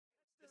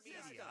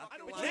No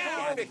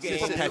problem. If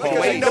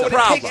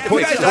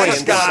he's a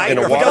nice guy,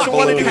 or if he doesn't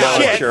want to do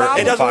shit,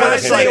 and doesn't want to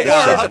say a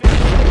word.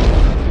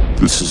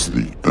 This is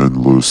the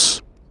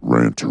Endless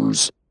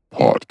Ranters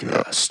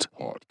Podcast.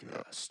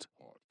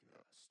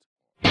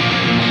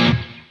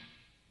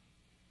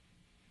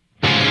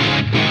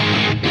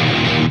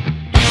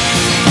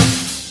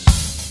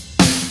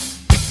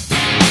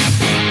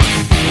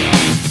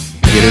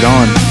 Get it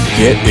on.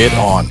 Get it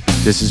on.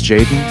 This is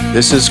Jaden.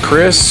 This is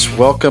Chris.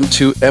 Welcome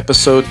to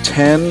episode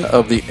 10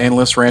 of the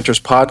Endless Ranters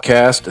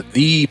Podcast,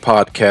 the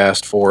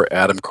podcast for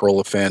Adam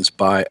Carolla fans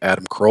by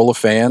Adam Carolla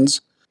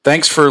fans.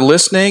 Thanks for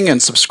listening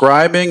and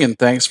subscribing, and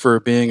thanks for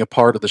being a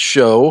part of the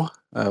show.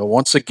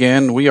 Once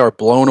again, we are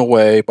blown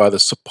away by the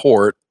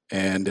support,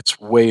 and it's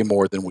way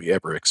more than we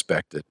ever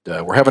expected.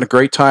 We're having a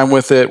great time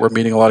with it. We're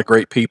meeting a lot of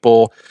great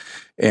people,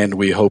 and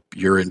we hope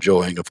you're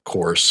enjoying, of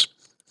course.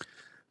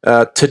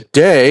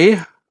 Today,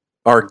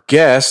 our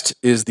guest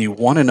is the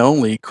one and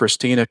only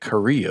Christina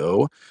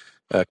Carrillo.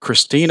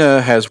 Christina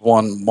has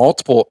won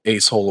multiple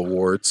Ace Hole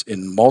Awards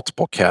in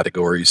multiple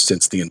categories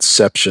since the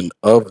inception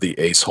of the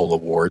Ace Hole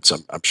Awards.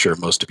 I'm sure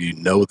most of you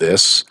know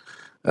this.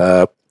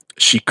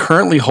 She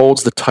currently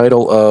holds the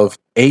title of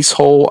Ace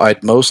Hole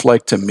I'd Most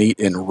Like to Meet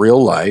in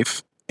Real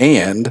Life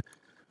and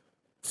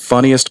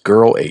Funniest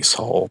Girl Ace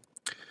Hole.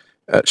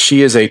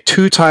 She is a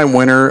two-time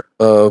winner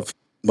of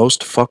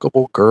Most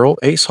Fuckable Girl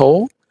Ace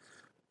Hole,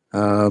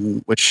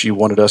 which she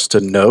wanted us to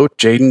note.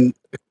 Jaden,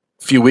 a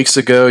few weeks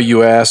ago,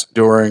 you asked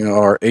during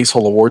our Ace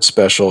Hole Award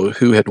special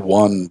who had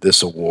won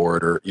this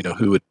award, or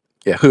who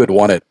had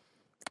won it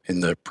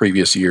in the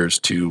previous years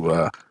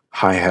to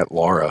Hi Hat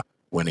Laura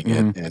winning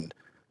it. And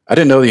I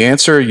didn't know the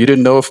answer. You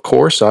didn't know, of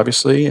course,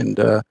 obviously. And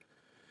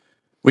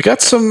we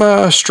got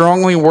some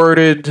strongly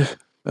worded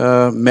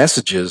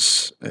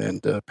messages,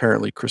 and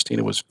apparently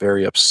Christina was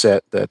very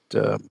upset that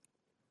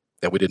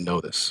we didn't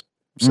know this.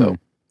 So.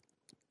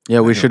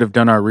 Yeah, we should have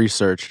done our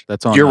research.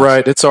 That's on. You're us.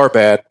 right. It's our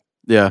bad.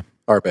 Yeah.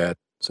 Our bad.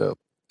 So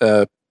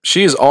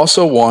she has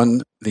also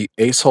won the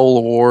Ace Hole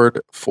Award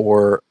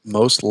for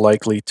most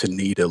likely to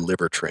need a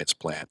liver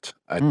transplant.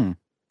 I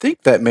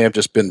think that may have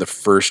just been the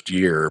first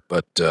year,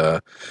 but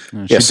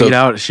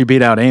she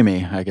beat out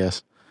Amy, I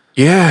guess.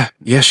 Yeah,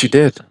 she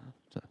did.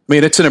 I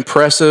mean, it's an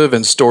impressive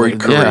and storied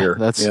career.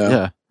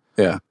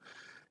 Yeah.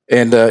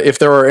 And if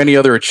there are any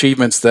other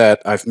achievements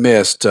that I've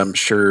missed, I'm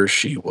sure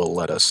she will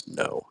let us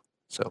know.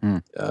 So,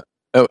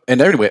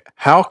 and anyway,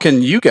 how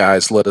can you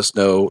guys let us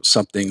know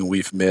something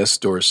we've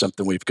missed or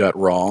something we've got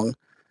wrong?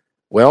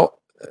 Well,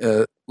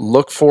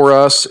 look for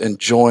us and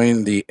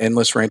join the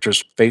Endless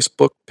Ranters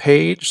Facebook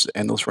page, the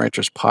Endless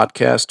Ranters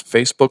Podcast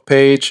Facebook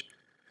page.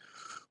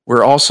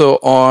 We're also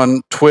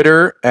on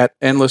Twitter at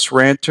Endless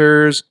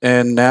Ranters,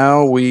 and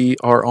now we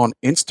are on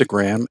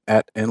Instagram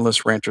at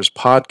Endless Ranters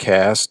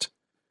Podcast.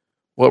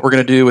 What we're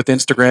going to do with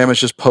Instagram is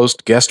just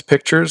post guest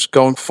pictures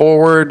going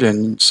forward,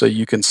 and so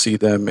you can see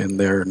them in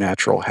their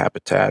natural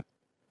habitat.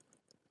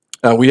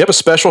 We have a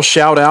special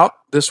shout out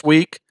this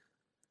week.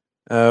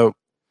 Want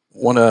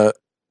to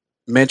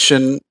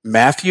mention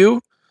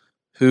Matthew,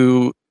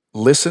 who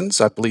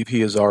listens. I believe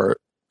he is our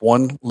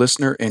one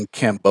listener in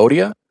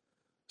Cambodia.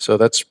 So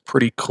that's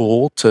pretty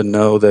cool to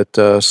know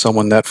that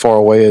someone that far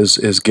away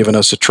is giving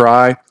us a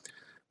try.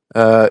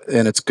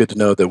 And it's good to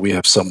know that we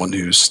have someone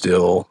who's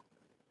still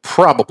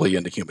probably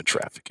into human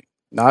trafficking.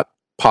 Not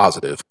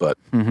positive, but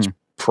it's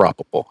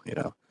probable,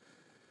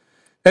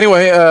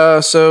 Anyway,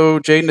 so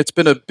Jaden, it's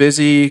been a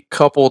busy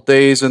couple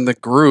days in the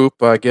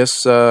group. I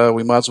guess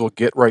we might as well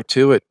get right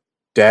to it.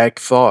 Dag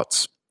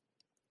thoughts.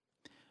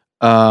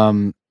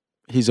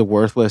 He's a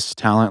worthless,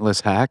 talentless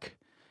hack.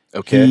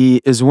 Okay.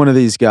 He is one of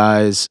these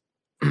guys,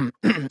 and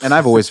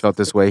I've always felt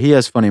this way. He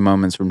has funny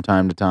moments from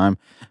time to time,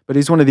 but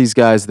he's one of these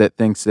guys that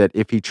thinks that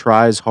if he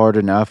tries hard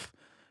enough,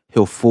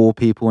 he'll fool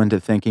people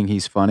into thinking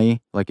he's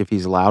funny, like if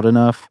he's loud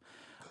enough.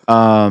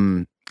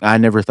 I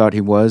never thought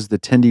he was. The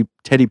Teddy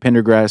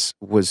Pendergrass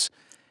was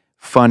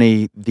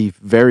funny the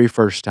very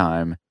first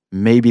time,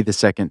 maybe the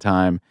second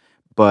time,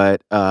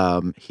 but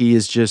he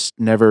has just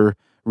never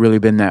really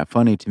been that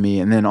funny to me.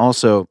 And then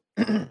also,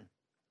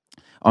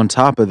 on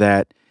top of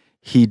that,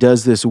 he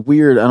does this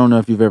weird, I don't know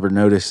if you've ever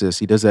noticed this,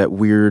 he does that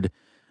weird,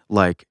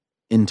 like,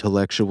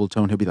 intellectual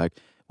tone. He'll be like,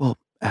 well,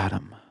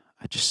 Adam,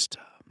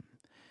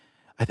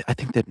 I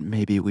think that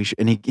maybe we should,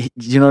 and he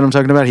you know what I'm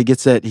talking about? He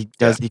gets that, he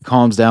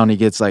calms down, he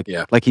gets like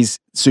he's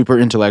super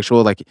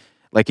intellectual, like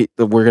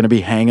we're going to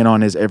be hanging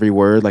on his every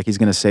word, like he's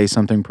going to say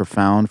something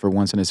profound for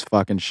once in his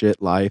fucking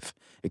shit life,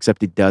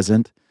 except he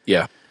doesn't.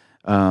 Yeah.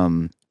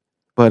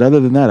 But other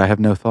than that, I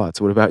have no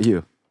thoughts. What about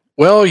you?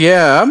 Well,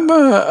 yeah, I'm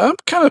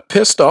kind of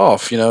pissed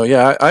off,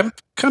 Yeah, I'm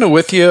kind of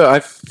with you. I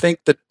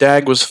think that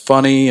Dag was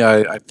funny.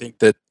 I think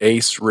that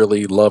Ace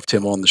really loved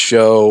him on the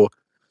show.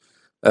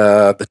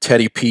 The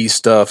Teddy P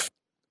stuff,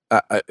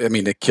 I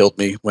mean, it killed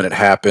me when it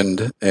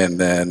happened, and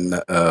then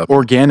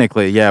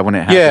organically, when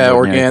it happened. Yeah,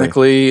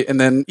 organically, and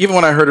then even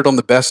when I heard it on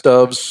the best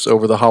ofs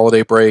over the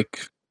holiday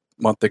break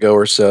a month ago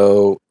or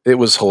so, it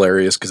was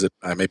hilarious because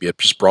maybe it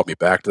just brought me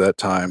back to that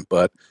time.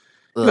 But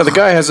the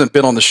guy hasn't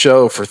been on the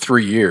show for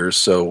 3 years,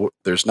 so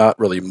there's not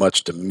really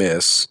much to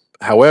miss.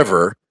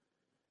 However,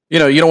 you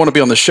don't want to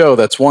be on the show.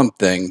 That's one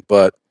thing,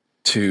 but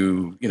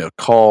to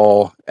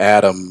call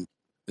Adam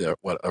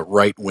a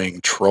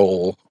right-wing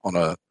troll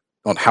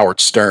on Howard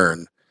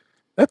Stern,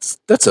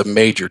 that's a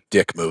major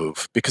dick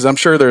move, because I'm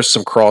sure there's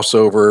some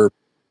crossover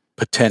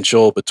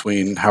potential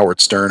between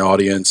Howard Stern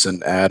audience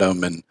and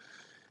Adam, and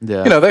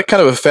that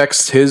kind of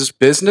affects his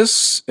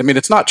business. I mean,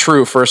 it's not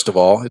true. First of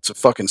all, it's a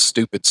fucking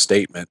stupid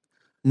statement.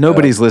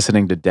 Nobody's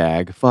listening to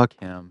Dag. Fuck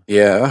him.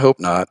 Yeah, I hope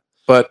not.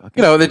 But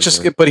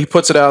but he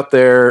puts it out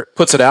there,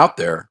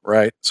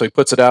 right? So he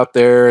puts it out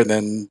there, and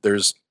then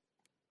there's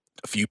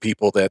a few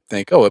people that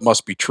think, oh, it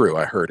must be true.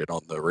 I heard it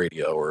on the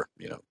radio, or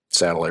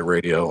satellite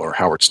radio, or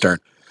Howard Stern.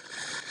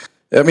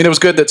 I mean, it was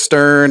good that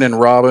Stern and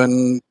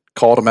Robin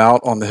called him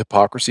out on the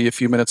hypocrisy a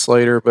few minutes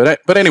later. But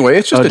anyway,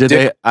 it's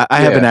just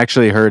I haven't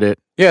actually heard it.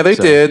 Yeah, they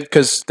did,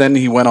 because then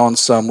he went on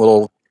some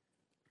little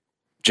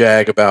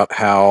jag about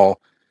how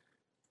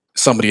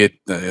somebody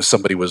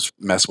was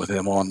messing with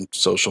him on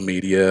social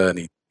media, and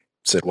he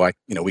said, "Why,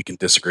 we can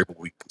disagree, but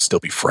we can still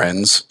be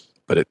friends."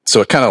 But it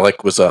kind of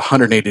was a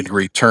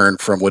 180-degree turn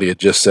from what he had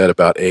just said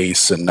about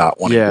Ace and not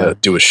wanting to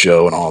do a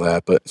show and all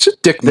that. But it's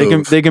just dick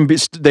move. They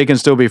can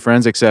still be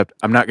friends, except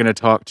I'm not going to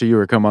talk to you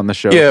or come on the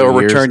show. Yeah, or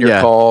return your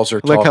calls,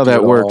 or like how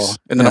that works.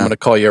 And then I'm going to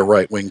call you a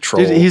right-wing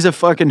troll. Dude, he's a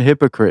fucking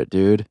hypocrite,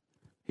 dude.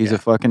 He's a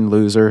fucking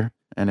loser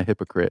and a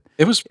hypocrite.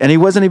 And he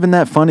wasn't even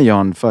that funny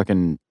on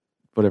fucking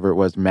whatever it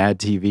was, Mad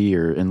TV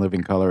or In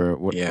Living Color or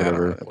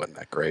whatever. It wasn't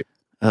that great.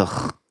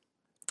 Ugh.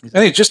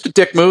 And he's just a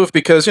dick move,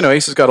 because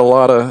Ace has got a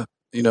lot of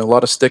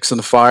sticks in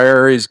the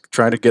fire. He's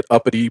trying to get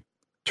uppity,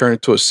 turn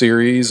it to a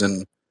series,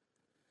 and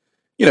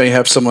you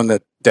have someone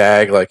that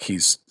Dag, like,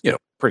 he's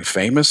pretty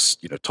famous,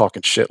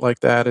 talking shit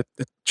like that. It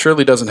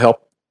surely doesn't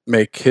help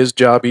make his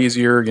job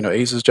easier,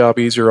 Ace's job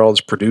easier. All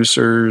his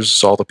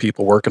producers, all the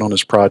people working on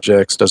his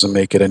projects, doesn't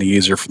make it any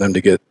easier for them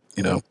to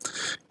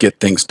get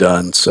things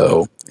done.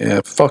 So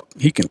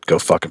he can go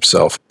fuck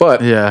himself.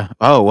 But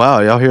oh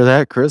wow, y'all hear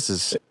that? Chris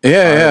is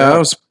I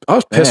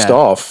was pissed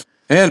off,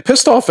 and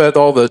pissed off at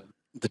all the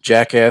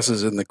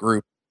jackasses in the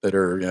group that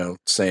are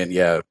saying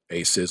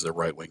Ace is a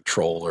right-wing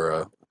troll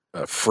or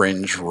a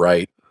fringe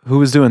right. Who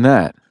was doing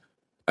that?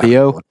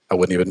 Theo? I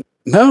wouldn't even.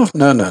 No.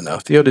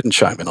 Theo didn't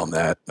chime in on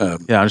that.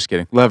 I'm just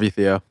kidding. Love you,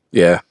 Theo.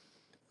 Yeah,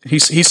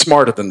 he's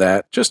smarter than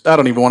that. I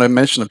don't even want to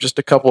mention them. Just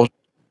a couple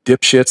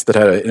dipshits that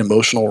had an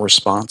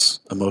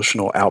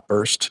emotional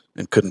outburst,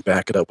 and couldn't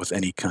back it up with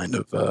any kind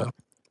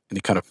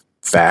of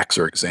facts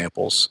or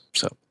examples.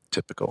 So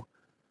typical.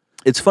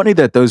 It's funny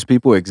that those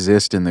people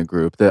exist in the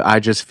group. That I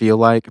just feel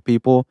like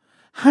people.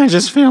 I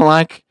just feel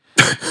like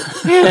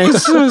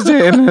Ace was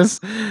doing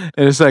this, and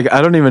it's like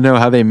I don't even know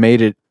how they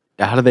made it.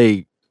 How do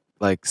they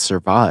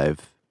survive?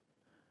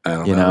 I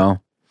don't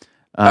know.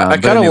 I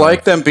kind of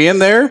like them being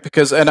there,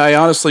 and I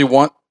honestly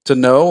want to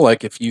know,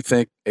 if you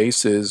think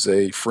Ace is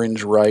a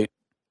fringe right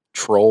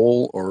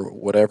troll or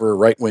whatever,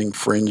 right-wing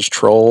fringe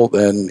troll,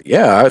 then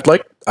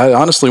I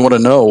honestly want to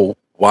know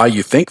why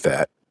you think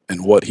that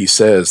and what he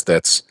says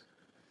that's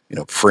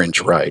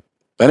fringe right.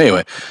 But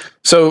anyway,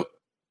 so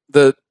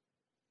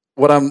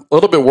what I'm a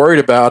little bit worried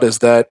about is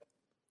that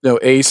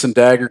Ace and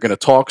Dag are going to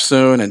talk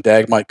soon, and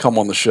Dag might come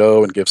on the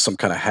show and give some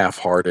kind of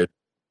half-hearted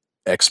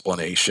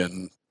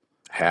explanation,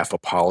 half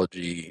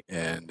apology,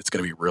 and it's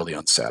going to be really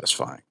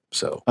unsatisfying.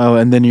 So. Oh,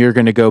 and then you're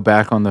going to go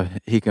back on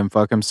he can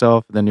fuck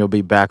himself. Then you'll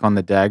be back on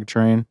the Dag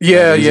train.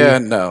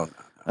 No.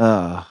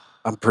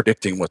 I'm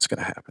predicting what's going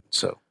to happen.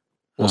 So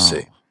we'll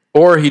see.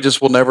 Or he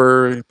just will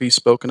never be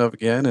spoken of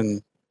again,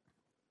 and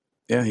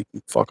he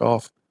can fuck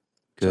off.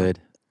 Good.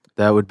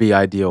 That would be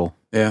ideal.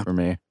 For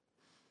me.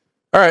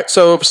 All right,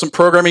 so some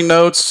programming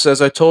notes. As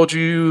I told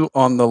you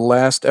on the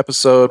last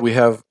episode, we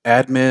have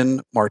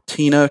Admin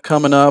Martina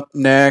coming up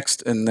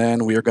next, and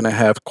then we are going to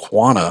have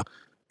Quana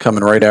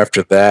coming right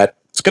after that.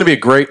 It's going to be a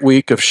great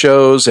week of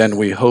shows, and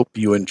we hope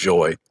you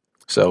enjoy.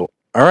 So,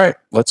 all right,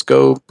 let's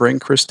go bring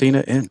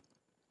Christina in.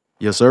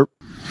 Yes, sir.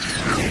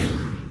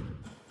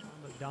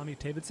 Donnie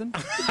Davidson.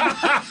 and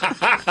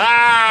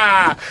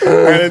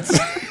it's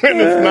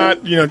not,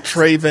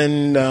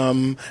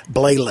 Traven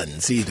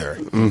Blaylands either.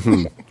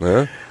 Mm-hmm.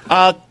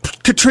 Huh?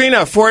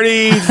 Katrina,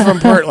 40 from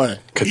Portland.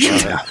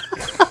 Katrina.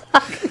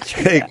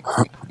 Hey,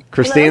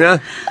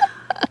 Christina?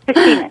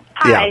 Christina.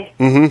 Hi. Yeah.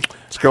 Mm-hmm.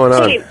 What's going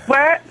on? Hey,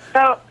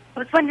 I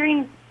was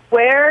wondering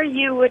where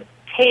you would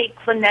take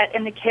Lynette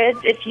and the kids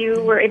if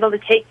you were able to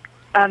take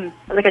a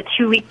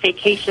 2-week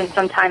vacation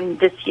sometime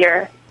this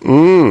year.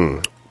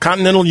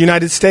 Continental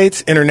United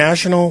States,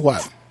 international,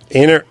 what?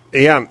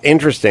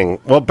 Interesting.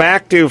 Well,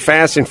 back to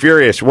Fast and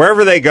Furious.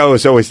 Wherever they go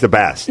is always the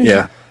best.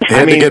 Yeah.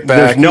 To get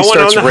back. There's no one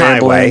on the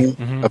highway.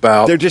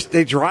 About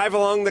they drive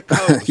along the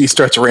coast. He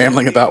starts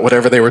rambling about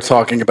whatever they were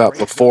talking about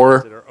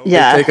before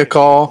they take a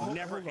call,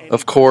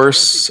 of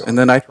course. And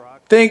then I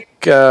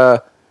think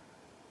a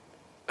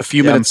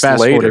few minutes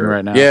later,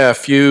 right now.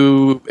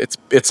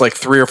 It's like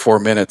 3 or 4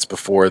 minutes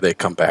before they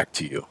come back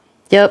to you.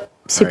 Yep.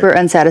 Super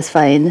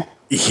unsatisfying.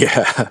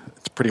 Yeah.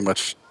 It's pretty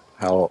much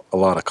how a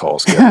lot of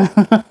calls go.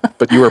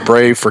 But you were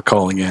brave for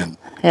calling in.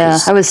 Yeah,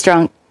 I was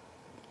drunk.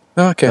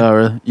 Okay. Oh,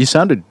 really? You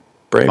sounded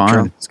brave. Fine.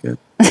 Drunk. It's good.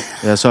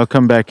 Yeah, so I'll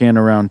come back in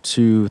around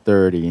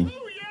 2:30.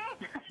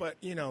 But,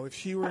 if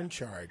she were in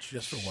charge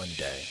just for one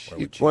day,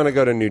 you want to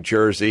go to New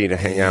Jersey to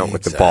hang out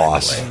with the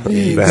boss.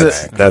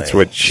 That's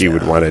what she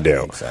would want to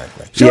do.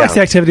 Exactly. She likes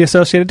the activity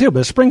associated too,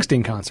 but a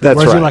Springsteen concert.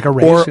 That's right. Like a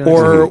race,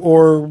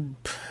 or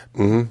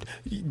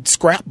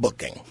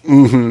scrapbooking.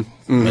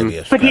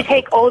 Would you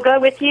take Olga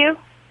with you?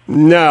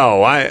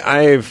 No,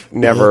 I've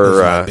never.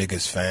 Olga's my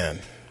biggest fan.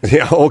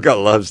 Yeah, Olga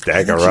loves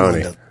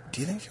Dagaroni.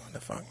 Do you think she wanted to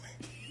fuck me?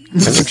 I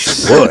think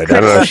she would. I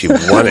don't know if she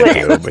wanted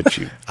to, but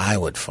I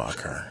would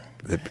fuck her.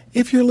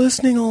 If you're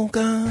listening,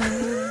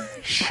 Olga.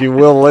 She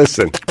will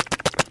listen.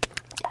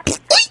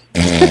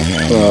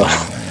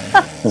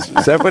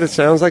 Is that what it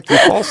sounds like? Do you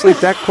fall asleep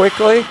that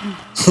quickly?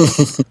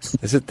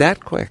 Is it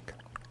that quick?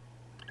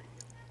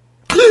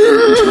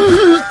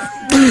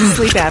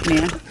 Sleep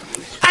apnea.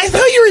 I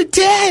thought you were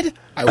dead.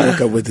 I woke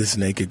up with this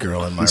naked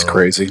girl in my room. It's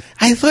crazy.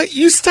 I thought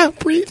you stopped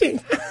breathing.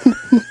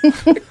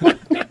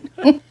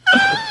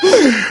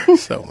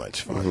 So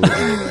much fun.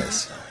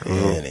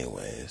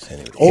 Anyways.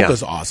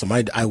 Olga's awesome.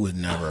 I would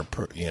never,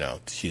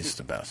 she's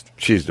the best.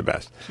 She's the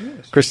best.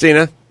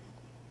 Christina?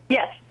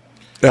 Yes.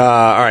 All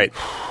right.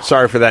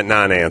 Sorry for that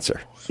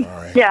non-answer.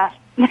 Sorry. Yeah.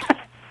 All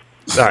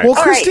right. Well,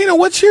 Christina,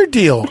 what's your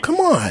deal?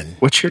 Come on.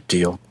 What's your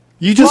deal?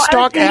 You just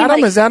stalk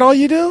Adam? Is that all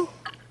you do?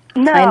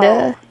 No.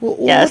 Kinda. Well,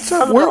 Yes.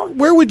 what's up?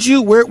 Where would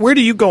you? Where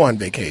do you go on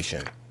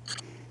vacation?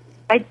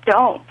 I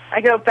don't. I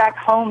go back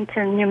home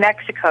to New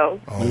Mexico.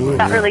 It's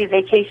not really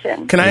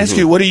vacation. Can I ask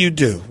you, what do you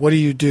do? What do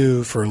you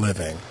do for a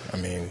living? I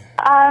mean,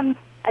 I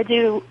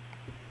do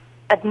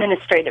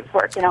administrative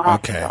work in a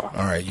hospital. okay,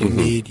 all right.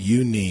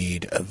 You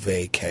need a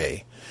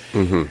vacay.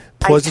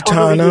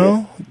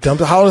 Positano.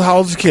 Totally how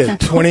old's the kid?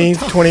 20?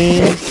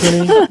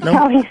 No,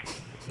 No,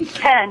 he's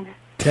 10.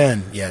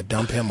 10. Yeah,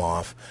 dump him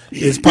off.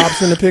 Is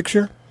Pops in the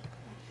picture?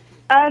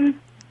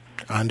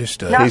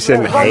 Understood. He's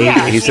in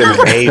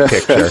a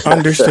picture.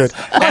 Understood.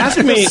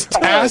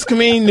 Ask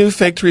me, new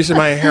fake Teresa, am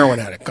I a heroin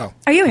addict? Go.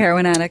 Are you a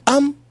heroin addict?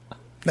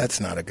 That's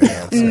not a good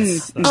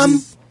answer.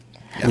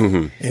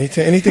 Yeah.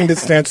 Anything that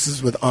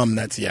starts with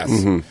that's yes.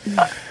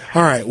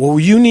 All right. Well,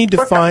 you need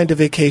to find a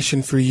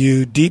vacation for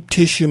you. Deep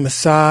tissue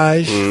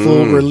massage,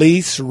 full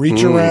release,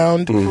 reach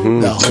around,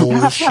 the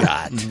whole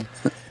shot.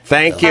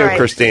 Thank you,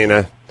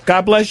 Christina.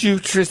 God bless you,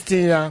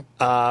 Tristina.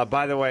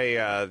 By the way,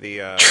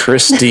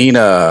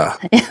 Tristina.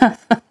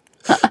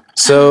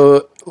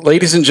 So,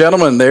 ladies and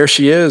gentlemen, there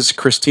she is,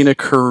 Christina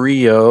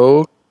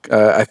Carrillo.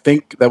 I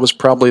think that was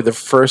probably the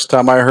first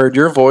time I heard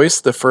your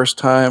voice, the first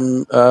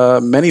time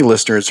many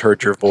listeners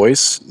heard your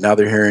voice. Now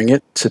they're hearing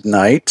it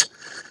tonight,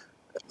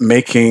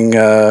 making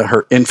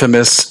her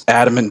infamous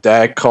Adam and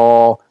Dag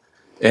call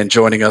and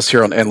joining us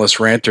here on Endless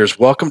Ranters.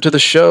 Welcome to the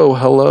show.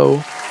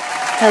 Hello.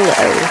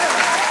 Hello.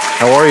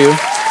 How are you?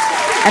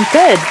 I'm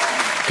good.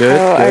 Good.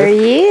 How are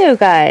you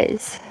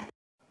guys?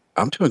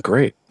 I'm doing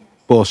great.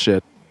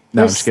 Bullshit.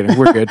 No, I'm just kidding.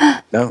 We're good.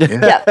 No,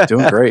 yeah,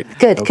 doing great.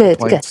 Good, No good,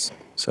 complaints. Good.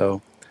 So,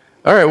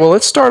 all right. Well,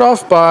 let's start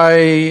off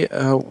by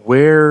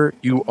where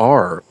you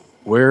are.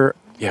 Where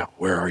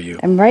are you?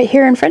 I'm right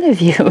here in front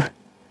of you.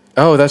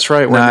 Oh, that's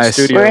right. We're in the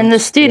studio. We're in the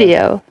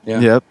studio.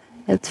 Yeah. Yep.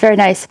 It's very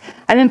nice.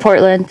 I'm in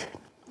Portland,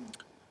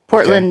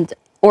 Oregon.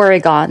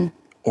 Oregon.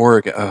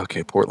 Oh,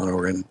 okay, Portland,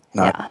 Oregon,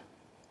 not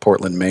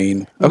Portland,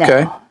 Maine. No.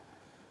 Okay.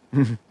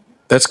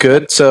 That's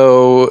good.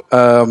 So,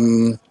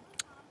 I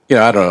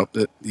don't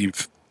know.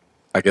 You've,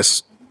 I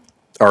guess,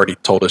 already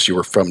told us you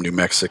were from New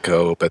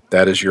Mexico, but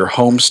that is your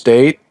home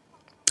state.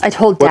 I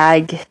told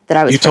Dag that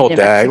I was. You from told New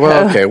Dag.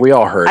 Mexico. Well, okay, we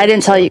all heard. I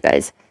didn't tell you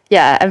guys.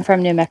 Yeah, I'm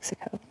from New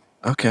Mexico.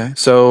 Okay.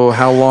 So,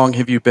 how long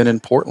have you been in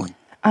Portland?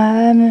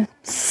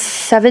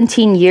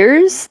 17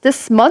 years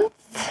this month.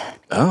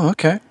 Oh,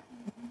 okay.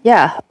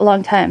 Yeah, a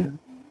long time.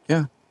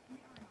 Yeah.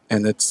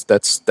 And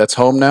that's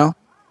home now?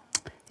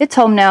 It's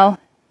home now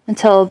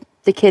until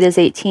the kid is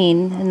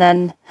 18, and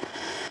then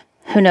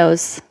who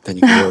knows? Then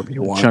you go wherever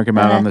you want. Chunk him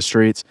out on the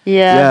streets.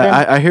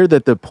 Yeah. I hear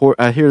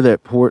that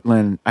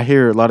Portland. I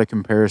hear a lot of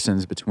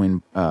comparisons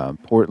between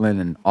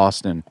Portland and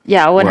Austin.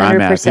 Yeah,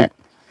 100%.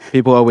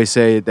 People always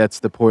say that's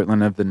the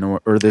Portland of the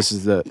North, or that's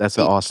the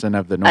Austin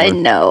of the North. I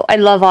know. I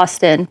love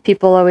Austin.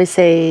 People always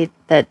say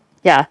that.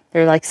 Yeah,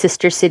 they're like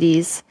sister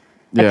cities.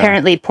 Yeah.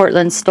 Apparently,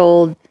 Portland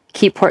stole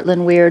 "Keep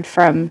Portland Weird"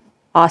 from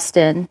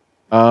Austin.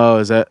 Oh,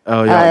 is that?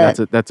 Oh, yeah.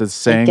 That's a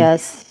saying. I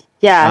guess.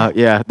 Yeah.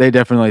 Yeah, they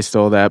definitely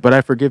stole that, but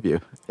I forgive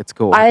you. It's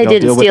cool. I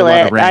didn't steal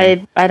it.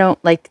 I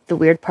don't like the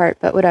weird part,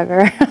 but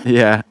whatever.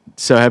 Yeah.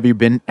 So have you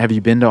been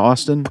to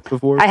Austin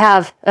before? I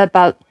have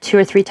about 2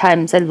 or 3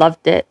 times. I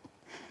loved it.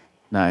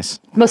 Nice.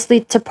 Mostly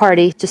to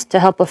party, just to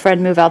help a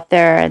friend move out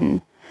there, and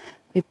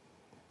we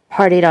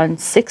partied on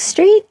 6th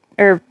Street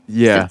or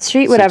 5th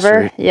Street, whatever.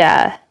 6th Street.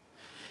 Yeah.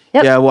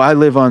 Yep. Yeah. Well, I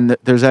live on.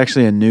 There's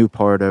actually a new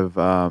part of.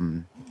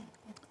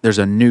 There's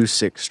a new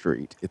 6th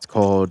Street. It's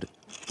called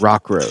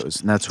Rock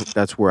Rose, and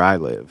that's where I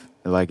live.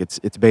 Like it's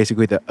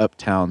basically the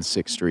uptown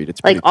 6th Street.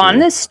 It's like cool. on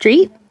this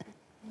street.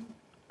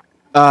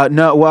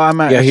 No, well, I'm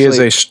actually...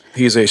 Yeah,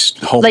 he's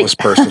a homeless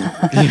person.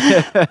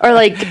 Or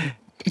like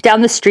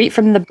down the street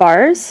from the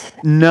bars?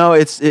 No,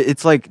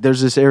 it's like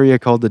there's this area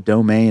called the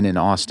Domain in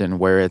Austin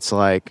where it's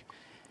like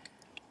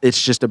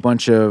it's just a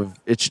bunch of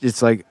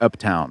it's like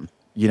uptown,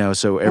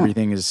 so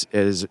everything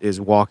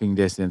is walking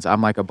distance.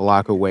 I'm like a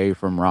block away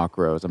from Rock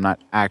Rose. I'm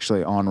not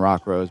actually on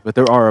Rock Rose, but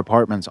there are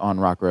apartments on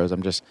Rock Rose.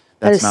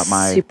 That's not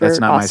my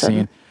my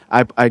scene.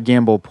 I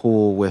gamble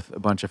pool with a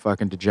bunch of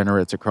fucking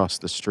degenerates across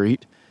the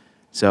street.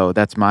 So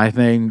that's my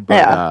thing,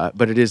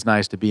 but it is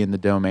nice to be in the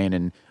Domain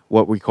and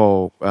what we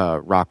call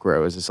Rock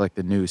Rose. It's like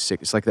the new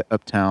it's like the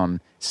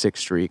uptown 6th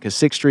Street, because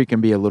 6th Street can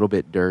be a little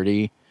bit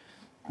dirty,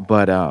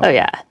 but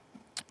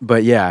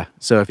but yeah.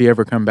 So if you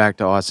ever come back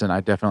to Austin,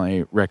 I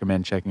definitely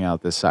recommend checking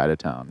out this side of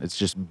town. It's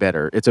just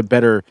better. I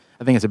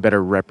think it's a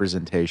better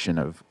representation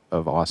of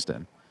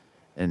Austin,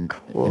 in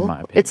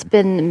my opinion. It's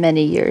been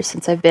many years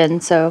since I've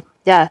been, so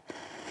yeah.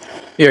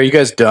 Yeah, are you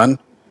guys done?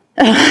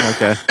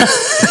 Okay.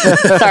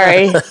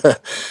 Sorry. It's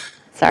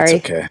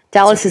okay.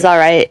 Dallas is all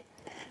right.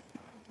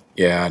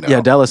 Yeah, I know. Yeah,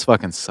 Dallas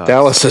fucking sucks.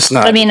 Dallas is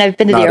not. I mean, I've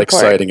been to the airport.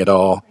 Exciting at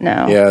all.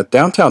 No. Yeah,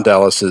 downtown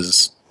Dallas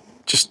is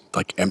just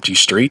like empty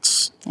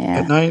streets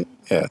at night.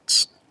 Yeah,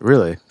 it's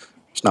really.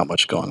 There's not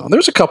much going on.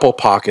 There's a couple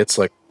pockets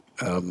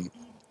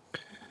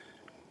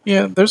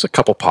there's a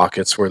couple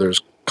pockets where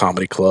there's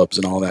comedy clubs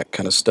and all that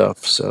kind of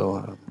stuff.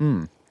 So,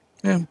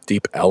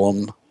 Deep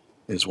Ellum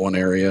is one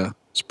area.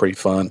 It's pretty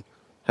fun.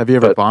 Have you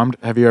ever bombed?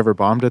 Have you ever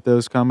bombed at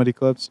those comedy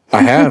clubs?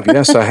 I have.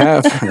 Yes, I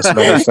have. As a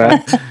matter of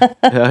fact.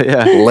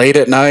 Yeah. Late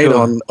at night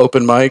on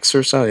open mics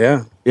or so.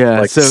 Yeah.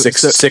 Yeah. Like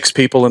six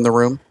people in the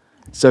room.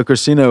 So,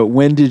 Christina,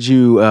 when did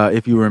you,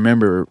 if you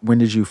remember, when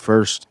did you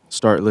first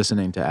start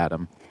listening to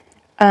Adam?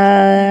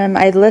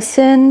 I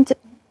listened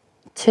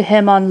to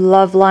him on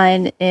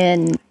Loveline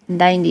in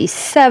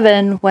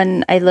 '97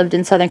 when I lived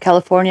in Southern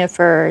California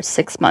for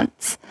 6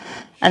 months,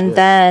 and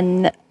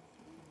then.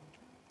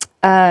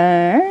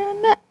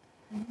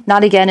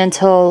 Not again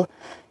until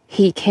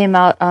he came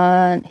out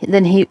on.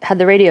 Then he had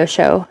the radio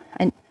show,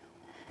 and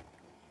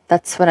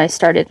that's when I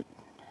started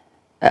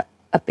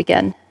up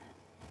again.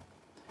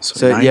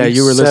 So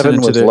you were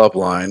listening to the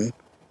Loveline.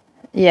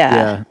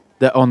 Yeah.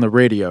 That on the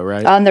radio,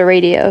 right? On the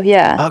radio,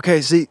 yeah.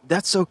 Okay, see,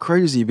 that's so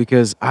crazy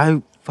because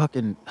I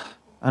don't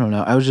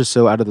know. I was just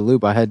so out of the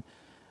loop. I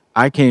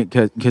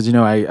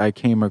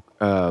came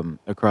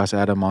across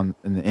Adam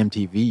in the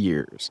MTV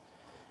years.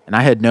 And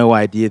I had no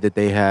idea that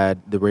they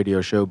had the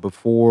radio show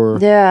before,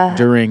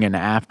 during, and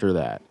after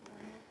that.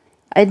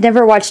 I'd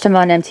never watched him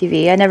on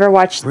MTV. I never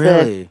watched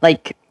Really?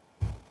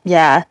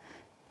 Yeah.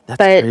 That's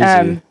but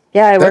crazy.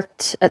 I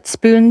worked at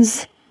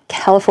Spoon's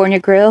California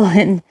Grill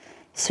in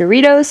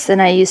Cerritos,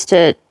 and I used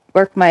to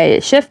work my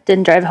shift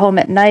and drive home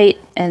at night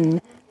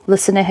and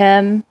listen to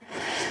him.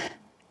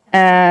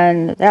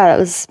 And that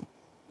was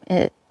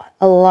a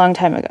long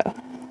time ago.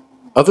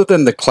 Other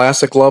than the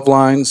classic love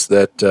lines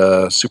that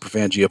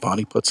Superfan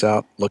Giovanni puts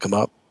out, look him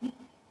up,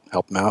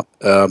 help him out.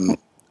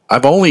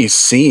 I've only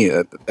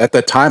seen, at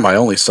that time, I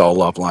only saw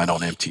Loveline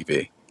on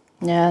MTV.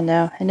 Yeah,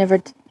 no, I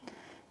never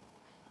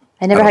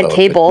had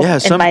cable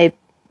in my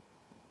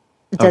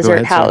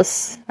desert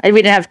house. We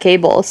didn't have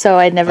cable, so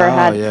I never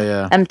had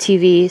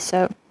MTV.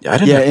 So I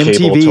didn't have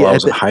cable until I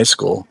was in high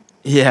school.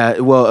 Yeah,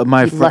 well,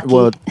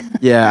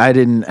 I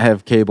didn't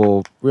have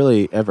cable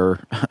really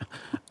ever.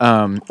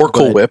 Or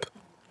Cool Whip.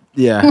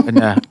 Yeah,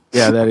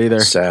 that either.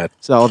 Sad.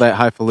 So all that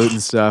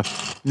highfalutin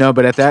stuff. No,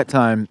 but at that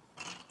time,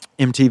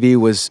 MTV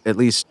was, at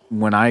least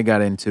when I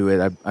got into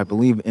it, I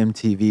believe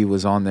MTV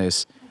was on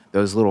those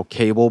little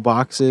cable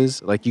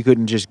boxes. Like you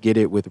couldn't just get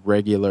it with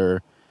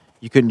regular.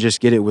 You couldn't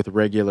get it with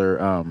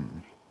regular.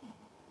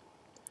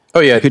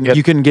 You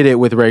couldn't get it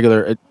with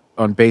regular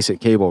on basic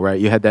cable,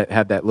 right? You had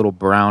that little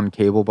brown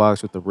cable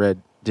box with the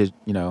red,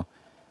 little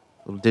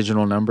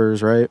digital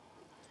numbers, right?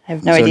 I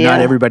have no idea. So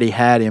not everybody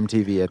had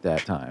MTV at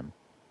that time.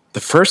 The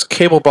first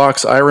cable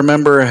box I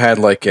remember had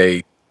like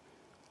a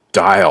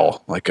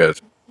dial, like a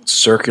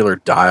circular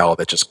dial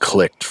that just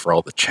clicked for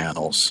all the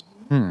channels.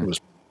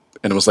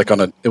 It was like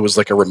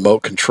a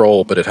remote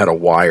control, but it had a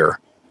wire,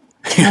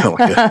 like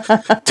a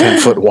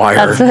 10-foot wire.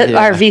 That's what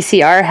our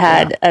VCR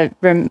had, a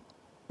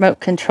remote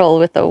control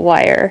with a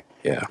wire.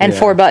 Yeah. And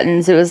 4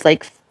 buttons. It was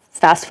like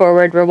fast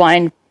forward,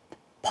 rewind,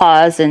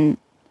 pause, and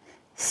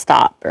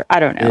stop. Or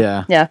I don't know.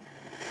 Yeah. Yeah.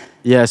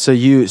 Yeah. So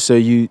you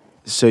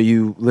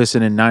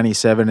listen in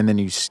 '97, and then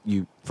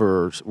you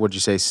for what'd you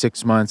say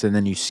 6 months, and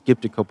then you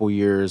skipped a couple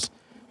years.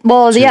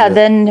 Well,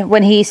 then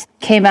when he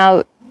came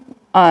out,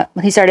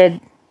 when he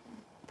started,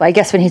 I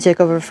guess when he took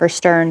over for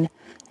Stern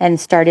and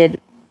started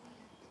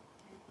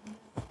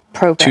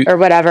or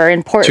whatever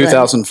in Portland.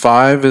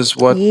 2005 is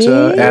what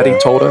Addie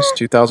told us.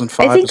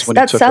 2005 I think is when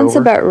that he took sounds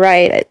over. about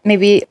right.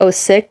 Maybe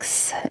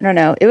 06. I don't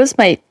know. It was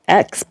my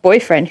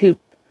ex-boyfriend who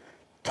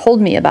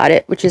told me about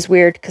it, which is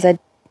weird because I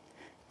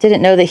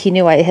didn't know that he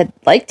knew I had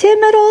liked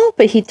him at all,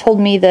 but he told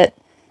me that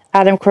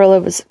Adam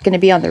Carolla was going to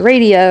be on the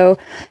radio,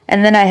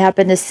 and then I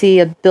happened to see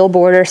a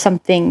billboard or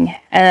something,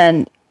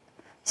 and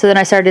so then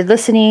I started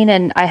listening,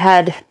 and I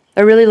had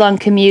a really long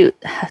commute,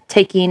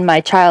 taking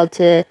my child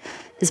to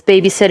his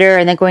babysitter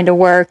and then going to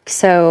work.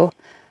 So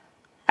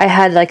I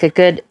had like a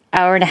good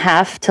hour and a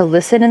half to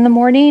listen in the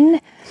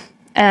morning,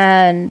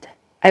 and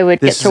I would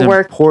get to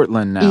work. In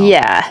Portland now.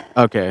 Yeah.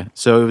 Okay,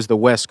 so it was the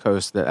West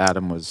Coast that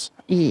Adam was.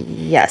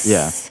 Yes.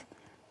 Yeah.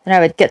 And I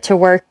would get to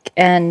work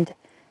and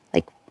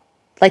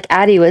like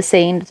Addie was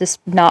saying, just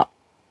not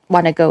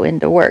want to go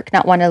into work,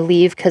 not want to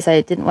leave because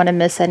I didn't want to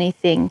miss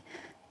anything.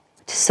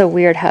 It's so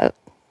weird how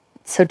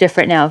it's so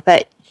different now.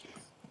 But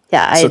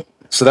yeah,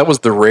 So that was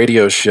the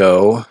radio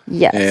show.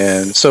 Yes.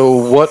 And so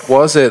what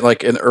was it,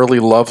 like an early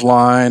love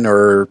line,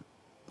 or,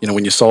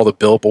 when you saw the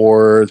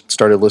billboard,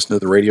 started listening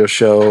to the radio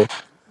show?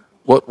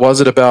 What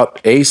was it about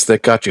Ace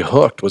that got you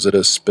hooked? Was it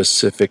a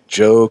specific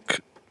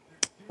joke?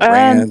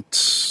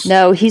 Rant?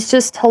 No, he's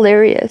just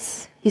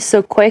hilarious. He's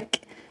so quick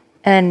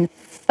and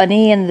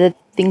funny, and the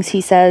things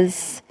he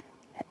says,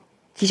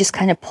 he just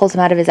kind of pulls them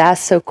out of his ass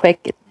so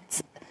quick.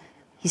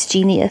 He's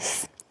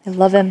genius. I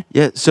love him.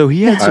 Yeah, so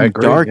he had some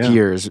dark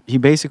years. He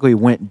basically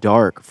went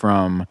dark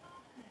from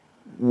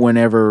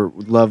whenever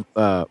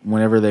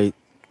they,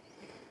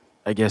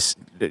 I guess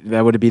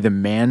that would be the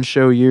Man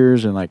Show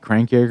years and like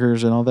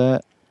Crankakers and all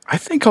that. I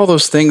think all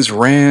those things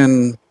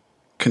ran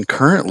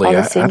concurrently. All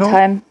the same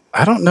time.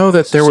 I don't know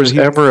that there was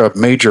ever a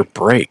major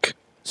break.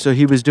 So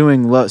he was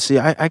doing love. See,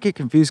 I get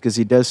confused because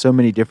he does so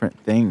many different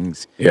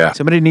things. Yeah.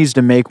 Somebody needs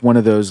to make one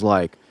of those,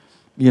 like,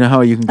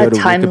 how you can go to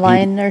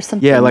timeline Wikipedia. Or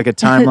something. Yeah, like a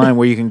timeline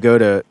where you can go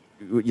to,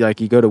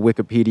 like, you go to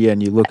Wikipedia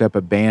and you look up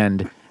a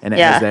band and it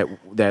has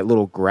that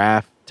little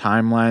graph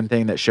timeline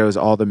thing that shows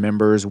all the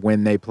members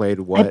when they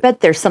played what. I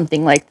bet there's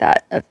something like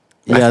that.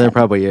 Yeah, there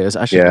probably is.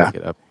 I should look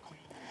it up.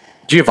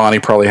 Giovanni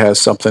probably has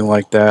something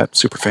like that.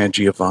 Superfan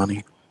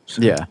Giovanni.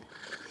 So. Yeah.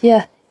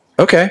 Yeah.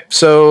 Okay,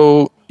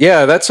 so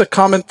that's a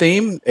common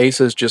theme. Ace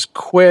is just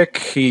quick.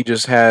 He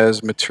just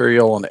has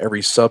material on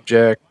every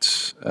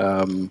subject.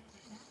 So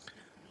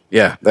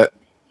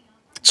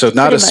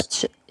not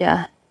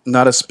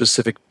not a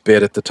specific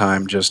bit at the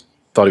time. Just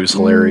thought he was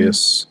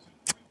hilarious.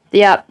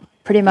 Yeah,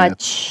 pretty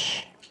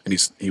much. And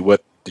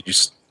what did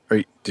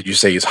you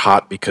say he's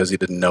hot because he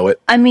didn't know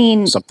it? I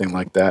mean, something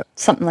like that.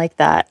 Something like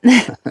that.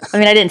 I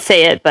mean, I didn't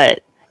say it,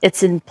 but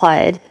it's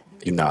implied.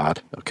 You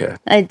nod. Okay.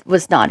 I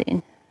was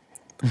nodding.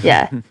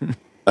 Yeah.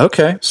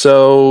 Okay,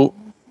 so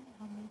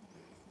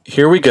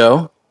here we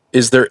go.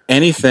 Is there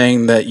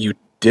anything that you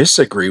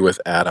disagree with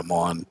Adam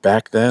on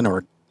back then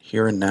or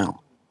here and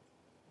now?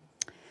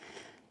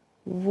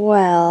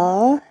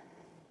 Well,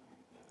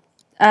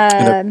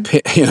 an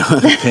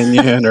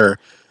opinion or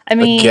I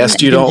mean, a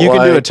guest you don't you like?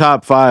 can do a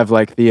top 5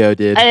 like Theo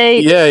did.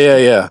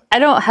 Yeah. I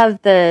don't have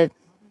the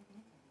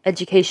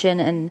education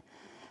and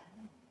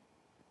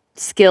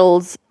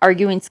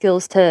arguing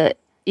skills to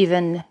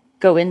even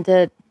go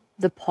into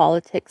the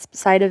politics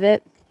side of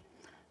it.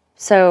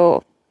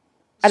 So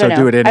I don't know.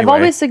 Do it anyway. I've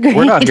always agreed.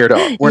 We're not here to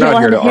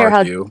hear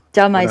argue. How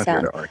dumb I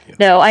sound.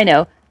 No, I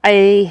know.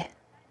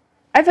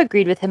 I've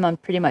agreed with him on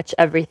pretty much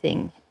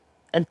everything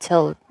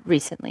until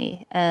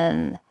recently.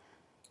 And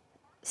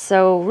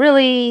so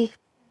really,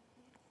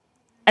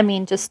 I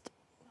mean, just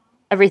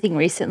everything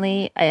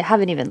recently, I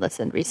haven't even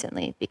listened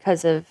recently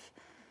because of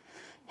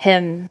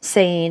him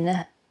saying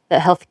that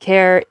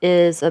healthcare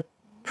is a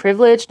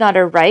privilege, not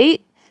a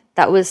right.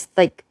 That was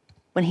like,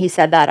 when he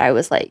said that, I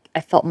was like,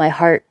 I felt my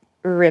heart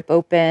rip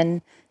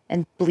open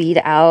and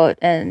bleed out.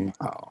 And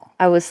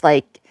I was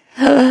like,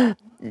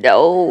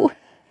 no.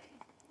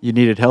 You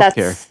needed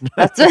healthcare.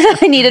 That's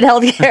what I needed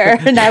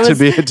healthcare. And I was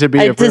to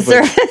be a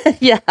privilege.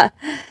 Yeah.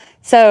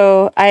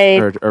 So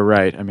or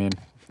right. I mean,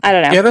 I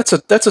don't know. Yeah, that's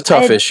a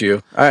tough issue.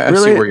 I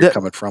see where you're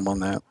coming from on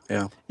that.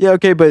 Yeah. Yeah.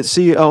 Okay. But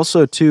see,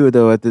 also too,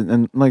 though,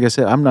 and like I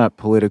said, I'm not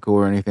political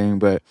or anything,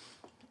 but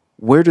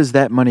where does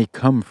that money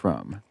come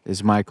from?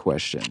 Is my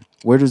question.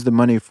 Where does the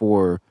money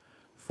for?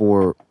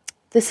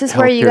 This is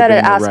where you got to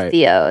ask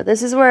Theo.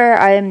 This is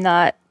where I am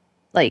not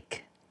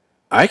like.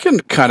 I can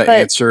kind of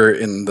answer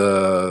in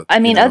the. I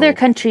mean, other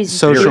countries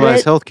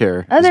socialized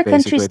healthcare. Other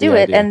countries do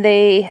it, and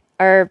they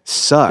are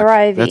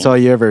thriving. That's all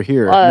you ever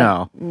hear.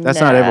 No, that's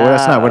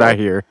not what I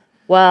hear.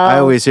 Well, I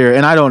always hear,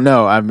 and I don't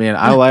know. I mean,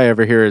 all I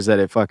ever hear is that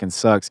it fucking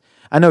sucks.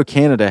 I know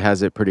Canada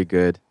has it pretty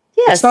good.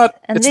 Yes,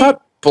 it's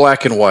not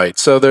black and white.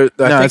 So I think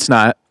it's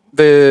not.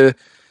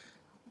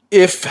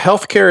 If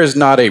healthcare is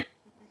not a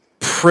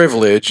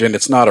privilege and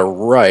it's not a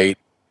right,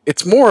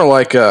 it's more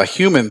like a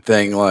human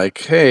thing. Like,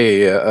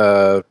 hey,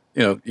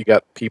 you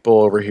got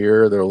people over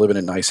here that are living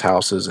in nice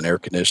houses and air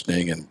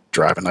conditioning and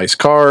driving nice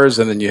cars,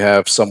 and then you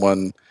have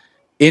someone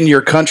in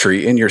your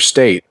country, in your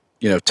state,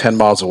 10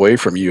 miles away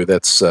from you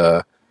that's,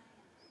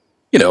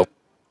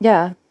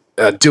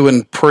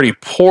 doing pretty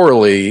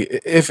poorly.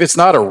 If it's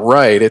not a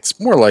right, it's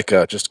more like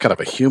just kind of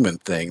a human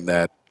thing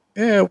that,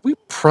 we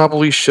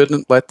probably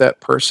shouldn't let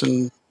that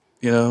person,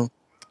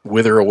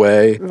 wither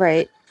away.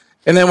 Right.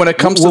 And then when it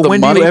comes to the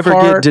money part, when do you ever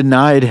get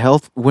denied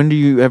health? When do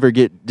you ever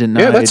get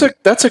denied? Yeah,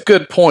 that's a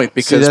good point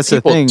because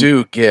people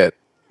do get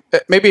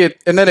maybe,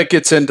 and then it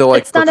gets into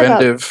like it's not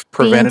preventative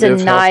being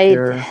denied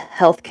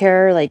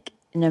healthcare. Like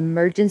in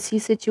emergency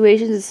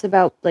situations. It's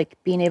about like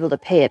being able to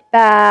pay it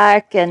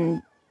back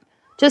and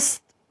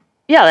just,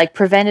 like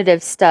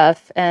preventative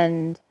stuff.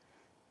 And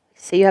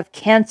say you have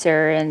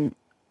cancer and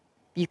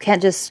you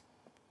can't just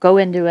go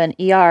into an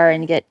ER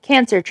and get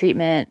cancer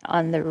treatment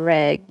on the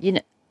reg.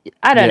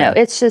 I don't know.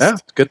 It's just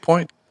it's a good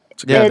point.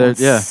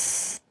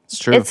 It's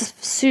true. It's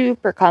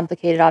super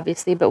complicated,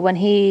 obviously. But when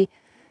he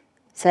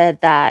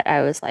said that,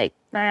 I was like,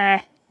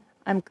 I'm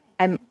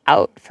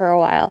out for a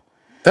while.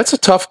 That's a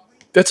tough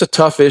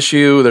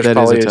issue. There's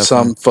probably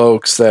some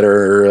folks that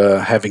are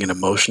having an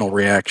emotional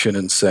reaction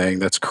and saying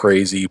that's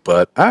crazy,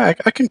 but I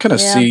can kind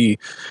of see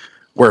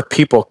where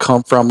people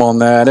come from on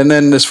that. And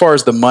then as far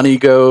as the money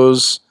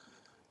goes,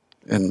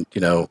 and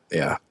I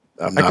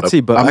can see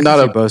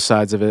both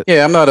sides of it.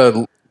 Yeah, I'm not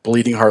a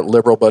bleeding heart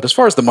liberal, but as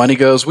far as the money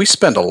goes, we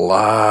spend a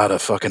lot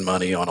of fucking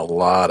money on a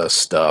lot of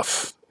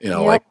stuff.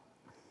 One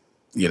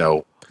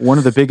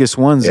of the biggest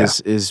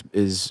ones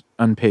is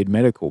unpaid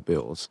medical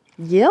bills.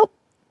 Yep.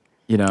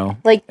 I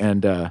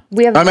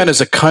meant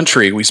as a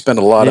country, we spend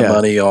a lot of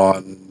money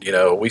on,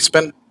 we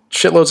spend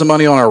shitloads of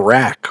money on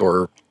Iraq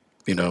or,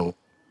 the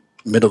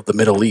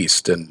Middle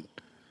East. And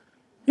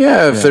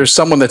if there's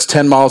someone that's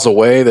 10 miles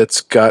away that's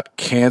got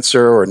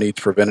cancer or needs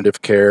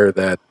preventative care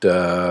that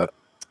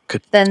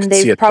could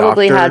they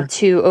probably had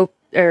to,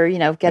 get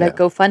a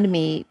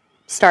GoFundMe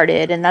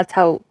started. And that's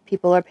how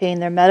people are paying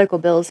their medical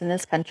bills in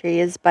this country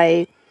is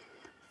by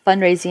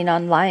fundraising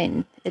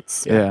online.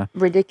 It's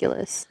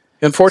ridiculous.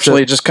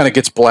 Unfortunately, it just kind of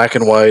gets black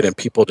and white, and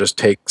people just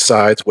take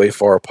sides way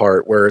far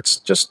apart. Where it's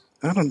just,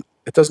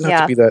 it doesn't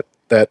have to be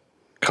that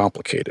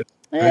complicated.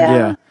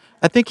 Yeah,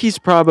 I think he's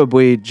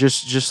probably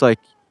just like,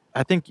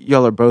 I think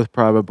y'all are both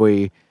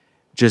probably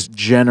just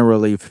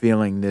generally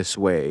feeling this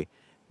way.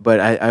 But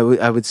I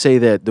would say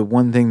that the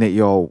one thing that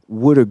y'all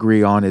would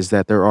agree on is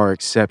that there are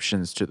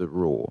exceptions to the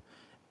rule,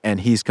 and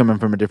he's coming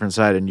from a different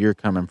side, and you're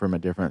coming from a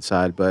different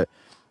side. But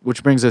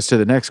which brings us to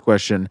the next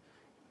question.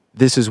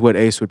 This is what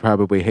Ace would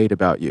probably hate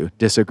about you,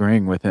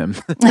 disagreeing with him.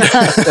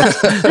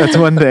 That's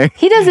one thing.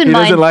 He doesn't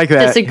mind like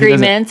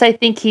disagreements. I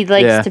think he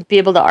likes to be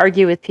able to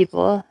argue with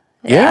people.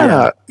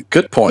 Yeah,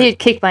 good point. He'd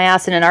kick my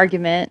ass in an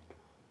argument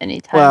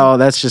anytime. Well,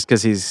 that's just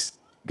because he's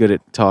good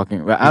at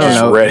talking. I don't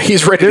know.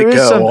 He's ready to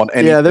go on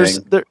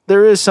anything. Yeah,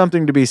 there is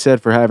something to be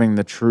said for having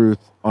the truth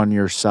on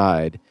your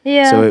side.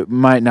 Yeah. So it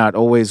might not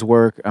always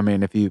work. I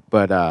mean,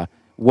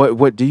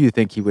 what do you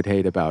think he would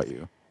hate about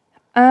you?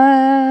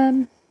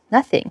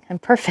 Nothing. I'm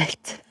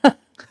perfect.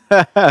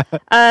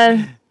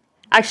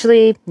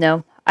 Actually,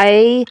 no.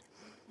 I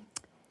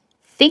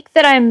think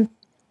that I'm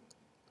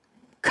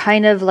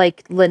kind of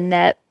like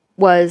Lynette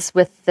was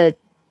with the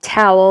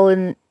towel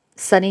and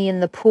Sunny in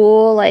the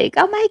pool. Like,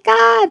 oh my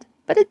God,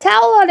 put a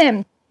towel on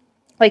him.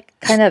 Like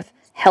kind of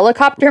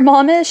helicopter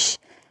momish.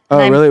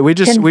 Oh, really? We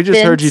just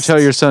heard you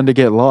tell your son to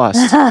get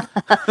lost.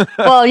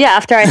 Well, yeah,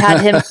 after I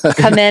had him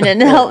come in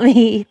and help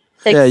me.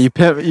 You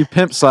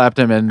pimp slapped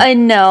him and I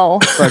know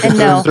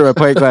through a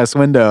plate glass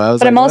window.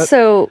 But I'm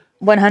also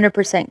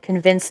 100%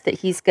 convinced that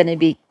he's going to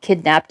be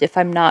kidnapped if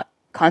I'm not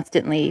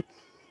constantly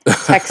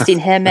texting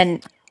him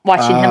and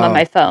watching him on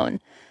my phone.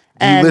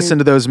 And you listen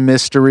to those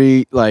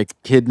mystery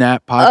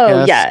kidnap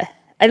podcasts? Oh yeah,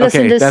 I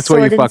listen to that's Sword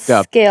where you fucked and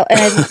up. Scale,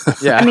 and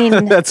I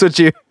mean that's what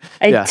you.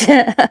 I What's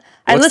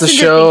the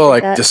show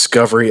like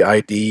Discovery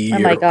ID? Oh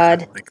my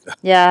God!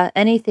 Yeah,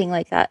 anything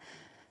like that.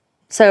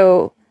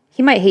 So.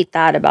 He might hate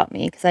that about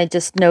me because I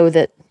just know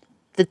that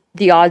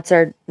the odds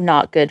are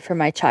not good for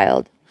my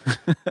child.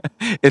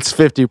 It's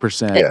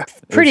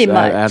 50%. Pretty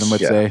much. Adam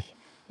would say.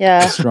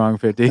 Yeah. Strong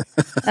 50.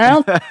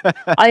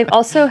 I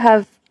also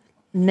have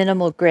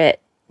minimal grit,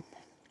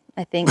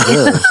 I think.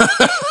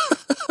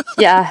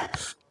 Yeah.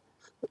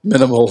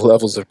 Minimal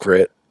levels of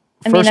grit.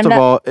 First of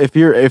all, if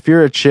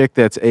you're a chick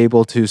that's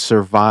able to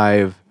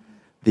survive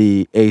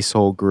the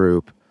Ace-hole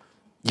group,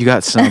 you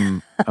got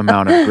some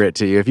amount of grit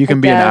to you. If you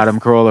can be an Adam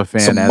Carolla fan,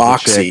 some as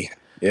moxie. A chick,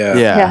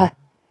 yeah.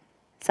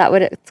 Is that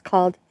what it's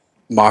called?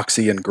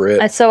 Moxie and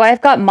grit. So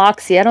I've got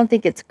moxie. I don't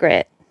think it's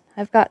grit.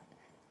 I'm not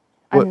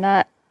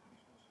getting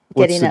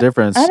What's the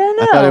difference? I don't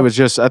know.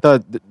 I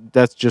thought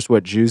that's just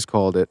what Jews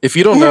called it. If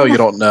you don't know, you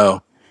don't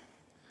know.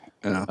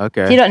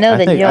 Okay. If you don't know,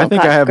 then you don't. I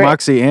think I have grit.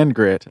 moxie and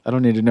grit. I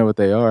don't need to know what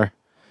they are.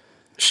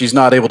 She's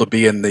not able to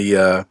be in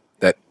the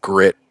that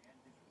grit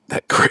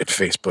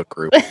Facebook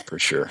group for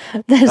sure.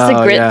 There's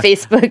a grit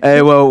Facebook.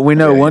 Hey, well, we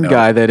know one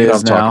guy that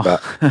is now.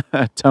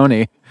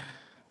 Tony.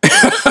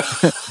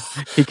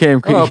 He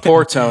came. Oh,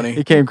 poor Tony.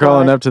 He came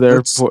crawling up to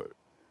there.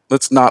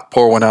 Let's not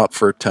pour one out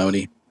for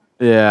Tony.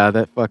 Yeah,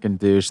 that fucking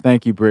douche.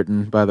 Thank you,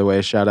 Britton. By the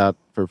way, shout out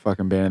for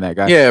fucking banning that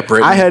guy. Yeah,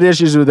 Britton. I had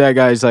issues with that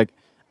guy. He's like,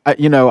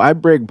 I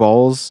break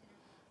balls,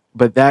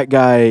 but that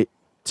guy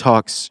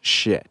talks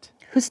shit.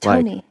 Who's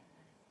Tony?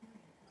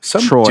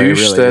 Some Troy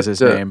douche really is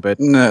his name, but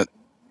I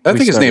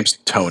think his name's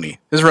Tony.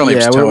 His real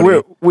name's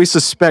Tony. We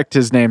suspect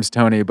his name's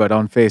Tony, but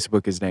on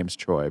Facebook his name's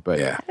Troy. But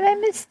yeah, how did I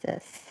miss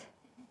this?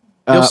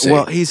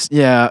 Well, he's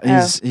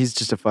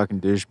just a fucking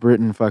douche.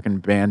 Britton fucking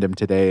banned him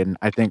today, and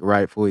I think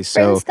rightfully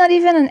so. Britton's not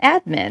even an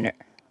admin.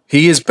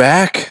 He is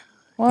back.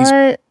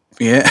 What?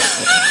 Yeah.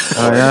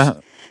 Oh yeah.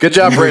 Good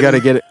job, Brandon. We got to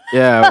get it.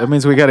 Yeah, that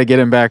means we got to get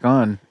him back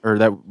on, or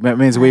that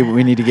means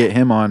we need to get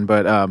him on.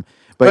 But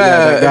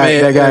yeah,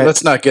 that guy.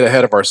 Let's not get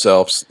ahead of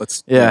ourselves.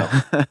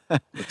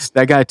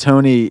 That guy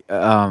Tony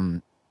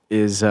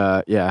is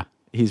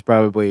he's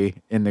probably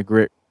in the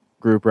Grit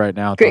group right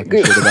now talking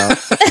shit about.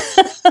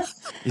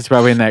 He's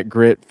probably in that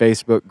Grit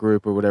Facebook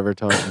group or whatever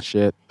talking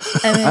shit.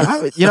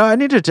 I'm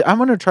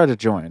gonna try to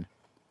join.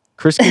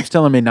 Chris keeps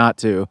telling me not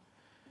to.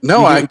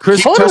 No,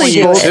 Chris totally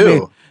do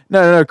it. Me.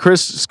 No.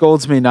 Chris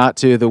scolds me not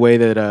to the way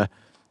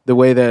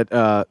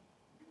that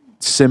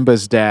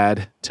Simba's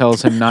dad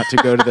tells him not to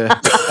go to the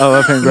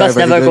elephant grove. Must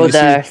never go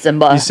there,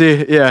 Simba. You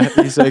see, yeah.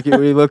 He's like,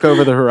 we look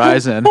over the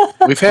horizon.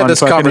 We've had this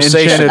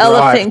conversation.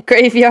 Elephant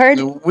graveyard.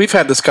 We've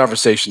had this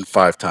conversation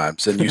 5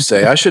 times, and you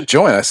say I should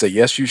join. I say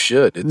yes, you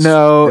should. You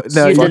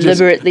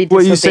deliberately.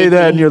 Well, you say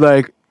that, and you're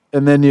like,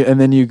 and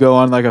then you go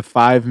on like a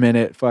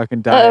 5-minute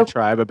fucking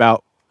diatribe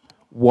about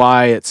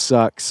why it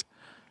sucks.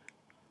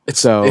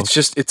 It's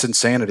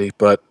insanity,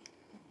 but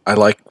I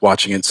like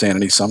watching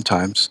insanity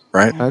sometimes,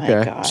 right?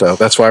 Okay. So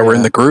that's why we're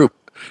in the group.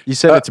 You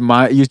said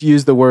you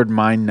used the word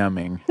mind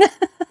numbing.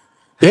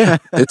 Yeah,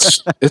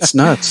 it's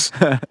nuts.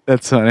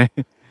 That's funny.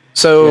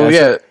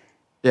 So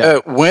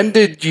when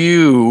did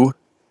you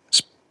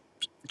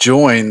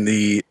join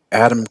the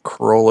Adam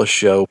Carolla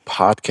Show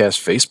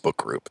podcast Facebook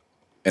group,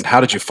 and how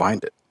did you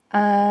find it?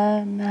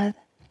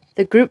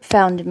 The group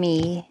found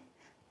me.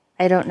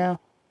 I don't know.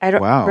 I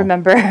don't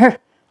remember.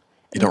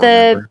 You don't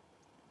remember?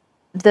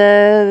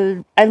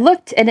 I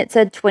looked and it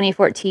said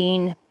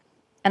 2014,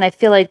 and I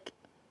feel like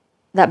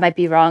that might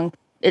be wrong.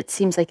 It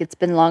seems like it's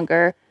been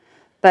longer,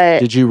 but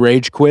did you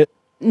rage quit?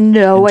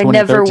 No, I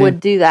never would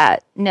do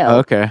that. No. Oh,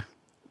 okay.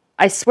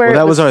 I swear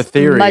that was our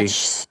theory.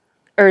 Much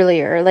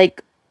earlier.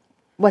 Like,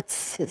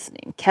 what's his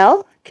name?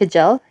 Kjell?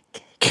 Kill.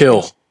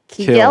 Keels?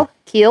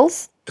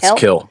 It's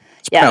Kill.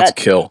 It's pronounced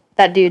Kill.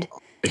 That dude.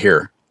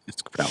 Here.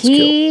 It's pronounced Kill.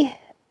 He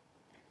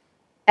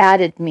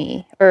added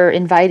me or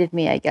invited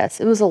me, I guess.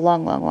 It was a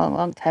long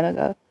time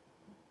ago.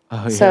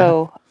 Oh, yeah.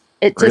 So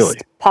it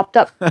just popped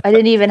up. I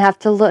didn't even have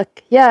to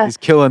look. Yeah. He's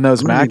killing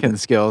those Mackin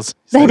skills.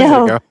 I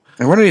know.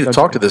 And we're going to need to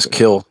talk to this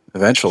Kill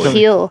eventually.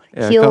 Keel.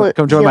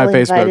 Come join my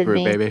Facebook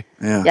group, baby.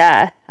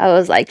 Yeah. I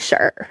was like,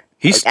 sure.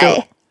 He's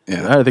still.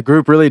 Yeah. The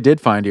group really did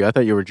find you. I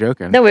thought you were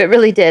joking. No, it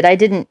really did. I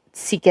didn't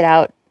seek it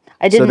out.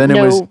 I didn't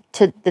know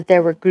that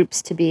there were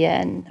groups to be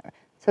in.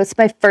 So it's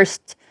my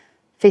first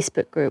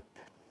Facebook group.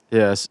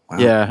 Yes. Wow.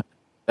 Yeah.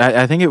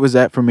 I think it was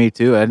that for me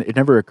too. And it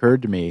never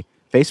occurred to me.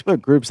 Facebook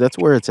groups, that's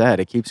where it's at.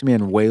 It keeps me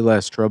in way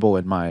less trouble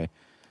in my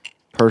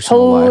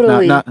personal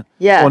life.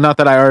 Well, not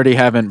that I already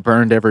haven't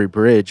burned every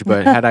bridge,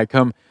 but had I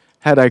come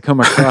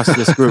across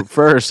this group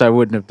first, I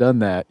wouldn't have done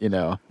that, you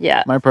know.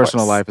 Yeah. My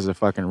personal life is a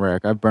fucking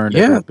wreck. I've burned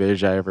every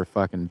bridge I ever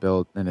fucking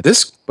built, and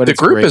it's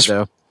great,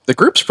 though. The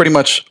group's pretty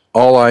much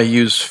all I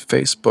use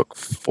Facebook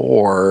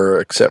for,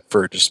 except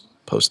for just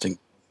posting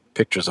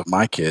pictures of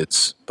my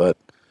kids. But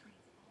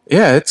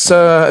yeah, it's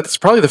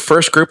probably the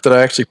first group that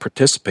I actually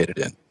participated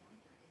in.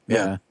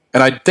 Yeah.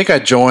 And I think I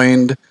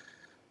joined,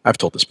 I've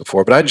told this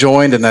before, but I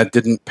joined and I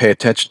didn't pay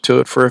attention to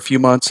it for a few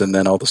months, and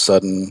then all of a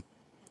sudden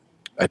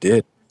I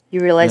did.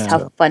 You realized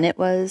how fun it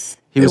was?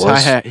 He was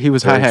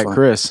hi-hat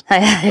Chris.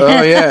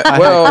 Oh yeah.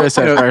 Well, Chris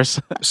at first.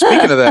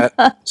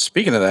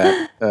 Speaking of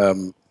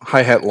that,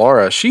 hi-hat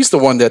Laura, she's the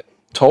one that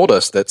told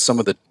us that some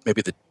of the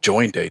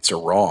join dates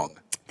are wrong.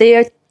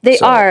 They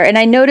are, and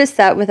I noticed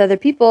that with other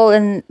people,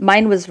 and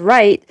mine was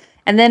right.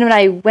 And then when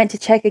I went to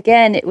check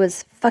again, it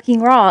was fucking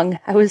wrong.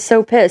 I was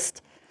so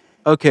pissed.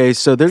 Okay,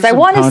 so there's I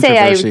want to say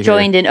I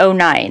joined here. in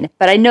 2009,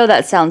 but I know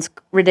that sounds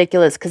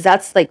ridiculous because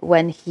that's like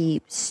when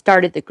he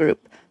started the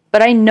group.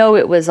 But I know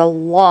it was a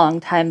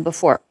long time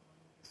before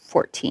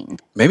 14.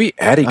 Maybe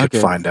Addie could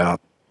find out.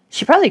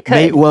 She probably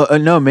could.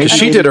 Maybe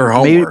she did her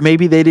homework.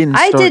 Maybe they didn't.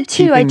 I did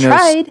too. I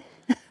tried.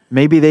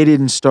 Maybe they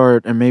didn't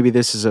start, and maybe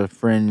this is a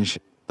fringe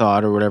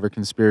thought or whatever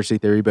conspiracy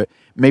theory, but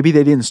maybe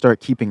they didn't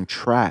start keeping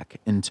track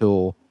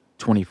until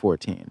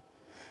 2014.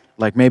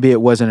 Like maybe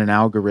it wasn't an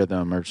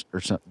algorithm or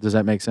something. Does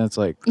that make sense?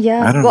 Like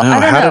I don't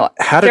know.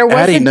 How did there was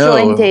Addie a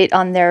join date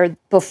on there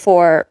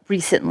before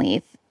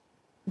recently.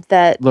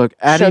 Look,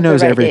 Addie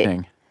knows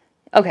everything.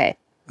 Okay.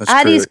 That's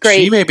Addie's true.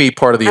 great. She may be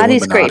part of the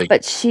Addie's Illuminati. great,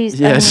 but she's,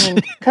 Yes. I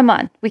mean, come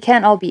on. We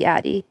can't all be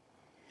Addie.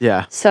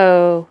 Yeah.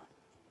 So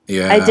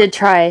Yeah. I did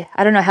try.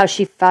 I don't know how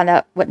she found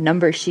out what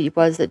number she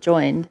was that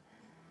joined.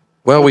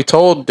 Well, we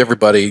told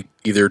everybody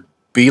either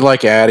be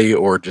like Addie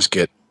or just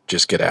get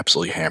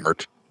absolutely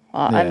hammered.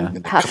 Well,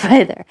 I'm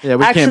halfway there. Yeah,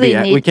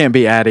 we can't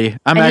be Addie.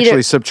 I'm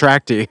actually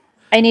subtracty.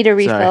 I need a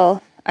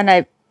refill, and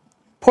I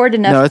poured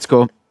enough. No, it's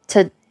cool.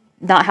 To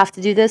not have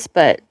to do this,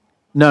 but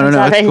no,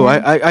 it's cool.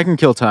 I can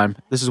kill time.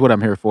 This is what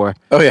I'm here for.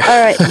 Oh yeah. All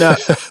right.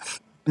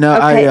 No,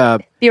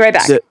 okay. Be right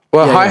back.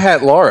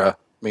 Hi-hat Laura.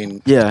 I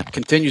mean,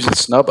 continues to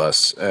snub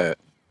us.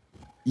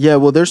 Yeah,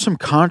 well, there's some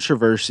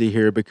controversy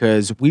here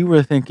because we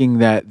were thinking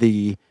that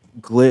the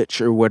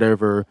glitch or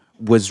whatever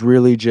was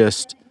really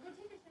just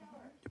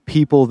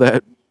people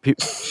that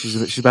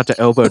she's about to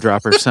elbow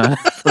drop her son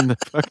from the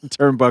fucking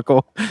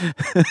turnbuckle.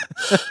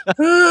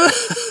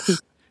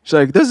 She's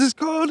like, "This is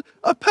called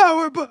a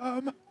power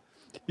bomb."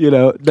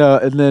 No,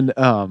 and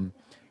then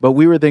but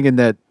we were thinking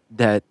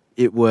that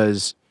it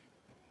was.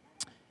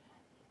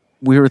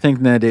 We were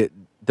thinking that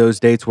those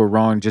dates were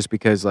wrong just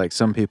because like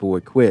some people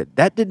would quit.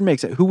 That didn't make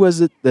sense. Who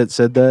was it that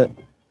said that?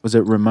 Was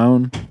it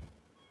Ramon?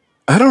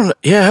 I don't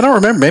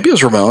remember. Maybe it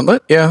was Ramon.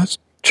 Let's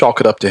chalk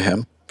it up to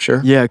him.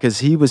 Sure. Yeah, because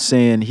he was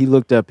saying he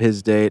looked up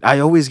his date. I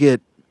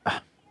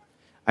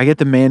get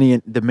the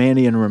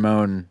Manny and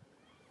Ramon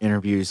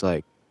interviews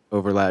like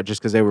overlap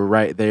just because they were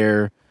right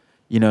there,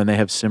 and they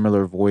have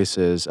similar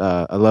voices.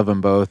 I love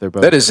them both. They're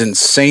both. That is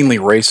insanely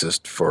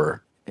racist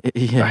for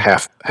a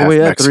half we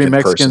had Mexican 3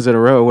 Mexicans person. in a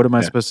row. What am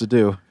I supposed to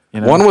do?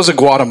 One was a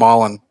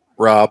Guatemalan.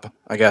 Rob,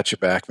 I got you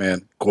back,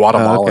 man.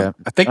 Guatemalan. Okay.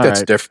 I think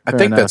that's different. I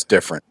think that's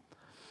different.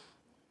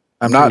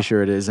 I'm not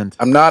sure it isn't.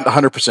 I'm not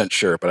 100%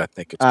 sure, but I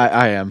think it's.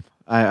 I am.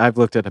 I've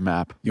looked at a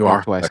map. You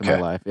are? Twice Okay.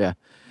 in my life. Yeah.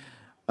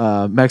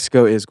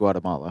 Mexico is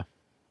Guatemala,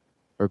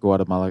 or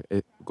Guatemala.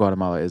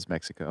 Guatemala is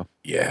Mexico.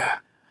 Yeah.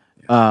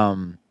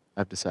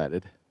 I've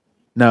decided.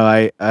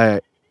 No,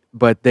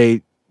 but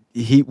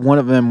one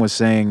of them was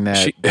saying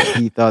that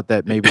he thought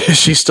that maybe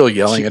she's still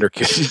yelling at her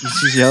kid.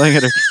 She's yelling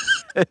at her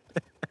kid.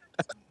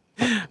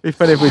 It'd be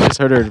funny if we just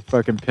heard her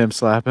fucking pimp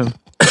slap him.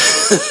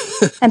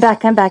 I'm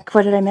back.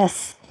 What did I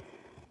miss?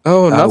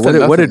 Oh,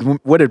 nothing.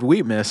 What did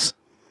we miss?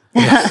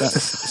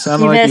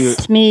 You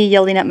missed me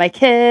yelling at my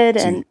kid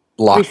and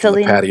locked in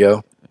the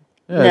patio.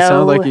 Yeah,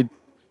 no. It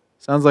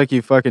sounds like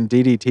you fucking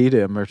DDT'd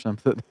him or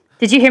something.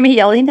 Did you hear me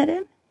yelling at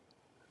him?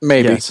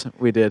 Maybe. Yes,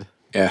 we did.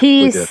 Yeah,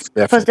 he's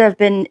supposed to have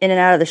been in and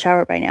out of the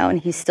shower by now, and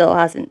he still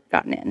hasn't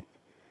gotten in.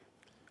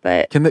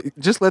 But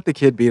just let the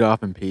kid beat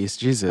off in peace,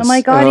 Jesus! Oh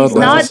my God, he's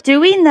not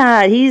doing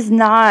that. He's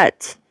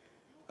not.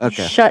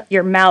 Okay. Shut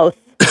your mouth.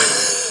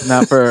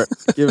 Not for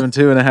give him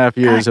 2.5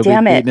 years. He'll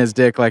be beating his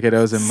dick like it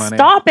owes him money.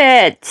 Stop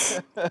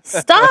it!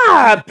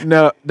 Stop!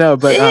 No,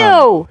 but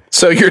ew.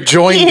 So you're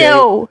joined.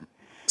 Ew.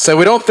 So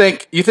we don't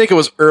think you think it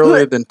was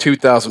earlier than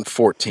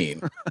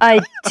 2014. I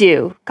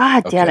do.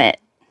 God damn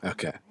it.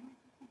 Okay.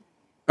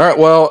 All right.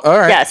 Well. All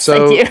right. Yes,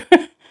 so, I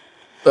do.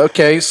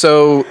 Okay.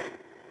 So,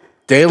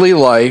 daily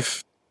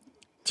life.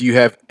 Do you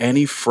have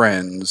any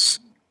friends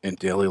in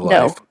daily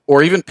life,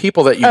 or even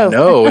people that you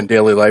know in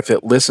daily life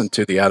that listen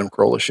to the Adam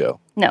Carolla Show?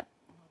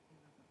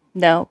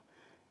 No.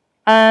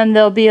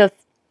 There'll be a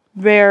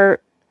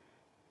rare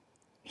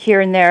here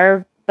and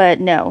there, but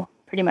no,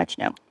 pretty much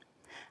no.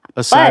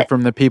 Aside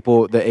from the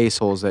people, the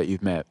assholes that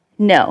you've met.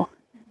 No.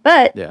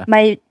 But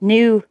my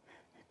new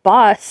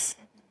boss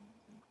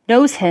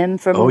knows him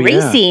from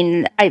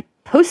racing. I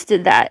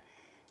posted that.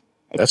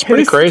 That's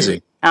pretty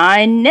crazy.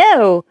 I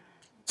know.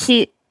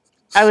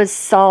 I was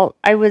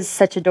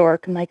such a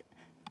dork. I'm like,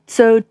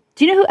 so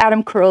do you know who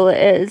Adam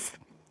Carolla is?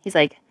 He's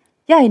like,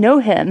 yeah, I know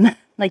him. I'm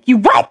like, you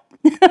what?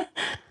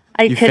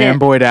 You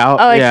fanboyed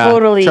out? Oh, I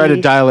totally try to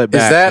dial it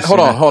back. Is that hold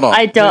on?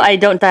 I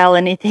don't dial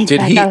anything. Did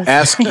back. he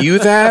ask you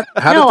that?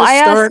 How did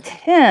this start?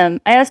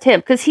 I asked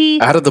him because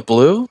he out of the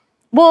blue.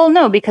 Well,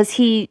 no, because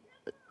he's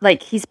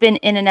been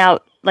in and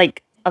out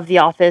of the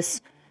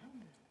office,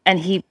 and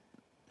he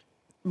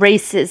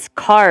races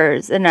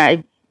cars,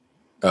 and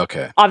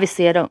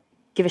obviously I don't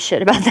give a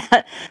shit about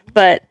that,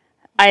 but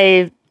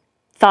I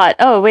thought,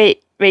 oh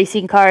wait,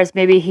 racing cars,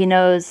 maybe he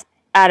knows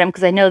Adam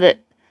because I know that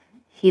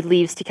he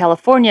leaves to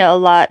California a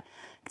lot.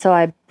 So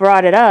I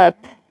brought it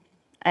up.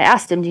 I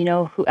asked him, do you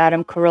know who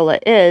Adam Carolla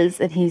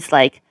is? And he's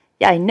like,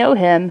 yeah, I know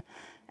him.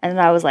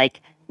 And I was like,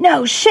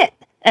 no shit.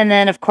 And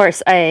then, of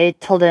course, I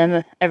told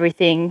him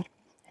everything,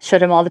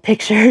 showed him all the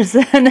pictures.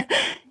 And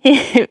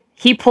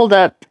he pulled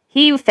up,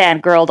 he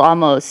fangirled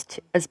almost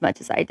as much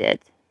as I did.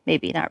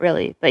 Maybe not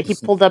really. But he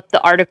pulled up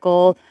the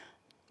article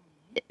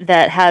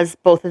that has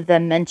both of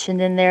them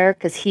mentioned in there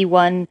because he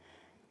won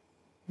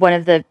one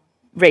of the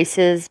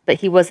races, but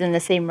he wasn't in the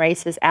same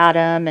race as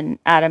Adam, and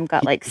Adam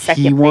got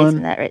second place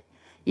in that, right?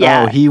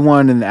 Yeah. Oh, he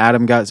won, and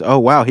Adam got. Oh,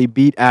 wow, he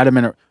beat Adam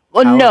in a.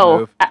 Well, no,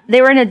 move.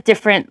 They were in a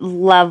different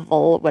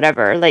level,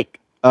 whatever.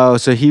 Oh,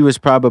 so he was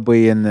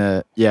probably in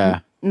the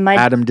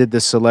Adam did the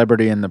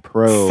celebrity and the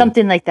pro,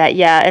 something like that,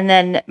 yeah. And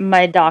then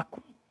my doc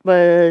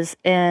was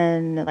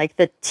in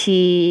the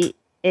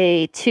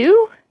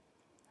TA2.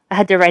 I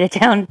had to write it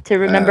down to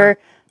remember,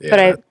 but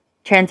I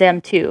Trans Am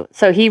 2.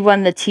 So he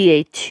won the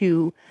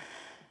TA2.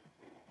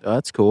 Oh,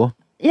 that's cool.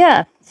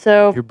 Yeah.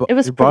 So it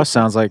was. Your boss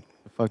sounds like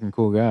a fucking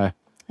cool guy.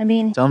 I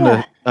mean, tell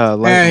him to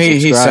like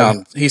and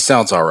subscribe. He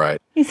sounds all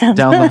right. Tell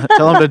him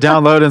to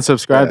download and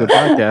subscribe to the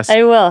podcast.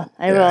 I will.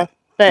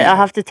 But I'll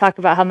have to talk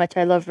about how much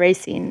I love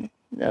racing,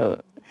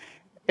 though,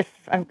 if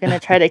I'm gonna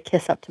try to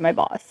kiss up to my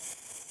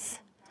boss.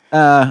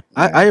 I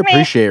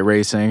appreciate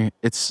racing.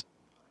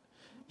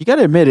 You got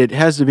to admit it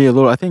has to be a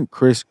little. I think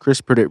Chris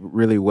put it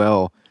really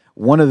well.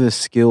 One of the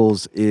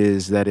skills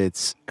is that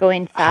it's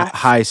going fast,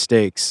 high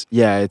stakes.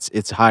 Yeah,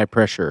 it's high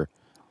pressure.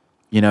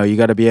 You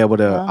got to be able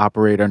to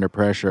operate under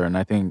pressure, and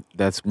I think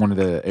that's one of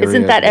the areas.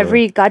 Isn't that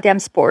every goddamn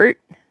sport?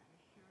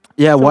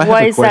 Yeah, so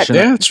why is that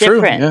it's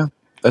different? True. Yeah.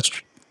 That's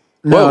true.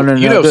 No.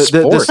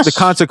 The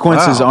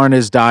consequences aren't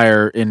as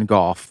dire in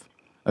golf.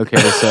 Okay,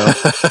 so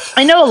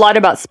I know a lot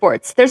about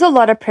sports. There's a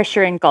lot of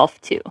pressure in golf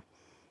too.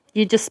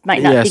 You just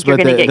might not think you're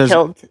going to get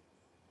killed.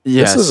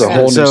 Yes, this is a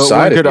whole new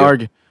side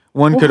of you.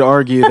 One could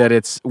argue that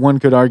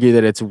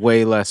it's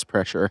way less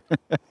pressure.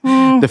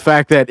 The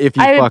fact that if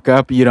you fuck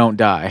up, you don't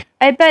die.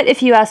 I bet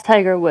if you asked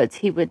Tiger Woods,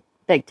 he would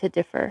beg to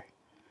differ.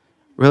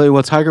 Really?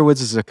 Well, Tiger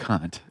Woods is a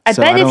cunt. I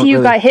bet if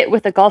you got hit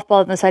with a golf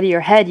ball in the side of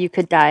your head, you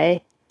could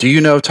die. Do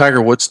you know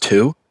Tiger Woods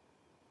too?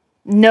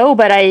 No,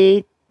 but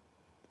I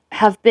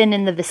have been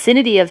in the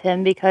vicinity of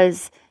him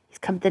because he's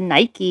come to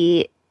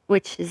Nike,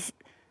 which is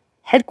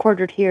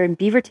headquartered here in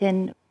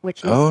Beaverton,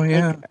 which is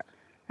I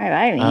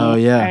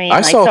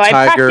saw Tiger.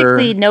 I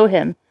practically know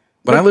him.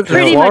 When I lived in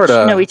Florida, Florida,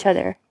 much know each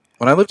other.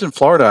 When I lived in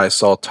Florida, I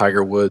saw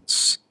Tiger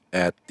Woods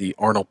at the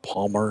Arnold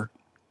Palmer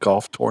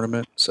golf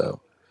tournament.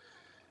 So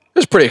it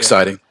was pretty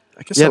exciting.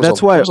 I guess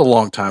that was a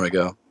long time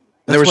ago.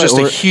 And there was just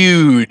a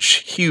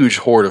huge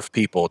horde of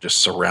people just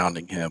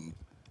surrounding him.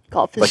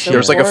 Golf is there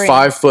was like a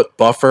 5-foot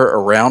buffer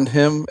around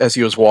him as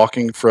he was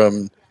walking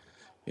from,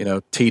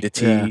 tee to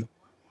tee. Yeah.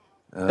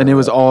 And it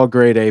was all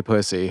grade A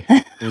pussy.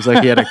 It was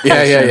like he had a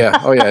yeah.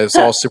 Oh yeah, it's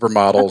all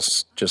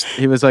supermodels. Just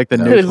he was like the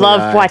nuclei. Who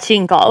love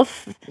watching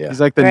golf. Yeah.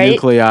 He's like the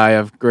nuclei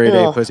of grade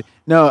A pussy.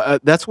 No,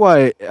 that's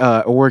why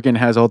Oregon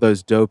has all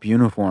those dope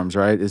uniforms,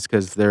 right? It's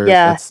because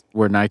that's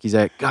where Nike's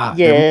at. God,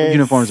 their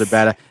uniforms are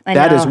badass.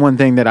 That is one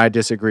thing that I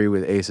disagree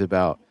with Ace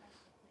about.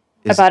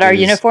 Our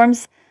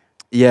uniforms.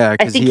 Yeah,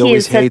 because he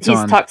always hates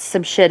on. He's talked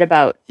some shit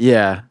about.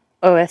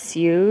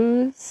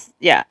 OSU's.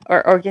 Yeah,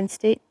 or Oregon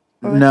State.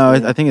 OSU? No,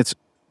 I think it's.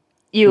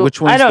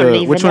 Which one's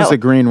the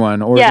green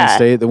one? Oregon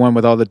State, the one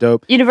with all the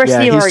dope.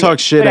 University of Oregon. He's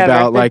talked shit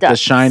about like the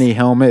shiny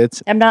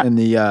helmets and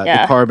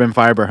the carbon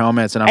fiber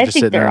helmets, and I'm just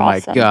sitting there and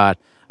awesome. God,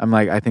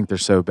 I think they're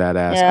so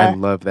badass. Yeah. I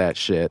love that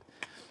shit.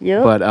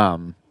 Yep. But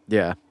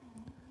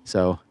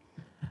So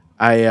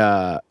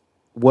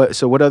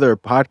what other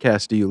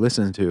podcasts do you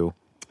listen to,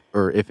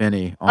 or if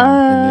any, in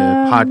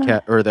the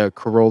podcast or the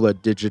Corolla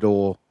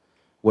Digital?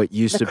 What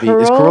used to be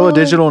is Corolla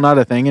Digital not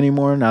a thing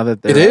anymore? Now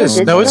that it is,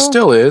 no, it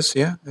still is.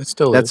 Yeah, it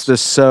still is. That's the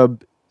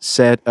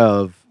subset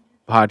of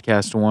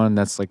Podcast One.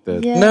 That's like the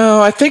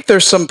No, I think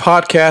there's some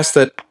podcasts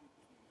that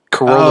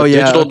Corolla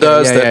Digital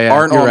does that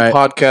aren't on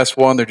Podcast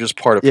One. They're just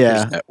part of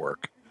his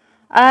network.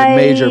 The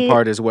major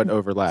part is what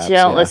overlaps.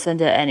 Don't listen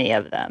to any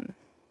of them.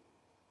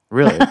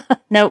 Really?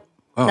 Nope.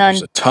 Oh, none.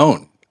 There's a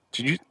tone.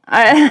 Did you?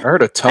 I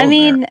heard a tone. I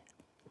mean,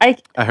 I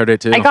heard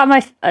it too. I got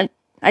my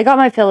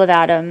fill of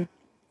Adam.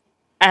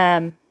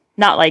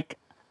 Not like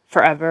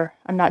forever.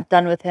 I'm not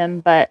done with him,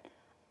 but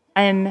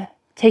I'm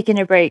taking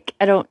a break.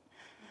 I don't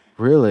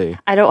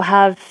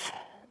have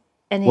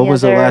any. What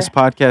was the last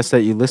podcast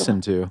that you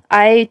listened to?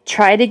 I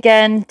tried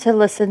again to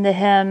listen to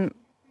him,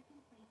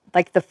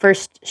 like the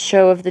first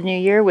show of the new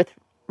year with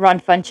Ron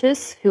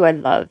Funches, who I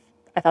love.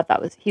 I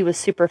thought he was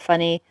super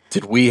funny.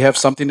 Did we have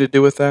something to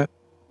do with that?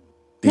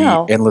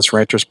 The Endless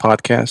Ranters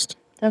podcast?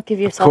 Don't give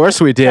yourself. Of course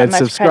we did.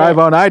 Subscribe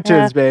on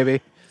iTunes,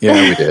 baby.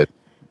 Yeah, we did.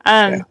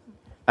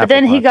 But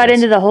then he got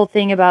into the whole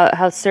thing about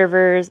how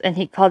servers, and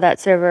he called that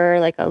server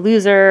like a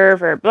loser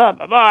for blah,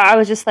 blah, blah. I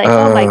was just like,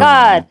 oh my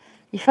God,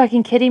 you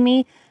fucking kidding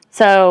me?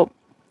 So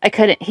I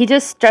couldn't. He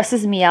just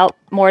stresses me out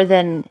more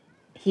than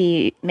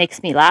he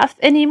makes me laugh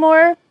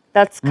anymore.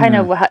 That's kind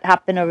of what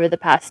happened over the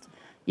past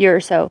year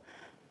or so.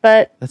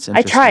 But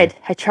I tried.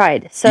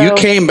 So you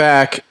came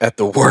back at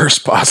the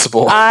worst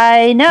possible.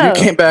 I know. You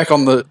came back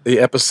on the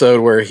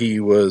episode where he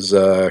was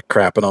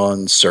crapping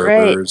on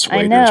servers.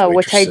 Right. I know,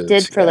 which I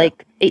did for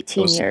like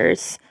 18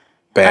 years.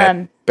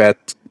 Bad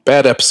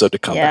episode to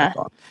come back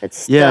on.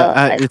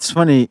 It's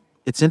funny.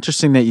 It's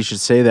interesting that you should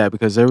say that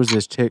because there was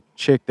this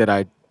chick that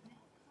I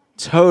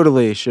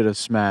totally should have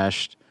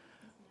smashed,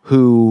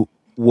 who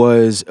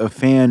was a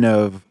fan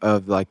of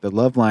like the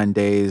Loveline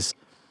days.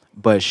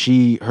 But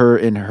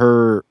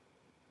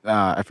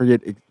I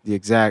forget the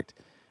exact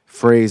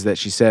phrase that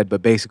she said,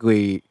 but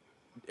basically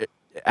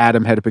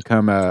Adam had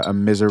become a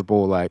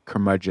miserable like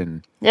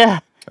curmudgeon.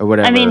 Yeah. Or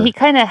whatever. I mean, he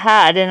kind of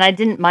had, and I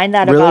didn't mind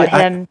that about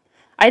him.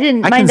 I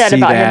didn't mind that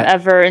about him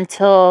ever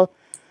until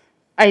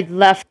I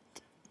left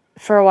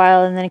for a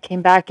while and then it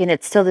came back and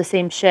it's still the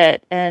same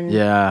shit.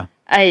 And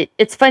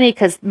it's funny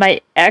because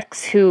my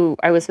ex, who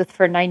I was with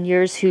for 9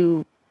 years,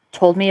 who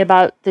told me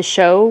about the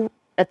show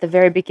at the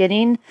very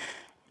beginning,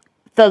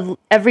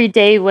 every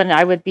day when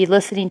I would be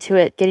listening to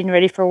it, getting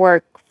ready for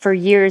work for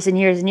years and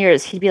years and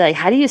years, he'd be like,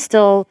 how do you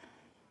still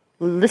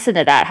listen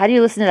to that? How do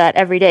you listen to that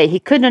every day? He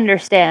couldn't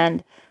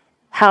understand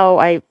how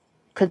I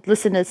could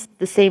listen to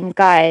the same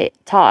guy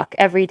talk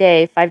every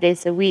day, 5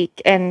 days a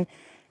week. And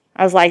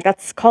I was like,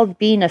 that's called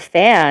being a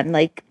fan.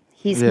 Like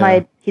he's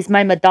my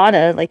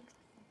Madonna. Like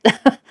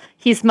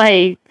he's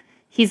my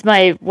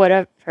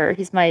whatever.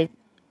 He's your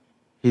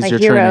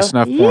hero. Train of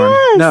snuff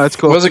porn. No, it's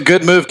cool. It was a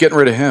good move getting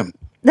rid of him.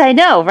 I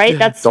know, right?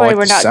 That's why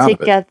we're not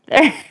together.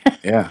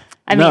 Yeah.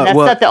 I mean, that's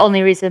not the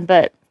only reason,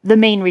 but the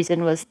main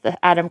reason was the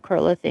Adam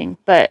Carolla thing.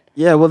 But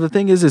yeah, well, the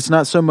thing is, it's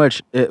not so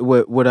much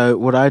what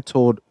I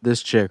told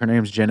this chick. Her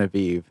name's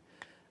Genevieve.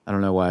 I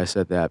don't know why I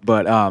said that,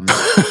 but I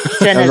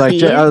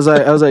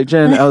was like,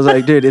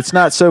 Jen, dude, it's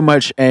not so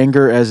much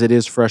anger as it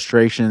is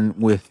frustration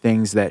with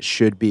things that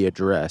should be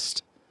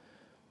addressed.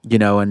 You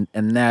know, and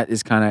that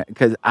is kind of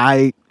because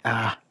I've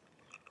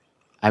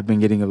been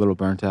getting a little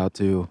burnt out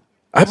too.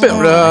 I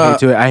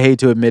hate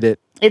to admit it.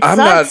 It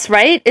sucks,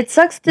 right? It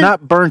sucks to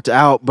not burnt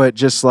out, but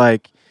just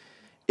like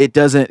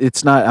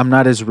I'm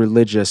not as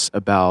religious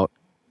about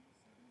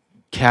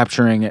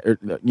capturing it,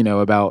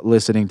 about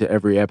listening to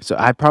every episode.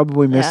 I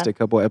probably missed a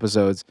couple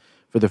episodes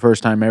for the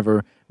first time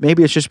ever.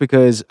 Maybe it's just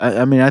because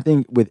I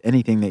think with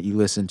anything that you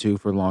listen to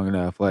for long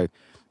enough, like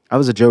I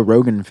was a Joe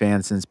Rogan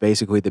fan since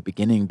basically the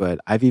beginning, but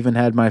I've even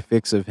had my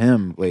fix of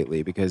him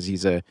lately because he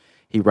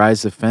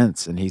rides the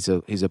fence and he's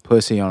a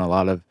pussy on a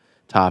lot of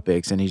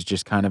topics, and he's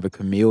just kind of a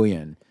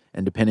chameleon.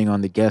 And depending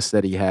on the guests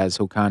that he has,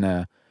 he'll kind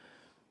of,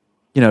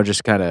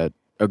 just kind of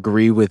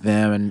agree with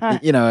them, and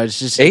it's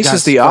just Ace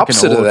is the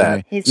opposite of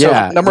that.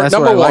 Number what I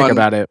one like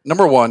about it.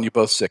 Number one, you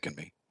both sicken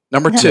me.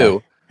 Number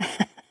two,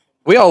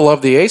 we all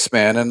love the Ace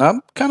Man, and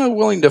I'm kind of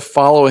willing to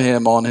follow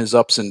him on his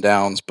ups and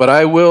downs. But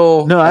I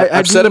will. No,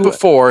 I've said it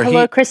before.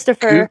 Hello,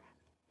 Christopher.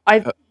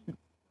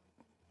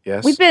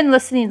 Yes. We've been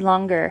listening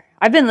longer.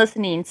 I've been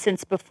listening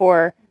since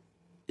before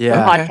the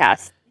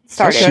podcast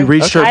started. She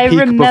reached her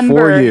peak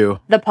before you.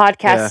 The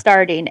podcast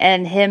starting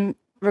and him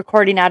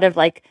recording out of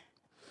like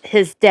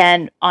his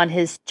den on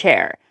his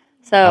chair.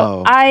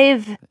 So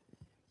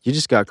you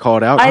just got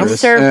called out. I've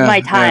served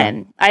my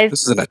time.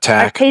 This is an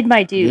attack. I've paid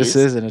my dues. This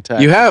is an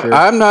attack. You have. Sure.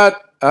 I'm not.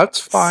 That's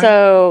fine.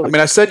 So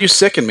I said you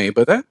sicken me,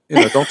 but that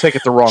don't take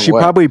it the wrong way. She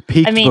probably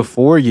peaked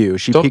before you.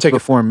 She peaked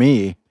before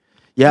me.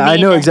 Yeah, I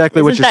know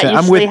exactly what you're saying.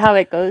 I'm with how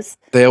it goes.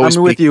 They always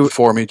peak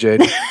before me,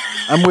 Jade.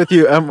 I'm with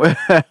you. I'm with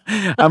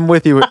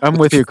you. I'm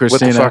with you,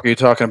 Christina. What the fuck are you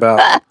talking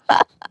about?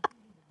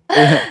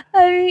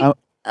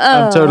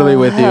 I'm totally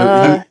with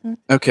you.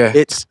 Okay.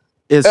 It's.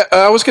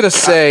 I was going to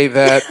say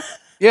that.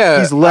 Yeah,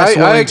 he's less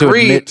willing to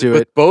admit to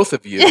with it. Both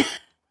of you.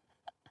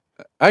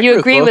 You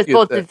agree with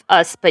both of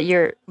us, but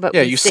you're.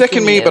 You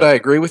sicken me, but I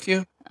agree with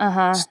you.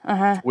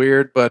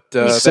 Weird, but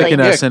you sicken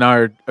us in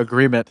our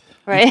agreement,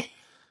 right?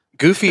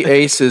 Goofy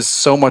Ace is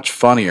so much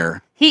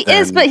funnier. He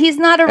is, but he's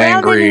not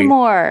around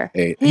anymore.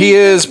 He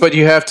is, but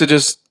you have to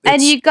just.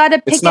 And you got to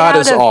pick it out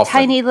of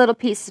tiny little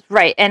pieces,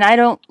 right? And I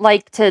don't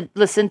like to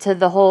listen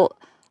to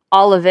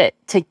all of it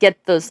to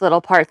get those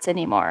little parts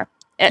anymore.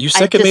 You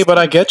sicken me, but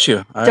I get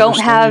you. I don't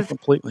have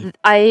completely.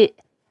 I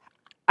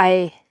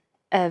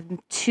have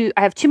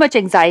too much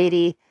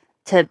anxiety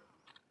to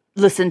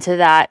listen to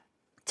that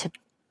to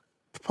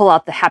pull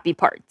out the happy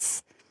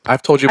parts.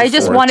 I've told you before. I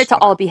just want it to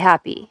all be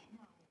happy.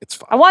 It's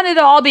fine. I want it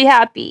to all be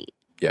happy.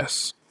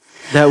 Yes.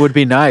 That would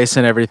be nice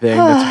and everything.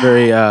 That's a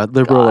very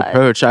liberal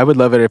approach. I would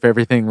love it if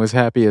everything was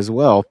happy as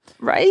well.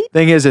 Right?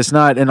 Thing is, it's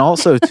not. And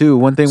also, too,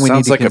 one thing we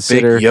need to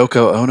consider. Sounds like a big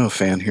Yoko Ono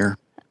fan here.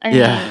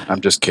 Yeah. I'm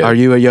just kidding. Are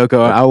you a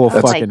Yoko? I will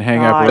fucking hang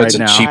up right now. That's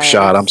a cheap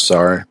shot. I'm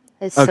sorry.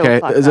 It's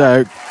okay.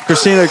 So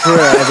Christina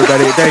Carrera,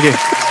 everybody. Thank you.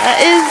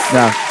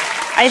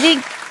 I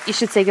think you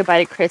should say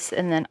goodbye to Chris,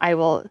 and then I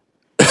will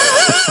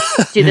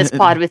do this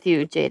pod with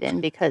you, Jaden,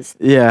 because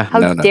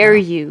how dare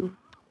you?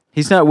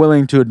 He's not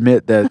willing to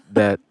admit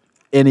that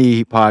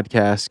any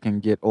podcast can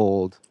get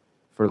old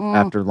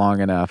after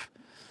long enough.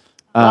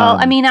 Well,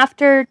 I mean,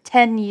 after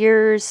 10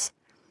 years,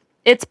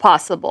 it's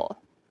possible.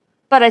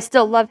 But I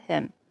still love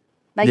him.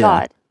 My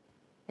God.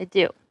 I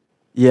do.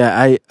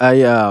 Yeah,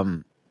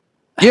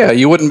 yeah,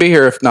 you wouldn't be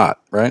here if not,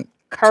 right?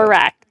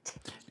 Correct.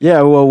 So.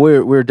 Yeah, well,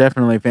 we're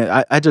definitely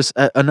fans. I just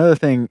another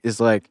thing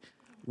is like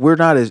we're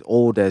not as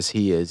old as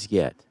he is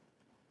yet.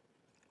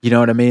 You know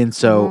what I mean?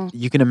 So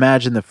you can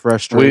imagine the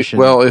frustration.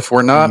 If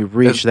we're not, when you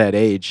reach that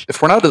age,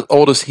 if we're not as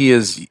old as he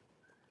is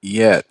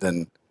yet,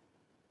 then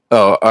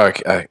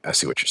okay, I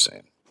see what you're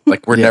saying.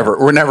 Like we're never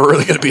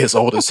really going to be as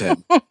old as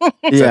him.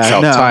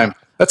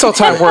 That's how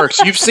time works.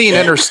 You've seen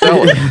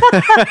Interstellar.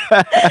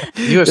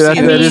 You have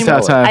seen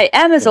Interstellar. I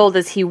am as old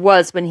as he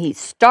was when he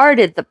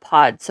started the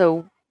pod.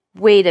 So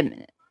wait a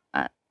minute.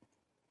 I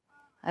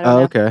don't know.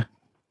 Okay.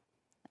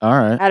 All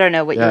right. I don't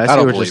know what I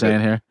see what you're saying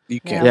here. You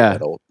can't be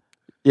that old.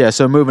 Yeah,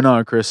 so moving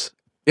on, Chris.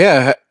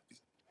 Yeah,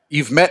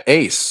 you've met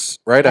Ace,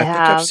 right? I think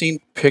I've seen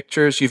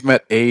pictures. You've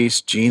met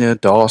Ace, Gina,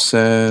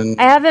 Dawson.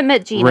 I haven't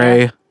met Gina.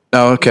 Ray.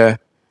 Oh, okay.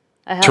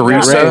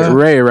 Teresa.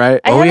 Ray, right?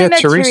 I haven't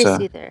met Teresa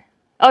either.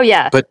 Oh,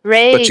 yeah. But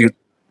Ray. But you...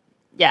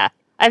 Yeah.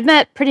 I've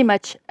met pretty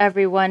much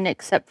everyone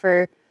except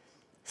for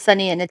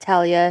Sunny and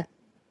Natalia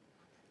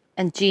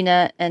and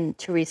Gina and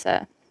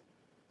Teresa.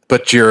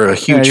 But you're a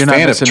huge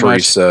fan of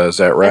Teresa, is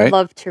that right? I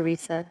love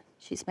Teresa.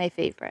 She's my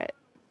favorite.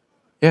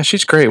 Yeah,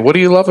 she's great. What do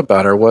you love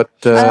about her?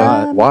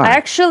 Why?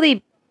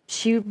 Actually,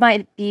 she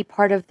might be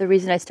part of the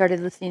reason I started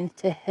listening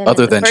to him.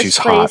 Other than she's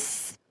hot.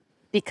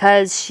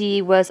 Because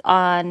she was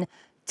on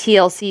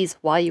TLC's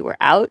While You Were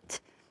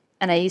Out,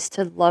 and I used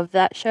to love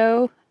that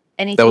show.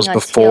 Anything that was on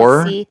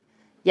before? TLC.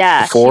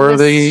 Yeah. Before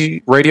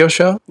the radio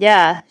show?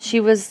 Yeah. She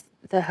was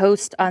the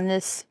host on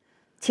this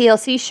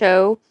TLC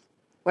show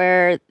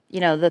where,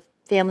 the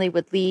family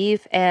would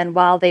leave, and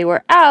while they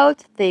were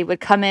out, they would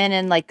come in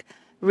and like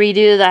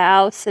redo the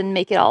house and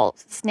make it all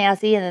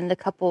snazzy, and then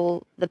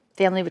the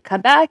family would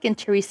come back, and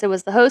Teresa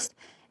was the host,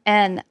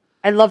 and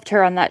I loved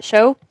her on that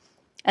show.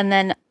 And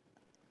then a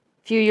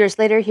few years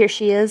later, here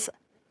she is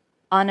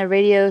on a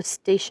radio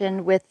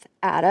station with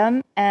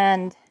Adam,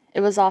 and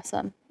it was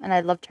awesome, and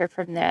I loved her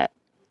from that.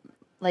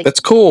 Like,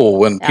 that's cool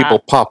when people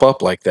pop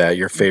up like that.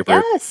 Your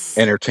favorite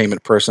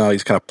entertainment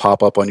personalities kind of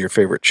pop up on your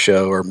favorite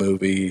show or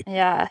movie.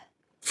 Yeah.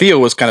 Theo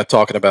was kind of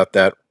talking about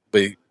that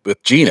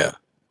with Gina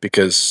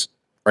because,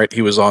 right,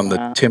 he was on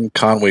the Tim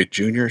Conway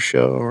Jr.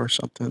 show or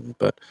something.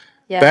 But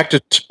back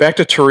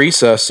to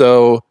Teresa.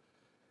 So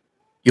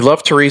you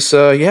love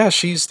Teresa. Yeah,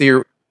 she's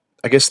the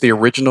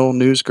original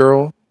news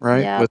girl,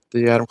 right? Yeah. With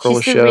the Adam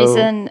Carolla show. She's the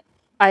reason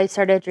I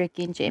started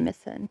drinking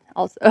Jameson.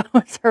 Also,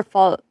 it's her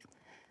fault.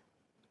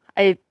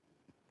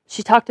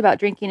 She talked about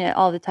drinking it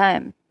all the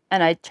time,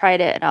 and I tried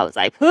it, and I was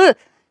like, huh!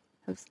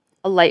 It was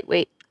a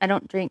lightweight. I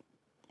don't drink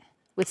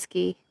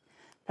whiskey,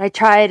 but I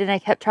tried, and I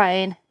kept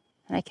trying,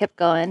 and I kept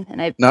going, and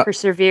I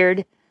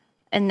persevered.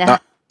 And now,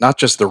 not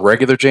just the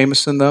regular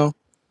Jameson, though?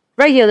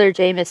 Regular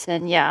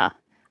Jameson, yeah.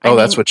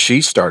 That's what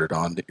she started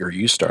on, or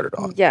you started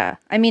on. Yeah.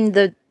 I mean,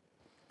 the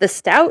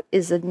stout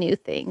is a new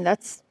thing.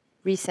 That's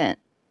recent.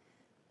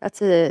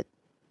 That's a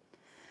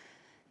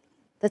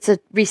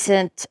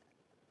recent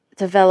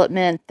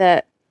development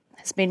that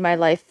has made my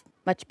life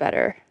much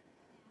better.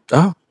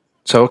 Oh,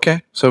 so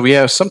okay. So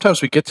yeah,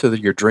 sometimes we get to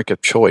your drink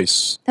of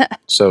choice.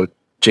 So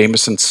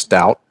Jameson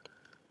Stout.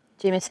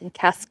 Jameson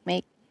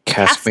Caskmates.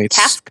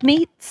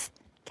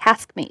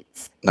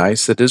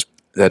 Nice. That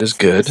is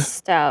good.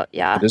 Stout,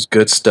 yeah. It is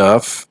good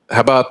stuff.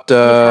 How about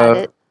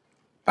I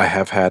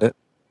have had it.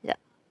 Yeah.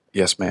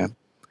 Yes, ma'am.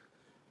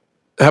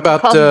 How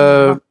about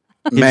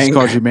he just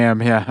called you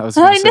ma'am. Yeah, I was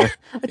going to say.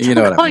 You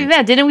know what I mean.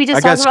 Ma'am. Didn't we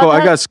just talk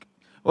about that?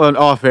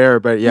 Off air,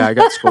 but yeah, I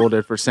got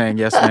scolded for saying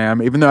yes,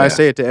 ma'am, even though I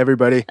say it to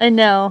everybody. I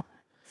know.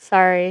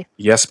 Sorry.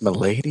 Yes,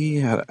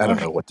 milady? I don't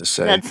know what to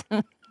say.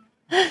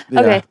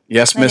 Okay.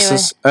 Yes, anyway.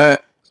 Mrs.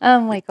 Oh,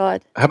 my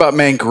God. How about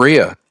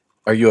Mangria?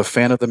 Are you a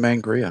fan of the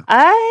Mangria?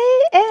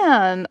 I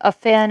am a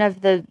fan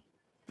of the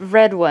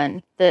red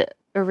one, the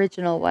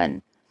original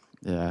one.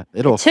 Yeah,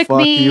 it'll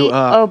fuck you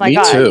up. Oh, my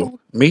God.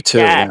 Me too.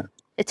 Yeah.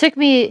 It took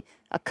me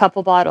a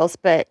couple bottles,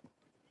 but,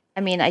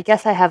 I mean, I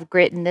guess I have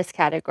grit in this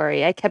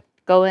category. I kept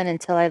going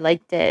until I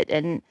liked it,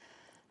 and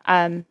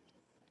I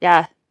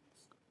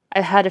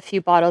had a few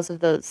bottles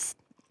of those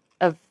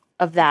of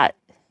that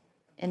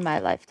in my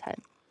lifetime.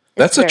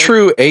 That's a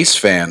true Ace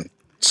fan,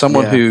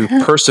 someone who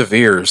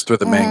perseveres through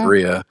the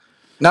Mangria.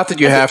 Not that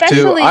you have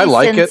to. I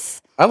like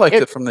it. I liked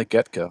it from the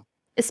get-go.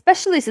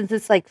 Especially since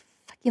it's like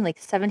fucking like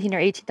 $17 or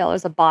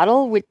 $18 a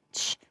bottle,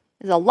 which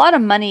is a lot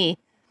of money.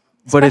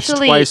 But it's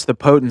twice the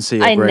potency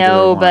of regular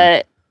know, wine.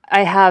 but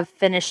I have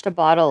finished a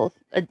bottle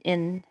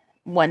in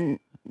one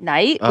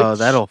night. Oh,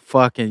 that'll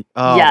fucking...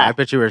 Oh, yeah. I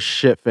bet you were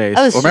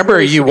shit-faced.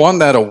 Remember, you won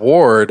that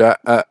award.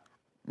 For...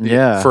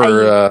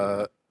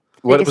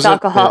 what was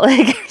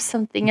alcoholic or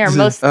something, or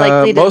most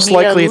likely to need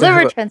a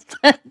liver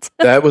transplant.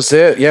 That was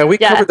it. Yeah, we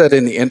covered that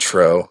in the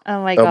intro.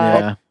 Oh my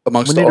God!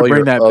 Amongst all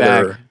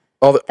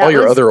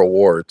your other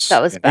awards.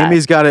 That was bad.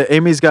 Amy's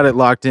got it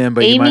locked in,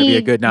 but you might be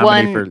a good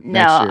nominee for next year.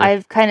 No,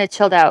 I've kind of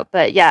chilled out,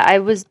 but yeah, I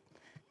would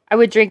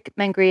drink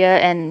Mangria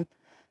and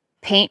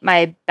paint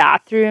my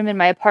bathroom in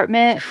my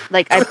apartment.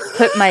 Like I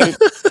put my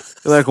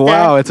You're like,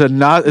 wow, it's a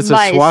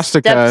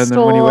swastika, and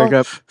then when you wake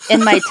up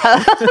in my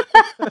tub,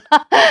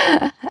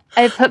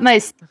 I put my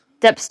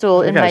step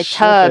stool in my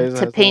tub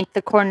to paint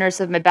the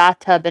corners of my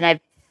bathtub, and I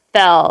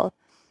fell,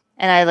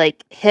 and I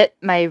like hit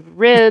my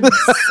ribs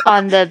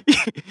on the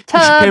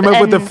tub. You came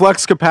up with the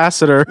flux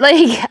capacitor.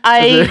 Like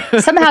I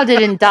somehow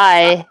didn't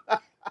die,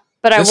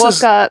 but I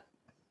woke up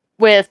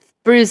with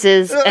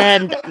bruises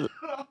and.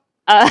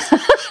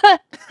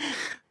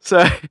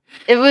 So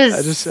it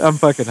was. I'm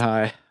fucking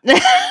high.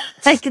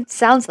 Like it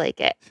sounds like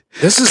it.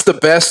 This is the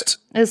best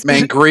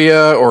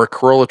Mangria or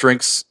Carolla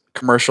Drinks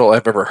commercial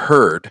I've ever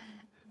heard.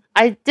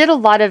 I did a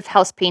lot of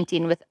house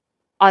painting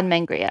on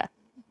Mangria.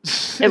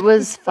 It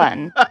was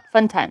fun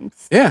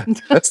times. Yeah,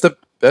 that's the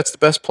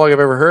best plug I've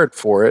ever heard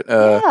for it.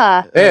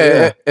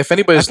 If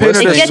anybody's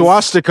listening, I painted a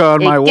swastika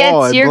on my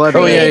wall. It gets your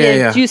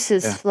creative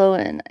juices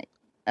flowing.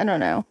 I don't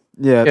know.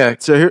 Yeah.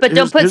 So but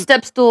don't put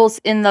step stools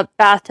in the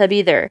bathtub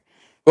either.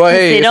 Well,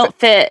 they don't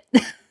fit.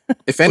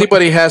 If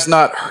anybody has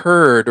not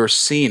heard or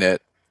seen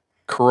it,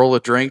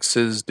 Carolla Drinks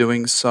is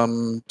doing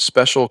some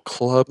special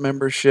club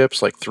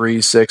memberships, like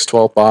 3, 6,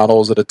 12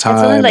 bottles at a time.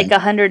 It's only like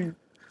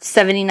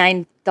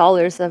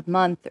 $179 a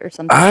month or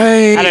something.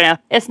 I don't know.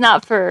 It's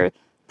not for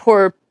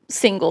poor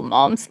single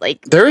moms.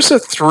 Like there's a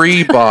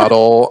 3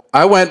 bottle.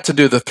 I went to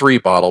do the 3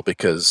 bottle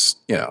because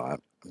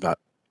I'm not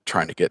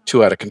trying to get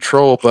too out of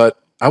control,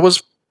 but I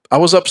was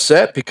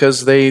upset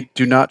because they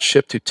do not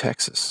ship to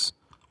Texas.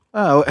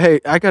 Oh, hey,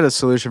 I got a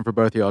solution for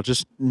both of y'all.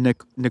 Just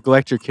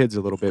neglect your kids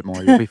a little bit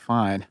more. You'll be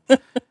fine.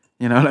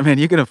 You know what I mean?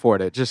 You can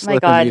afford it. Just My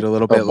let God. them eat a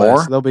little bit more?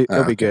 less. They'll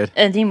be good.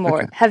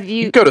 Anymore. Have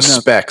you go to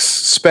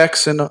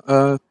Specs in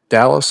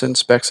Dallas and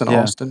Specs in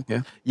Austin?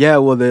 Yeah. Yeah,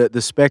 well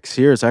the Specs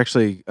here is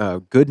actually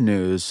good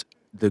news.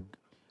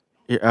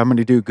 I'm going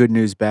to do good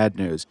news, bad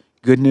news.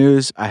 Good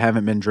news, I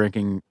haven't been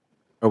drinking.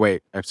 Oh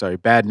wait, I'm sorry.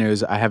 Bad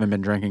news, I haven't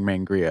been drinking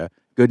Mangria.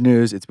 Good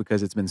news, it's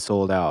because it's been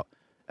sold out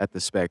at the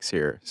Specs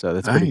here. So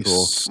that's pretty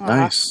cool.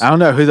 Nice. I don't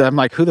know I'm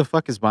like, who the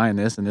fuck is buying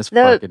this? And this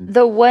fucking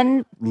the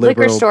one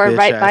liquor store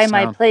right by bitch-ass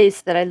my town.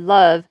 place that I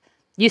love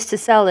used to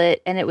sell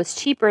it, and it was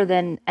cheaper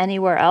than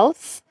anywhere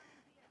else.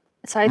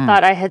 So I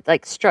thought I had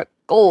like struck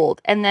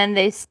gold, and then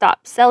they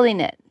stopped selling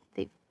it.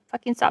 They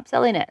fucking stopped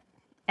selling it,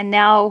 and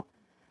now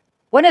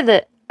one of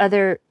the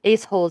other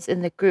ace holes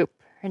in the group,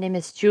 her name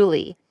is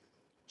Julie.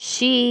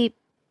 She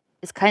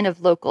is kind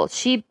of local.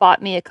 She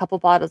bought me a couple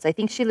bottles. I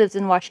think she lives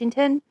in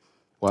Washington.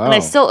 Wow. And I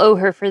still owe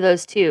her for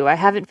those too. I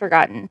haven't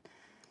forgotten.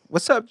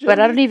 What's up, Julie? But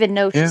I don't even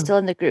know if she's still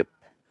in the group.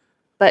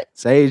 But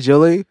say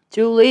Julie.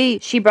 Julie,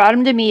 she brought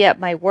them to me at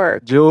my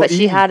work. Julie. But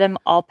she had them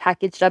all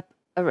packaged up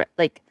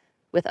like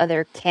with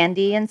other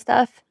candy and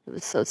stuff. It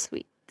was so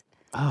sweet.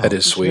 Oh, That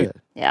is sweet. shit.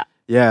 Yeah.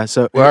 Yeah,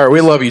 so Well, all right,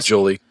 we love you,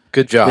 Julie.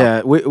 Good job.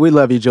 yeah, we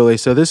love you, Julie.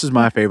 So this is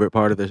my favorite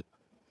part of the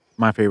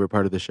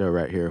show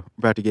right here. We're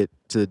about to get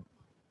to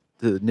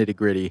the nitty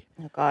gritty.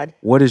 Oh God.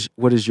 What is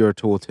your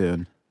tool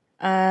tune?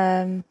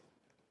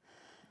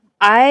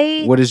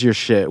 What is your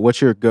shit?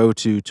 What's your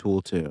go-to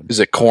tool tune Is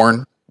it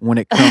corn? when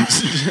it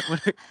comes?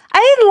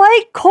 I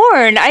like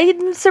corn.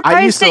 I'm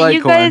surprised that like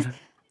you corn. guys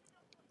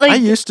like I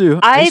used to.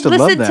 I used to love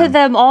listened to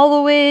them all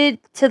the way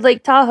to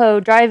Lake Tahoe,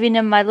 driving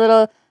in my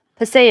little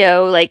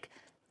Paseo. Like,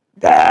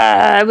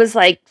 I was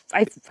like,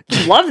 I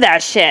fucking love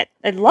that shit.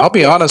 I love. I'll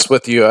be honest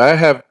with you.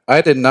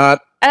 I did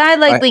not. And I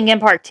like Linkin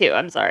Park too.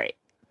 I'm sorry,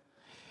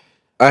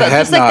 I but had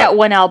just not. like that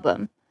one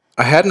album.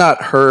 I had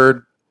not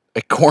heard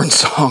a corn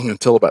song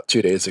until about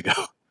 2 days ago.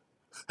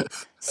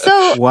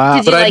 So Wow.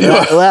 did you But I like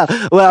knew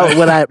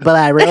it? But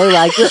I really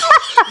liked it.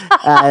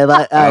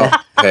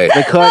 Hey,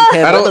 The corn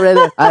came I on the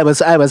radio. I was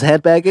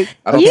headbanging.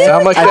 I don't You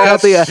sound like I that.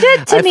 felt the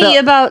Shit to I me felt-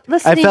 about I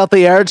listening. felt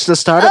the urge to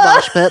start a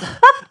mosh pit.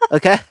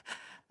 Okay,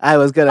 I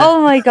was gonna.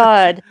 Oh my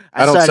God.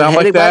 I don't started sound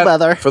like hating my that.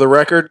 mother. For the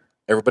record,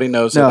 everybody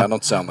knows No. that I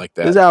don't sound like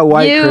This is that. how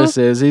white You- Chris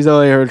is. He's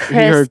only he Chris.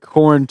 heard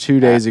corn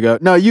 2 days ago.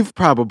 No, you've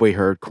probably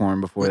heard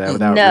corn before that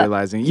without No.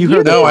 realizing. You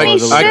heard gave No, the me Corn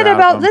was a shit later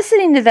about album.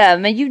 listening to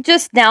them, and you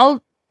just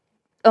now.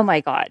 Oh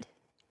my God.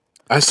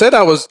 I said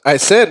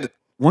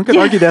One could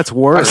argue that's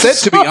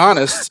worse. to be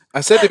honest. I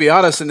said to be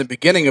honest in the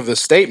beginning of the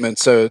statement,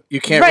 so you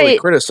can't really Right.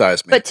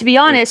 criticize me. But to be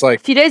honest, It's like,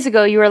 a few days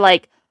ago, you were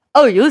like,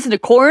 "Oh, you listen to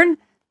Corn?"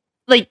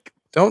 Like,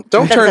 don't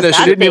That's turn a this.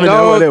 bad You didn't even thing.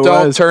 know what it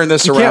Don't was. turn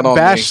this You around can't on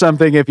bash me.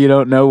 something if you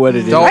don't know what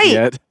it is Don't-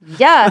 yet.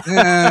 yeah.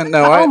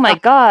 No, Oh my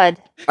God.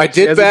 I She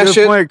did has a bash good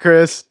it. point,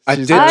 Chris. I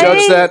She's did right.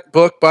 judge that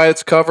book by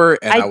its cover,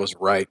 and I- I was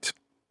right.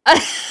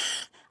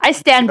 I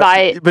stand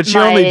by. But you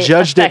my only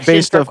judged it affection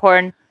based for off-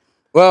 Corn.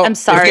 Well, I'm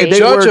sorry. If you They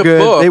judge were a good.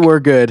 book, They were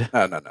good.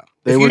 No.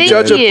 They If were you good.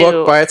 judge a Thank book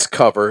you. by its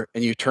cover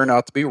and you turn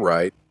out to be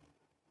right,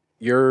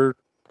 you're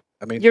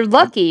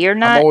lucky. You're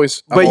not. I'm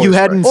always But you always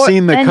hadn't Or-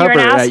 seen the and you're an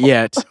cover asshole.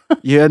 yet.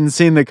 You hadn't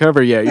seen the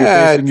cover yet. You're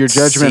Yeah, basing your it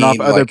judgment off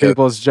seemed other like a-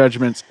 people's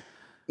judgments.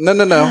 right.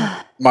 No.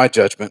 My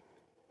judgment.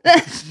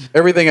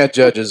 Everything I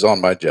judge is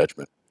on my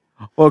judgment.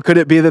 Well, could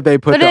it be that they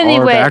put But the R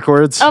anyway,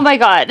 backwards? Oh my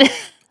God.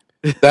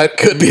 That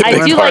could be a I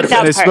big do part like of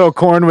that they it. part. spell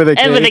corn with a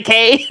K. And with a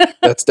K.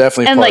 That's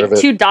definitely and part like of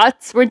it. 2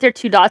 dots. Weren't there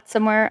 2 dots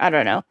somewhere? I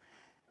don't know.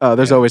 Oh,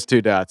 there's always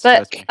 2 dots.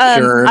 But trust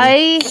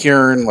me.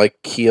 Kieran, like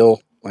keel,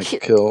 like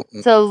kill.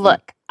 So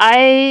look,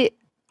 I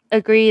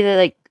agree that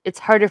like it's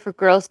harder for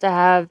girls to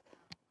have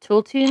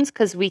tool tunes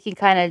because we can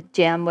kind of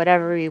jam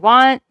whatever we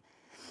want.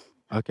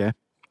 Okay.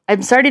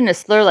 I'm starting to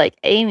slur like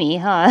Amy,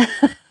 huh?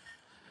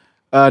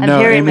 No,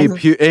 hearing Amy,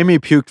 myself- Amy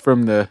puked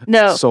from the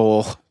No.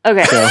 soul.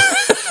 Okay.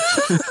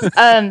 So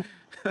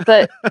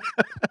But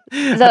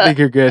I think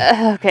you're good.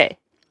 okay.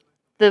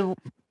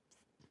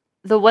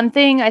 The one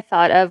thing I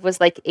thought of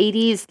was like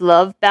 80s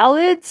love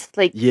ballads,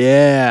 like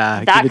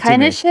Yeah. that give it to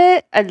kind me. of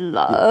shit. I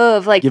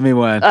love like Give me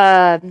one.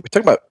 We're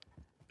talking about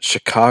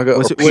Chicago.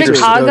 Was or it- was it-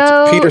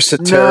 Chicago. Peter No.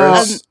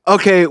 Cetera's.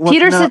 Okay. Well,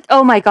 Peter. no.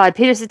 Oh my God,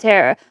 Peter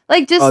Cetera.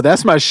 Like just Oh,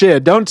 that's my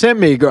shit. Don't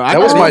tempt me, girl. I That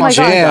was got my my God.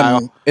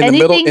 jam in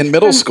Anything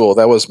middle from- school.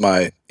 That was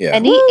my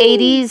any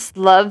 80s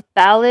love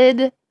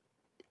ballad.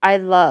 I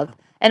love,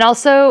 and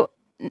also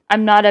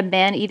I'm not a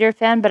Man Eater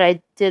fan, but I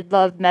did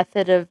love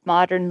Method of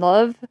Modern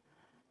Love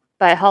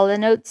by Hall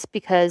 & Oates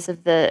because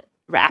of the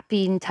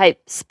rapping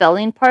type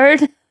spelling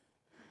part.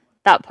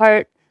 That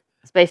part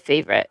is my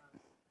favorite.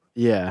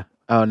 Yeah.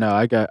 Oh no,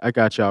 I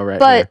got y'all right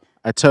But- here.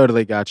 I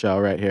totally got y'all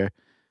right here.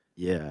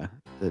 Yeah.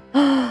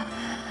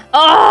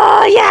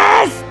 Oh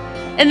yes!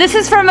 And this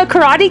is from a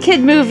Karate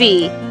Kid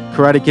movie.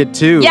 Karate Kid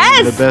 2.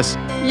 Yes! The best,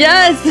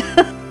 Yes,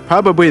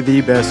 probably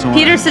the best one.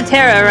 Peter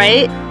Cetera,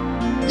 right?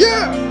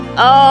 yeah.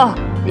 Oh,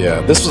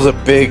 Yeah, this was a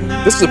big.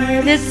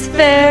 it's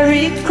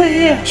very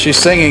clear. She's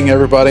singing,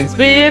 everybody.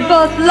 We're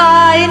both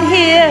lying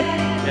here.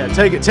 Yeah,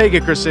 take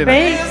it, Christina.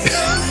 Breaks.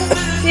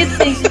 You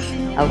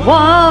think I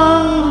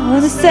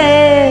want to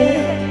say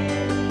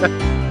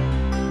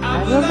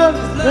I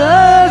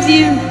love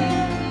you.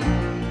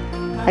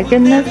 I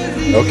can never.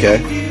 Okay.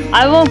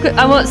 I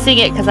won't sing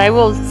it because I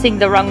will sing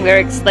the wrong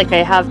lyrics like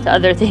I have to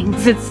other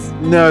things. It's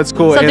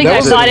cool. something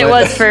I thought it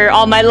was for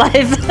all my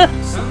life.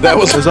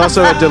 There's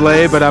also a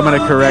delay, but I'm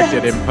gonna correct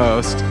it in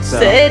post. So.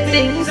 Say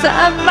things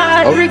I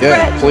might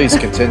regret. Yeah, please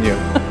continue.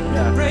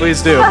 Yeah,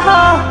 please do. I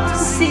hope to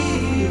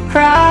see you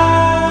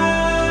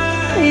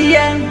cry.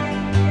 Yeah.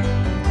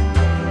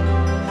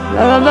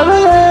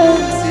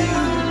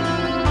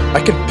 I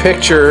can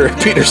picture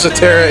Peter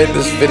Cetera in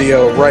this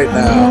video right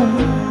now.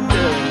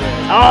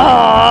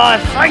 Oh, I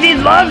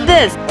fucking love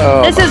this.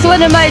 Oh, this is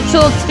one of my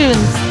chill tunes.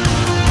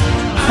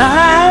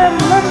 I'm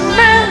a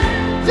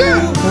man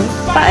who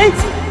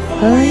fights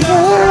for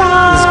your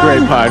This is a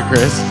great pod,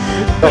 Chris.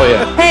 Oh,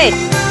 yeah. Hey,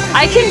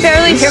 I can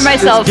barely hear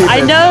myself.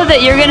 I know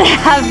that you're going to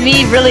have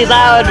me really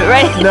loud,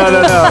 right? No.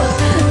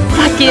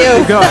 Fuck you.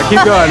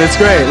 Keep going. It's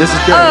great. This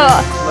is great. Oh,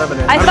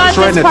 I thought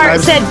this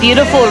part said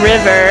beautiful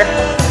river.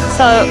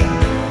 So.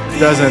 It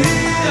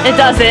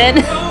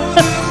doesn't.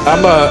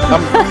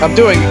 I'm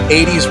doing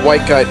 80s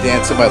white guy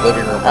dance in my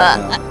living room right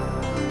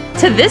now.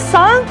 To this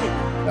song?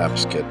 No, I'm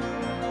just kidding.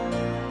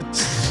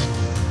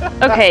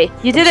 Okay,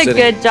 you did a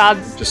good job.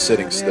 Just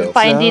sitting still.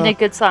 Finding a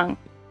good song.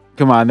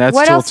 Come on, that's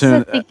what still else tune.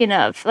 was I thinking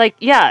of? Like,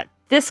 yeah,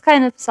 this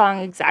kind of song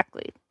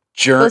exactly.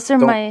 Those are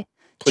my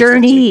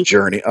Journey.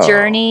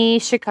 Journey,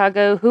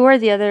 Chicago. Who are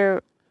the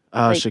other?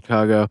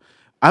 Chicago.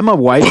 I'm a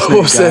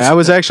Whitesnake guy. I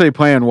was actually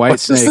playing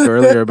Whitesnake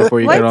earlier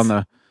before you got on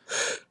the.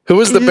 Who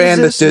was the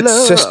band that did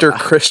Sister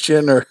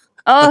Christian or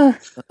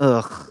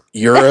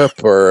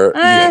Europe or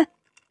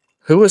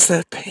who was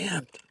that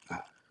band?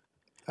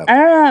 I don't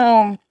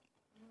know.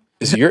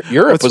 Is Europe?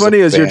 What's funny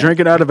is you're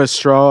drinking out of a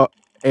straw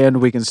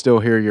and we can still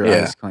hear your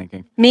eyes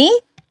clinking.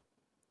 Me?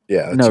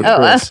 Yeah. No,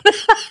 Chris.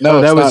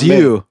 No, that was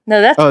you.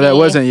 No, that's that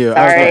wasn't you.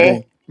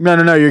 Sorry.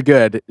 No, you're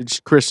good.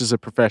 Chris is a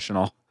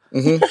professional,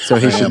 so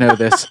he should know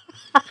this.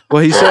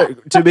 Well, he said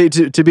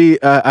to be.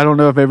 I don't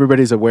know if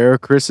everybody's aware.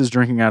 Chris is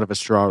drinking out of a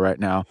straw right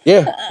now.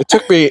 Yeah, it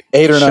took me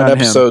 8 or 9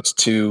 episodes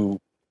to.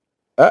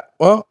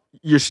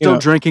 You're still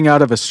drinking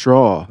out of a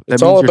straw.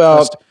 It's all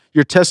about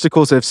your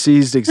testicles have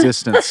seized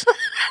existence.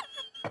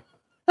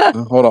 Hold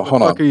on. What the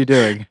fuck are you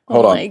doing?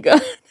 Hold on. Oh my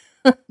god.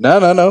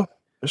 No.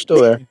 They're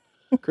still there.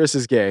 Chris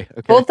is gay.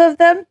 Okay. Both of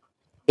them?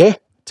 Yeah.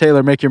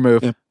 Taylor, make your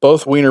move. Yeah,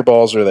 both wiener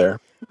balls are there.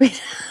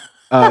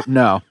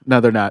 No,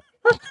 they're not.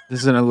 This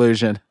is an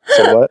illusion.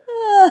 So what?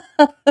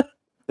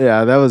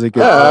 Yeah, that was a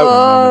good.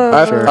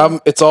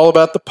 It's all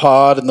about the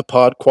pod and the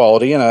pod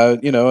quality,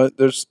 and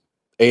there's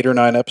 8 or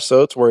 9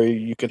 episodes where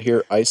you can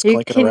hear ice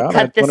clinking around. You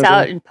can cut this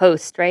out in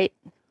post, right?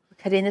 We're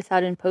cutting this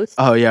out in post.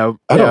 Oh yeah.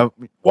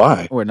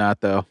 Why? We're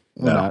not though.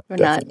 We're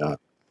definitely not.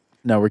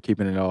 No, we're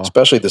keeping it all.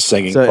 Especially the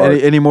singing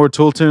part. Any more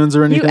Tool tunes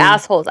or anything? You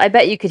assholes! I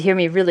bet you could hear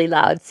me really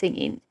loud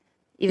singing,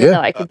 even though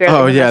I could barely.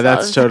 Oh hear yeah, myself.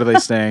 that's totally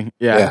staying.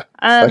 Yeah,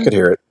 I could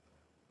hear it.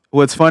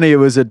 What's funny, it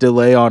was a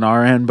delay on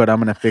our end, but I'm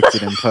gonna fix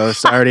it in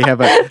post. I already have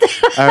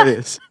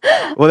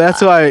well,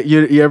 that's why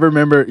y'all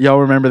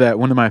remember that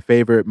one of my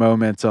favorite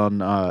moments on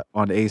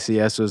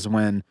ACS was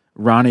when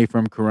Ronnie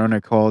from Corona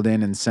called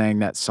in and sang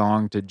that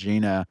song to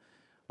Gina,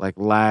 like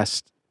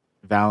last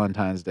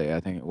Valentine's Day,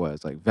 I think it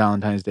was, like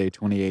Valentine's Day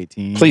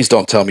 2018. Please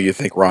don't tell me you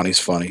think Ronnie's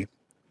funny.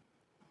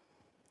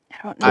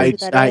 I don't know who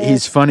that is.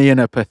 He's funny in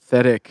a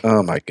pathetic.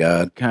 Oh my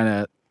god! Kind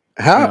of.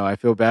 How? I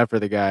feel bad for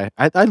the guy.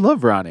 I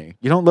love Ronnie.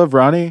 You don't love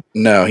Ronnie?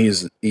 No,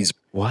 he's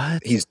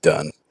what? He's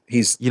done.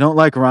 You don't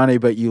like Ronnie,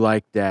 but you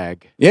like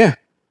Dag. Yeah.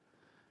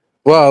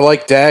 Well, I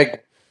like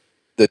Dag,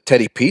 the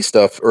Teddy P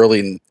stuff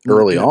early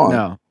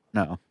on.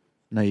 No,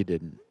 you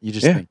didn't. You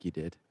just think you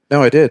did.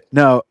 No, I did.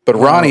 No, but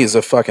Ronnie is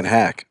a fucking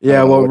hack.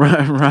 Yeah, well,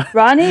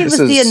 Ronnie was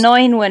the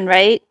annoying one,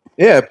 right?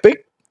 Yeah, big.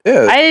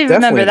 Yeah, I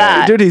remember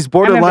that. Dude, he's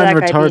borderline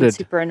retarded.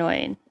 Super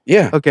annoying.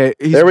 Yeah. Okay.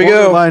 He's there we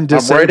go. Borderline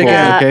disabled.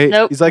 Okay.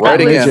 Nope. He's like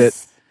right a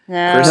midget.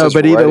 No,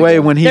 but either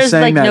way, when he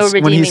sang There's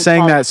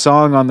that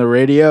song on the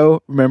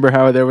radio, remember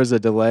how there was a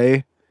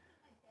delay?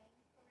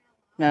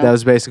 No. That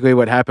was basically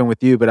what happened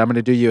with you. But I'm going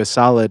to do you a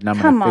solid, and I'm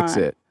going to fix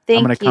it.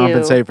 I'm going to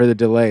compensate for the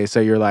delay, so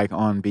you're like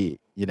on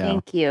beat.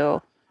 Thank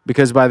you.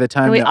 Because by the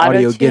time the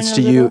audio gets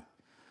to you.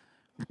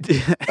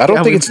 I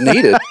don't think it's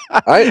needed.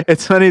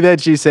 It's funny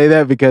that you say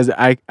that because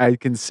I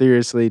can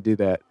seriously do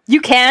that. You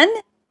can?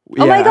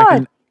 Yeah, oh my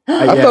god!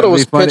 I thought it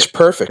was pitch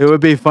perfect. It would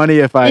be funny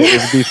if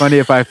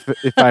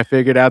I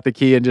figured out the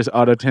key and just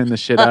auto tune the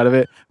shit out of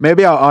it.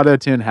 Maybe I'll auto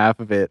tune half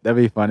of it. That'd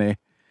be funny.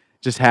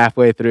 Just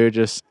halfway through,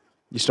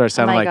 you start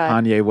sounding like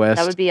Kanye West.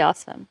 That would be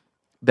awesome.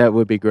 That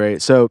would be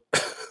great. So,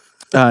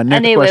 next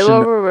anyway, question.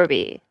 where were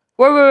we?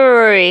 Where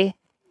were we?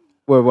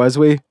 Where was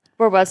we?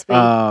 Where was we?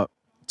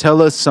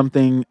 Tell us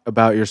something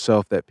about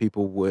yourself that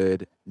people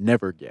would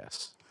never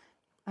guess.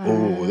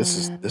 Oh,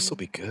 this will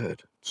be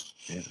good.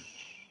 Yeah.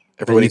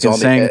 Everybody's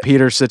saying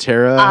Peter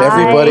Cetera.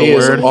 Everybody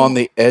is on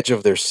the edge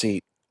of their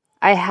seat.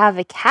 I have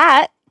a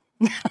cat.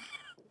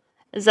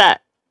 Is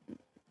that?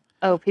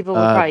 Oh, people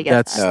will probably guess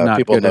that's that. not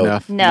people good know.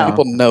 enough. No,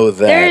 people know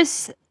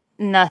that.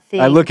 Nothing.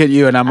 I look at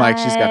you and I'm like,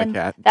 she's got a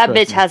cat. That Trust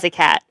bitch me. has a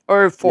cat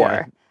or 4.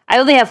 Yeah. I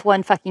only have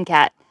one fucking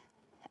cat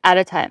at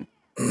a time.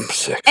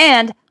 6.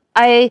 And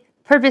I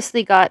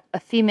purposely got a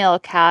female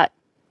cat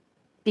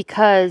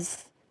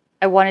because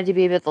I wanted to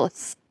be able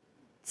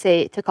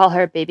to call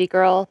her baby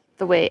girl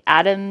the way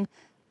Adam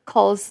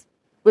calls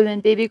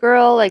women baby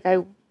girl. Like I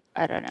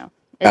don't know.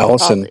 It's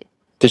Allison,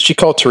 did she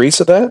call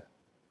Teresa that?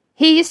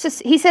 He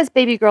says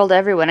baby girl to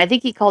everyone. I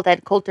think he called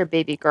Ed Coulter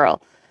baby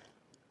girl.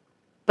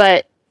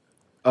 But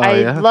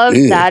I loved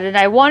that, and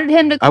I wanted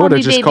him to call me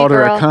baby girl. I would have just called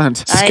her a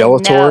cunt.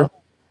 Skeletor?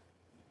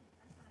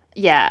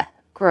 Yeah,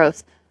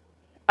 gross.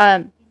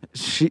 But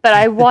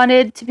I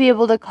wanted to be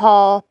able to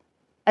call,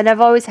 and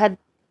I've always had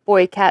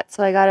boy cats,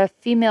 so I got a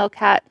female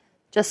cat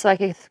just so I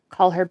could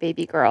call her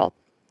baby girl.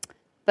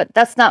 But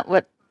that's not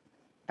what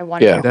I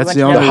wanted. Yeah, that's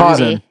the only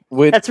reason.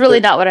 That's really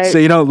not what I. So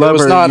you don't love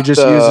her. You just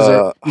use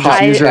her.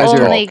 I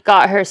only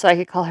got her so I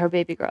could call her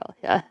baby girl.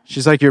 Yeah.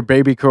 She's like your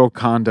baby girl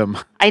condom.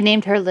 I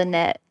named her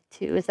Lynette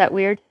too. Is that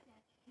weird?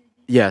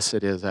 Yes,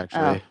 it is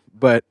actually.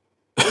 But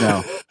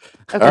no.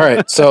 Okay. All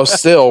right. So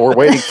still, we're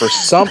waiting for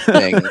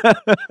something.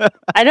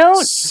 I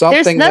don't.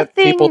 Something that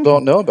people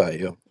don't know about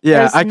you.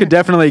 Yeah, I could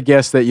definitely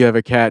guess that you have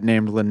a cat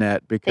named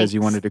Lynette because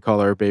you wanted to call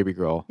her a baby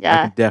girl.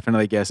 Yeah. I could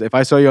definitely guess. If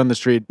I saw you on the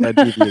street, that'd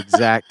be the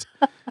exact.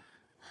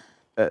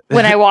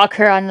 When I walk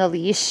her on the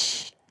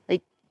leash,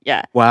 like,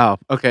 yeah. Wow.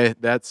 Okay,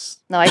 that's.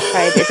 No, I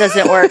tried. It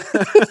doesn't work.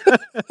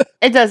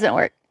 It doesn't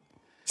work.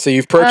 So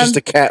you've purchased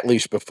a cat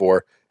leash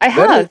before. I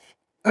have.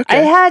 Okay.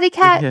 I had a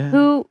cat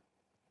who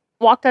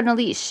walked on a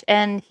leash,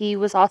 and he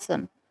was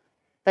awesome.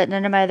 But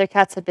none of my other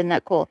cats have been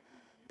that cool.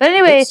 But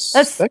anyway,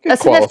 that's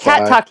enough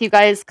cat talk, you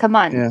guys. Come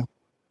on. Yeah.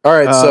 All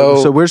right,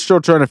 so we're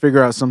still trying to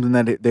figure out something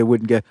that they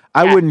wouldn't get.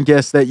 I wouldn't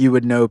guess that you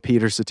would know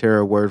Peter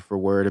Cetera word for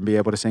word and be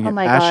able to sing it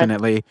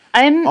passionately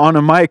on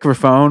a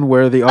microphone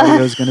where the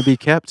audio is going to be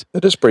kept.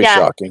 It is pretty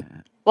shocking.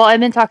 Well,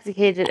 I'm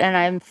intoxicated and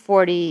I'm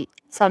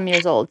 40-some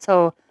years old,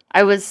 so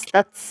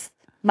that's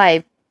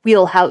my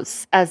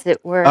wheelhouse, as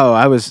it were. Oh,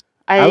 I was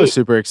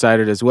super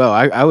excited as well.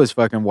 I was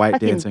fucking white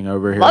dancing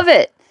over here. Love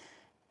it.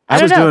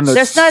 I was doing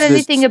there's not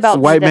anything about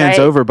white man's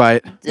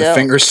overbite. The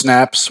finger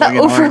snaps, swinging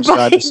arms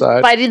side to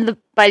side,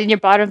 biting your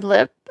bottom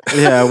lip.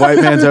 Yeah, white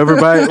man's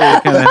overbite.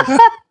 Kind of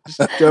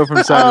just go from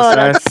side to side.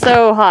 That's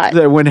so hot.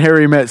 When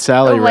Harry Met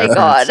Sally. Oh my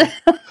god.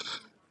 All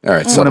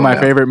right, one of my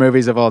favorite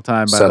movies of all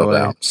time. By the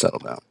way, settle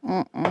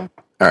down. All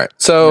right,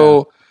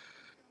 so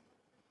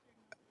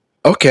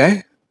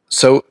okay,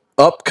 so.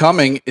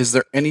 Upcoming, is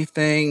there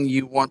anything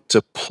you want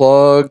to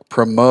plug,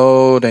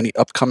 promote, any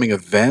upcoming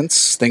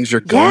events, things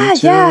you're going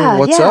to?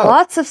 What's up?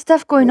 Lots of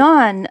stuff going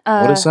on.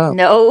 What is up?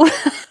 No.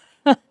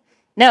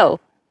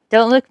 No.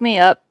 Don't look me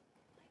up.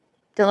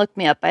 Don't look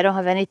me up. I don't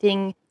have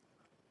anything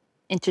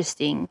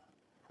interesting.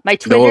 My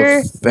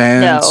Twitter. No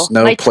events,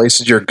 no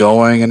places you're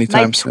going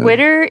anytime soon? My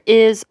Twitter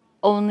is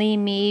only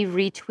me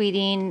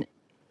retweeting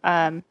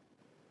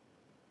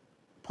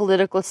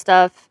political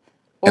stuff.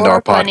 And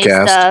our funny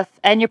podcast. Stuff,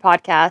 and your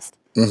podcast,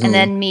 and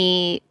then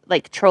me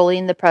like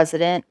trolling the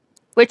president,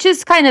 which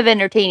is kind of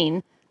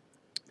entertaining.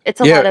 It's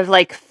a lot of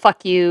like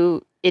 "fuck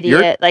you,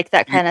 idiot," like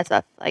that kind of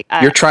stuff. Like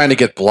you're trying to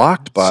get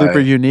blocked by super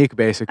unique,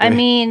 basically. I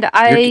mean,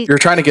 you're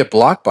trying to get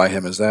blocked by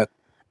him. Is that?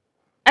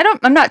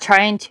 I'm not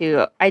trying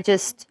to. I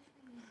just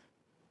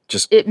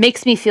it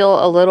makes me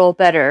feel a little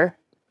better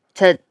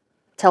to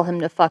tell him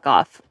to fuck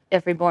off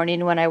every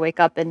morning when I wake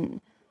up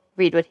and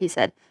read what he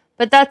said.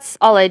 But that's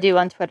all I do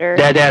on Twitter.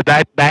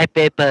 Bad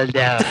people,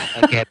 no.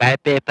 Okay,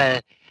 bad people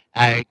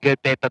are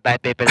good people,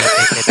 bad people are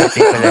bad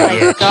people. Oh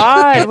my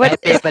God,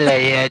 what? Bad people are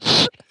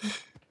huge.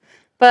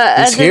 But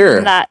he's other here.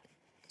 Than that,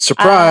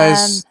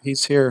 surprise,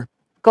 he's here.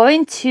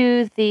 Going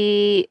to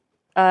the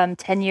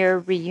 10-year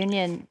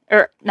reunion,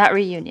 or not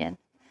reunion,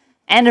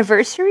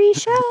 anniversary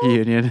show?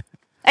 Reunion.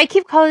 I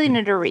keep calling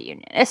it a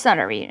reunion. It's not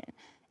a reunion.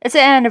 It's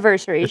an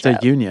anniversary show.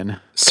 It's a union.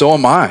 So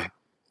am I.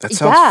 That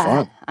sounds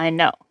fun. I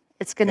know.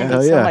 It's going to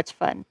be so much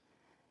fun.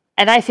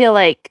 And I feel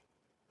like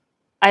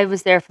I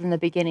was there from the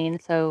beginning.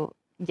 So,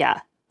 yeah,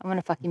 I'm going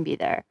to fucking be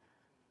there.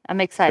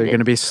 I'm excited. So you're going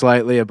to be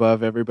slightly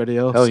above everybody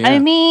else? Hell yeah. I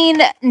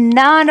mean,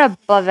 not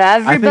above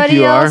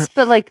everybody else,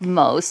 but like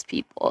most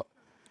people.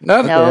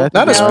 Not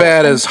as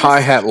bad as Hi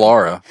Hat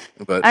Laura,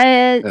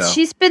 but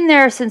she's been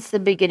there since the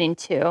beginning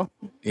too.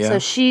 Yeah. So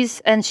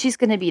she's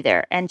going to be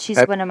there, and she's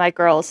one of my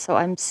girls. So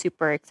I'm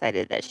super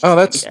excited that she's. Oh,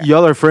 that's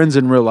y'all are friends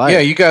in real life. Yeah,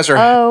 you guys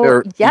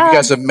are. You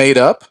guys have made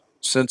up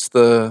since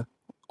the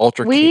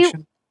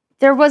altercation.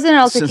 There was an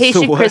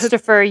altercation,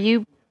 Christopher.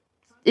 You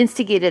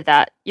instigated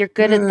that. You're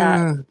good at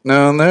that.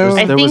 No.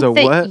 I there think was a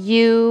that what?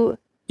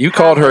 You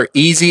called her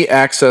Easy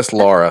Access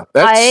Laura.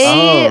 That's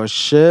oh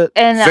shit!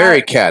 And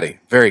very catty.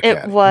 Very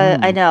catty. It was.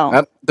 I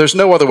know. There's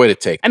no other way to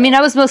take it. I mean, I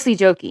was mostly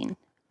joking.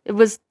 It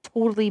was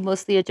totally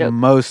mostly a joke.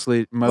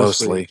 Mostly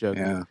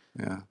joking.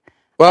 Yeah.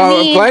 Well,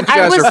 I'm glad you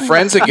guys are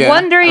friends again.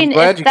 Wondering I'm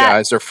glad if you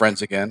guys are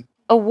friends again.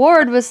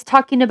 Award was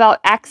talking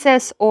about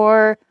access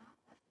or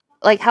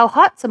like how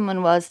hot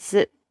someone was.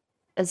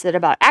 Is it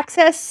about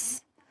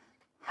access?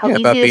 how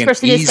easy this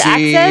person is to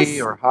access.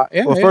 Or hot.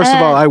 Yeah, well, first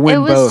of all, I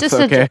win both.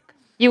 Okay,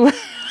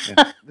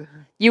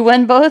 you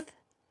win both.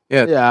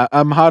 Yeah,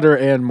 I'm hotter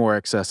and more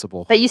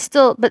accessible. But you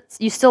still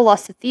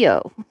lost to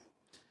Theo.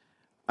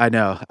 I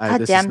know.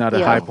 This is not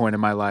Theo. a high point in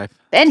my life.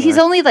 And he's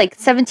only like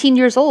 17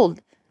 years old.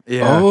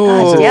 Yeah.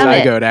 Oh, damn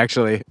it. Goat,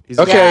 actually.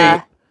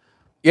 Okay.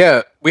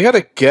 Yeah, we had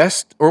a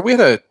guest, or we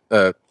had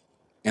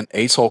an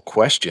ace-hole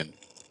question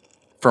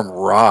from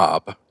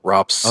Rob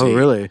C. Oh,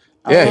 really?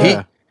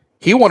 Yeah,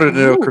 he wanted to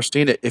know,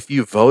 Christina, if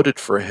you voted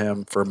for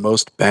him for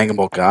most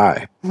bangable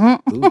guy.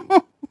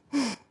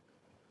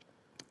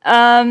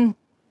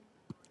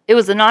 It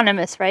was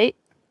anonymous, right?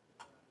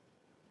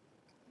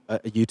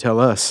 You tell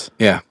us.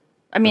 Yeah.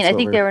 I mean, I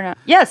think they were not.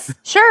 Yes,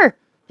 sure.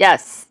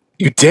 Yes.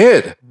 You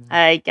did.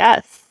 I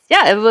guess.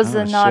 Yeah, it was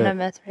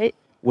anonymous, right?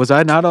 Was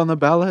I not on the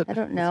ballot? I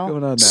don't know. What's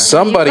going on there?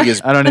 Somebody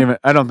is. I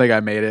don't think I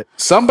made it.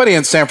 Somebody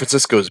in San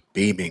Francisco is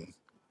beaming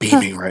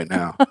right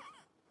now.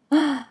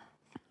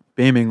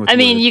 Beaming with I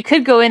mean, wood. you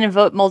could go in and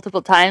vote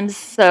multiple times,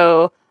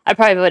 so I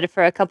probably voted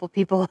for a couple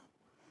people.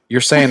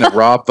 You're saying that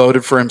Rob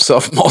voted for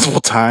himself multiple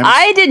times?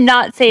 I did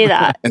not say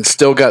that. And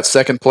still got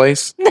second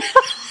place?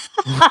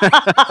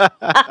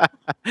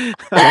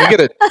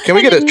 Can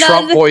we get a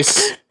Trump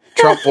voice?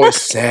 Trump voice,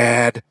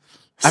 sad.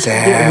 I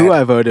forget who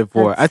I voted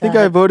for. I think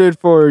I voted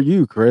for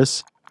you,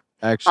 Chris.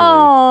 Actually.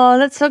 Oh,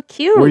 that's so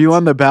cute. Were you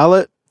on the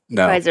ballot?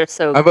 No. You guys are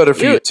so I voted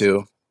for you cute.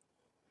 too.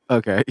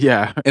 Okay,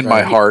 yeah. In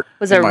my heart.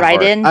 Was there a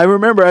write-in? I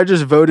remember I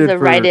just voted for...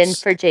 write-in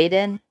for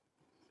Jaden?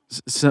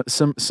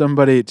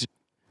 Somebody...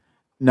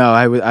 No,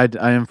 I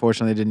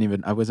unfortunately didn't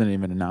even... I wasn't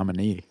even a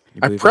nominee.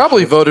 I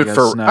probably voted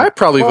for Rob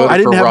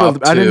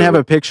too. I didn't have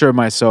a picture of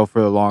myself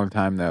for a long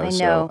time, though. I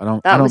know.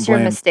 So that was your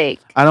mistake.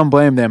 I don't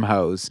blame them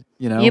hoes,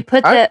 you know? You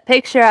put that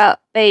picture out,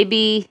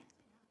 baby.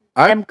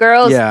 Them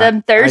girls,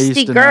 them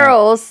thirsty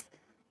girls.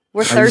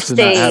 We're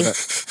thirsty.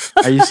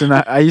 I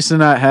used to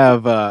not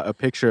have a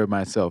picture of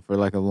myself for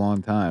like a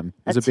long time.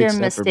 It was That's a big your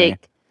step mistake.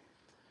 For me.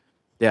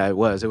 Yeah, it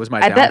was. It was my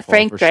I downfall bet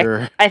Frank for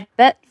sure. I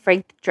bet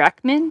Frank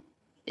Drachman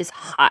is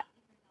hot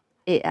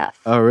AF.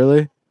 Oh,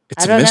 really?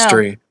 It's a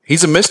mystery.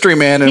 He's a mystery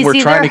man, and He's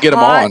we're trying to get him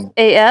on.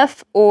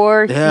 AF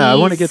or I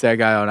want to get that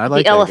guy on. I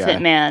like the that Elephant guy.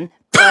 Man.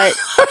 But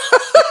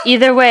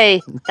either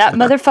way, that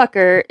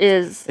motherfucker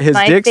is His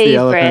my dick's favorite. the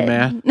elephant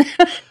man.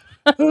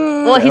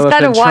 Well, he's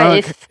got a Elephant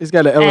wife. Trunk. He's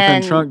got an elephant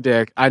and- trunk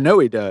dick. I know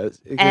he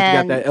does. He's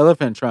got that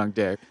elephant trunk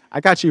dick. I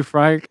got you,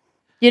 Frank.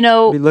 You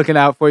know, be looking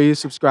out for you.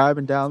 Subscribe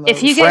and download.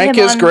 If you get Frank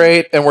him is on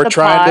great, and we're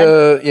trying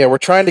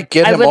to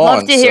get him on. I would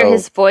love to hear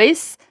his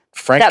voice.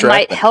 Frank that Drachman.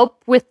 might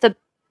help with the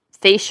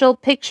facial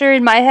picture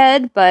in my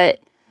head, but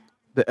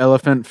the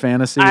elephant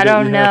fantasy. I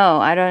don't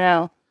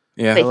know.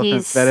 Yeah, but elephant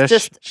he's fetish.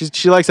 just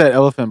She likes that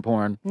elephant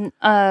porn.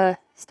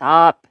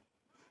 Stop.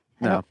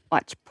 I No. don't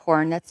watch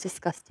porn. That's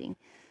disgusting.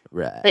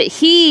 Right. But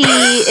he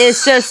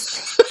is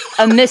just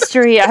a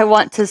mystery I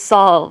want to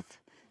solve.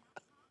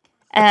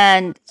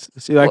 And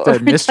So you like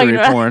that mystery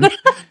porn? You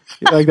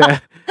like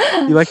that?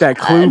 You like that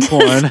clue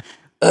porn?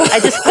 I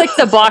just clicked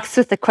the box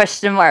with the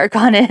question mark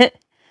on it.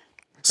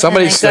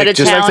 Somebody's like,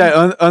 just like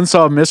that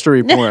unsolved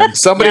mystery porn.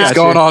 Somebody's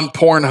going on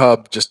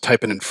Pornhub, just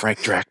typing in Frank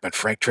Drachman.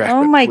 Frank Drachman.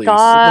 Oh my please.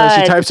 god!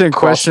 No, she types in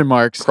question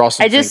marks.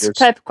 I just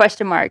type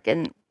question mark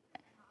and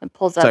it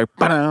pulls up.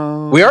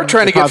 We are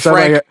trying to get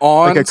Frank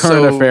on, like a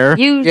current affair.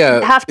 You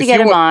have to get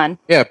him on.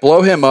 Yeah,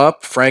 blow him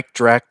up, Frank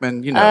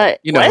Drachman. You know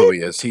what? who he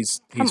is. He's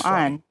Come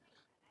fine. on.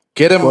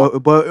 Get him.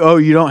 But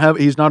you don't have.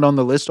 He's not on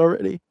the list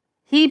already.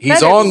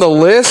 He's on the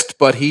list,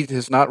 but he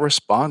has not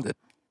responded.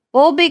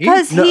 Well,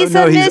 because he's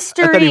a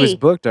mystery. I thought he was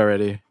booked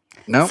already.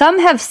 No. Some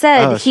have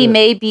said he shit.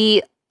 may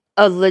be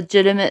a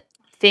legitimate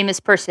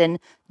famous person,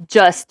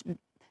 just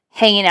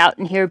hanging out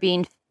in here,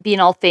 being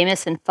all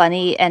famous and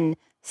funny and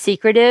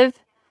secretive.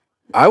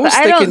 I was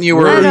But thinking you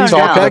were I don't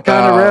talking know. that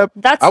kind of rep.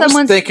 That's I was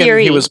someone's thinking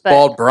theory. he was but-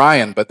 Bald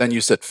Brian, but then you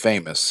said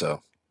famous,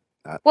 so.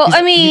 Well,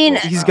 I mean,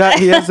 He has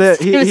that.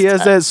 He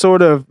has that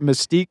sort of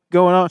mystique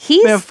going on.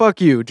 Man, fuck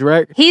you,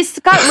 Drake. He's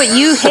got what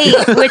you hate,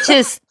 which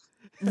is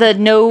the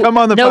no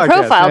podcast,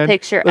 profile man.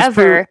 picture Let's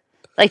ever. prove-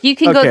 Like you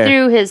can go Okay.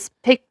 through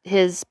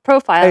his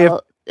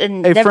profile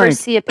and hey, never Frank.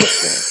 see a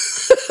picture.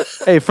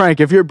 Hey, Frank,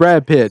 if you're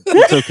Brad Pitt,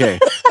 it's okay.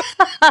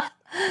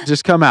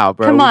 Just come out,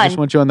 bro. Come We on. just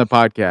want you on the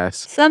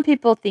podcast. Some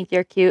people think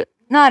you're cute.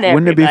 Not everybody.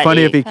 Wouldn't it be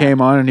funny if he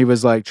came on and he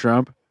was like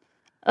Trump?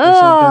 or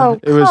Oh,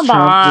 something? It was come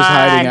Trump just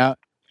hiding on. out.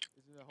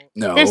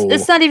 No.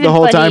 It's not even The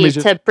whole time funny he's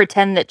just- to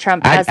pretend that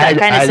Trump has that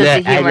kind of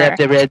sense of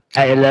humor.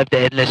 I love the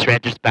Endless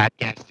Renters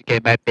podcast. Okay,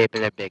 my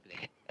people are big.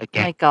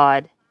 Okay. My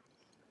God.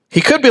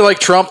 He could be like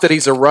Trump, that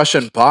he's a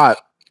Russian bot.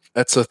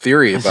 That's a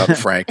theory about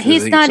Frank.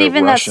 He's not a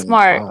even that Russian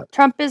smart. bot.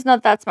 Trump is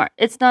not that smart.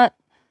 It's not.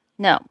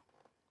 No.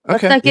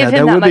 Let's Okay. not give Yeah,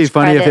 him that that would be much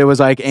funny if credit. it was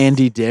like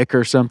Andy Dick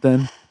or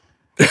something.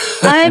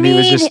 I And mean,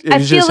 he was just,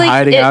 I feel like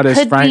hiding it out as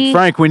could Frank. be-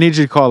 Frank, we need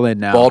you to call in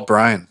now. Bald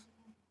Brian.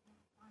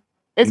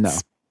 It's, No.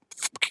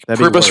 That'd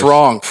be Prove us worse.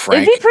 wrong, It'd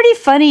Frank. be pretty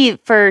funny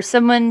for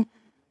someone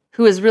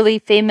who is really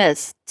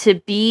famous to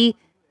be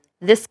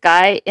this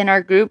guy in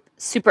our group,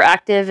 super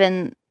active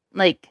and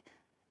like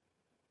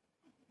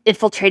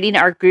infiltrating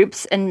our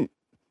groups and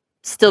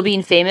still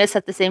being famous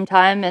at the same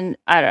time. And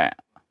I don't know.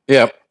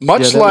 Yeah,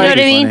 much like, you know what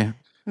I mean?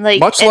 Like,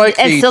 much like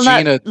and the still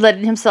Gina, not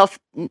letting himself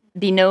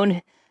be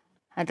known.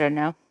 I don't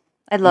know.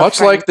 I love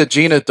much like the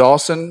Gina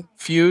Dawson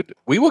feud.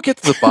 We will get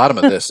to the bottom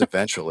of this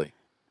eventually.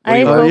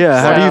 I hope so.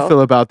 How do you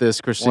feel about this,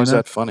 Christina? Why is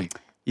that funny?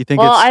 You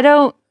think? Well, I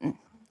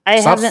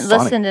It's haven't not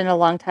funny. listened in a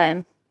long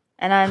time,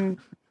 and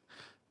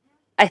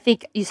I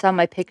think you saw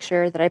my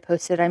picture that I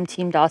posted. I'm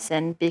Team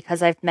Dawson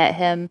because I've met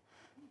him,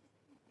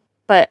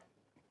 but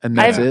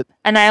that's it.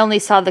 And I only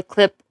saw the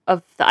clip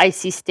of the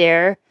icy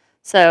stare,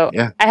 so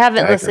I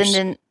haven't listened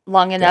in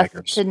long enough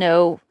to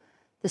know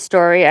the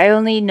story. I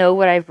only know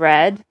what I've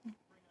read,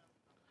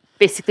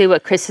 basically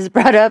what Chris has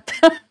brought up.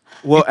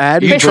 Well,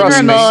 Addie, Chris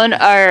and Ramon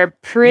are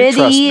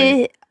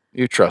pretty.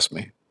 You trust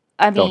me.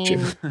 I Don't mean,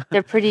 you?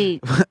 they're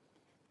pretty.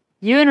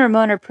 You and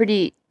Ramon are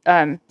pretty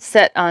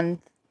set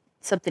on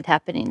something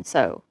happening,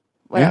 so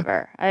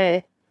whatever.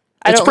 It's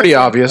It's pretty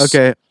obvious.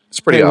 Okay, it's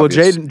pretty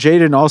obvious. Well,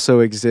 Jaden also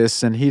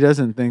exists, and he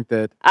doesn't think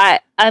that. I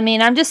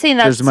mean, I'm just saying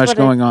that's there's much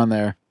going on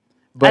there.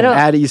 But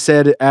Addie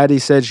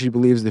said she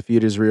believes the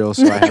feud is real,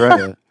 so I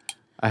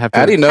have to.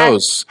 Addie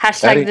knows.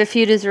 Hashtag the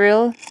feud is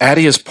real.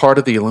 Addie is part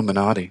of the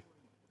Illuminati.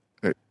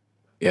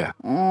 Yeah.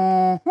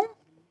 Mm-hmm.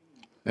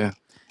 Yeah.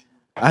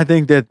 I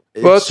think that.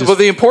 Well,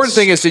 the important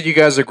thing is that you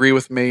guys agree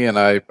with me, and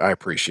I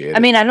appreciate it. I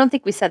mean, I don't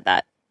think we said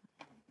that.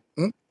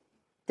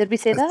 Did we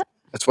say that?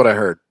 That's what I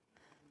heard.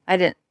 I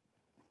didn't.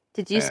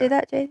 Did you say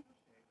that, Jade?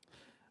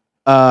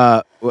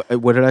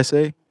 What did I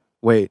say?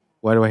 Wait,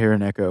 why do I hear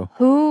an echo?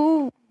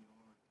 Who?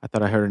 I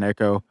thought I heard an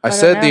echo. I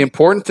said the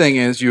important thing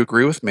is you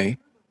agree with me,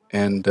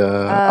 and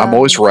I'm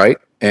always right,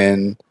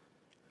 and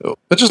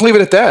let's just leave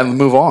it at that and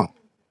move on.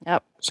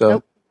 Yep.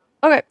 So.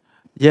 Okay.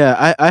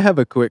 Yeah, I have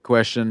a quick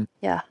question.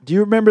 Yeah. Do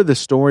you remember the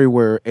story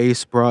where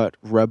Ace brought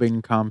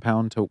rubbing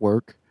compound to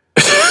work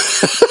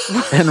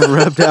and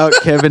rubbed out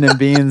Kevin and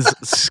Bean's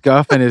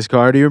scuff in his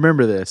car? Do you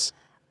remember this?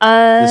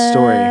 This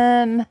story.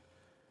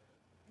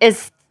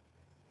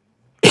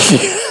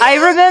 I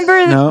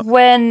remember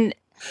when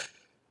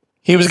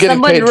he was getting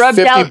someone paid rubbed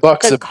 $50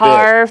 out the a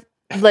car.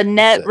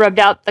 Lynette rubbed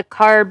out the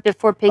car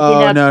before picking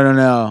up.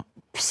 No.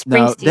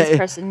 Springsteen's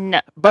person.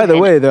 No. By the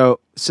way, though,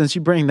 since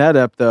you bring that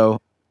up,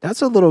 though,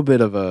 that's a little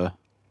bit of a.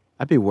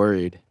 I'd be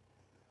worried.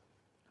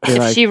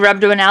 If she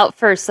rubbed one out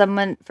for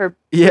someone for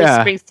Bruce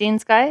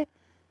Springsteen's guy.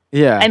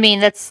 Yeah. I mean,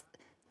 that's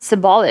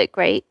symbolic,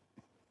 right?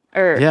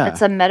 Or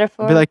it's a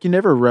metaphor. Be like, you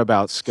never rub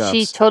out scuffs.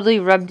 She totally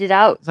rubbed it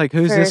out. It's like,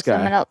 who's this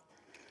guy? Else.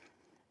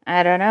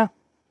 I don't know.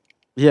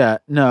 Yeah,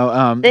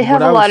 no. They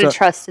have a lot of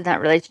trust in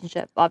that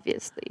relationship,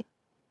 obviously.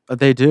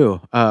 They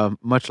do.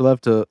 Much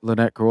love to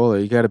Lynette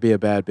Carolla. You got to be a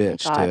bad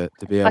bitch to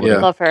be able to. I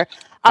love her.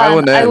 I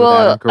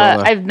will.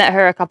 I've met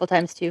her a couple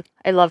times too.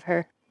 I love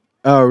her.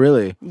 Oh,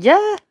 really?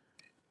 Yeah.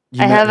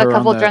 I have a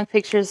couple drunk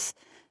pictures.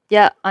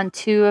 Yeah, on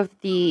 2 of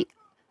the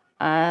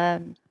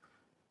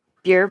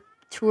beer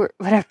tour,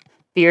 whatever.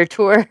 Beer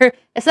tour.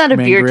 It's not a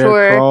beer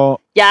tour.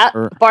 Crawl,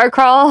 bar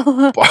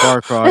crawl.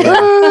 Bar crawl.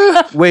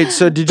 Yeah. Wait,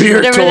 so did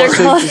you? Beer tour.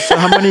 So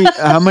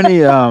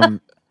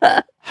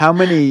how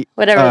many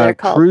whatever they're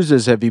called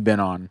cruises have you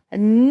been on?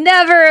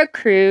 Never a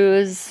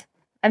cruise.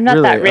 I'm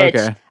not that rich.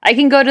 Okay. I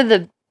can go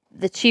to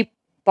the cheap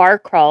bar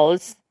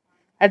crawls.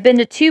 I've been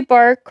to 2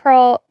 bar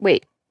crawl.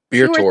 Wait,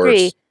 beer 2 or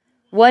tours. 3.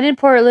 One in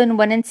Portland,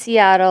 one in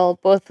Seattle,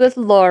 both with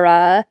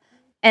Laura,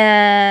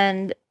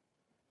 and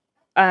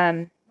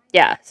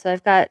yeah. So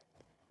I've got.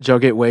 Did y'all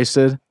get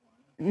wasted?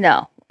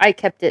 No, I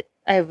kept it.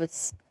 I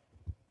was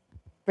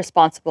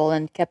responsible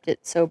and kept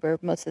it sober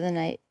most of the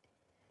night.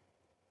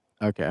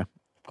 Okay. Of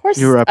course,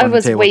 you were up I on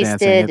was the table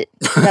wasted.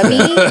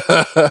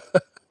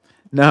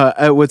 No,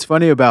 what's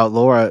funny about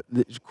Laura?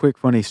 Quick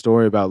funny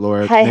story about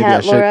Laura. Hi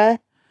hat Laura.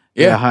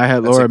 Yeah, hi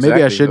hat Laura. Exactly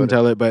Maybe I shouldn't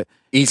tell it, but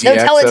easy. No,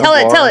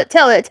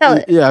 tell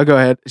it. Yeah, go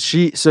ahead.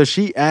 She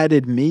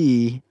added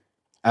me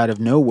out of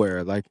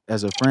nowhere, like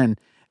as a friend.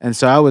 And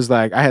so I was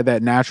like, I had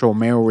that natural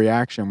male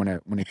reaction when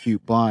a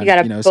cute blonde, you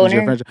got a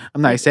boner?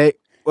 I'm like, say,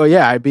 well,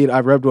 yeah, I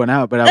rubbed one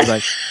out, but I was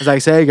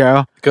like, say,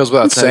 girl, it goes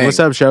without saying, what's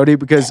up, Shody?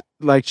 Because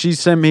like she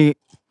sent me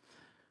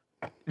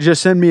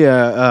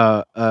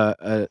a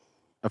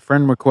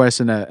friend request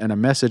and a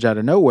message out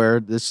of nowhere.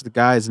 This is the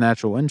guy's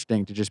natural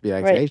instinct to just be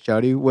like, hey,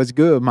 Shody, what's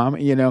good, mama?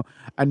 You know,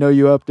 I know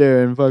you up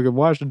there in fucking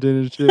Washington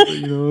and shit.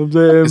 You know what I'm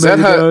saying? Is that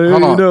how?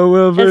 Hold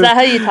on. Is that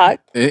how you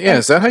talk? Yeah,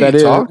 is that how you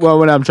talk? Well,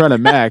 when I'm trying to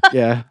mac,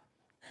 yeah.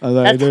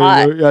 That's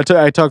hot.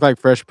 I talk like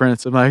Fresh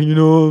Prince. I'm like, you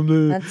know what I'm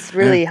doing? That's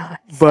really hot.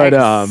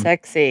 But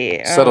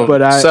sexy. Settle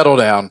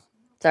down.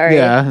 Sorry.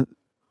 Yeah.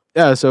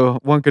 Yeah, so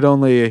one could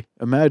only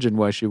imagine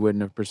why she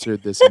wouldn't have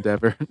pursued this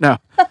endeavor. No.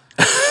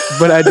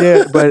 But I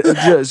did. But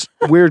just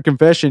weird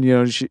confession, you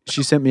know, she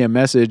sent me a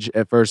message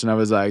at first and I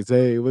was like,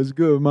 hey, what's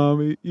good,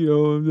 mommy? You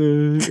know what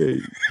I'm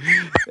saying?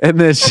 And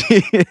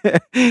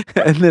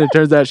then it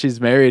turns out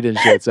she's married and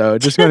shit. So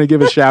just want to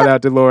give a shout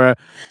out to Laura.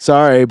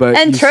 Sorry, but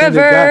and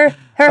Trevor,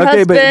 her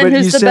husband,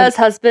 who's the best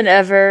husband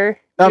ever.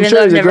 I'm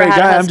sure he's a great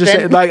guy. I'm just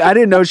saying, like, I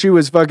didn't know she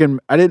was fucking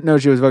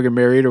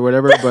married or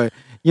whatever, but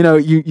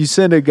you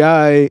send a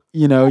guy,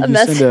 you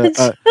send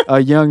a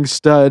young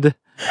stud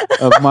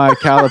of my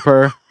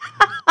caliper.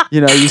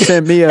 You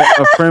send me a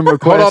friend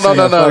request. No. Message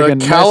out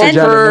of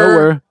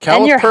nowhere.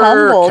 And you're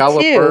humble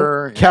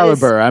too.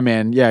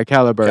 Caliber.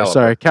 Caliber.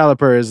 Sorry,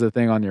 caliper is the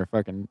thing on your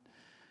fucking.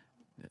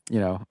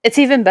 It's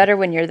even better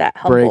when you're that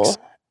humble. Brakes.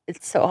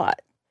 It's so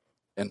hot.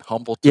 And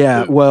humble.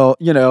 Yeah. Well,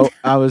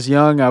 I was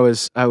young. I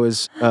was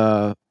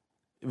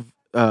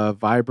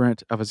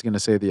vibrant. I was gonna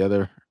say the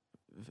other.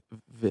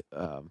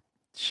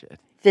 Shit.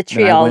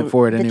 Vitriol. I went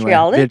for it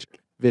anyway.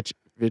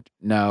 Vitriolic?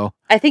 No.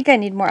 I think I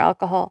need more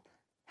alcohol.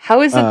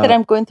 How is it that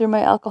I'm going through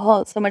my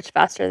alcohol so much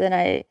faster than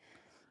I?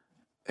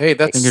 Hey,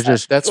 that's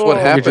what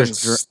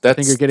happens. I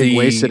think you're getting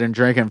wasted and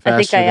drinking faster.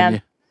 I think I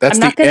am. That's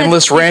the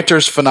endless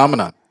ranters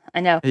phenomenon.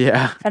 I know.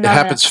 Yeah. It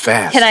happens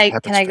fast. Can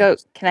I go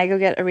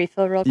get a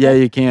refill real quick? Yeah,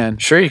 you can.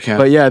 Sure, you can.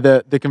 But yeah,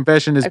 the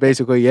confession is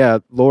basically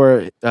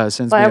Laura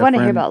sends me. I want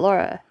to hear about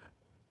Laura.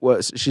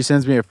 Well, she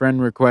sends me a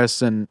friend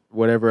request and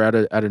whatever out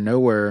of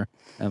nowhere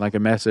and like a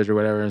message or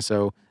whatever, and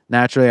so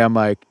naturally I'm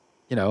like,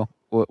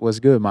 what's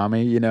good,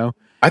 mommy?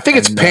 I think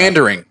it's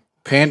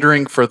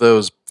pandering for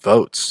those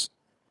votes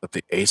at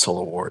the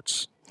ASOL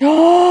Awards.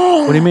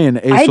 What do you mean?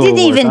 ASOL I didn't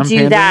Awards? even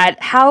do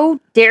that. How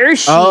dare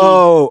she?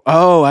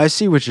 Oh, I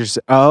see what you're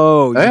saying.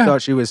 Oh, you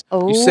thought she was.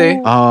 Oh. You see?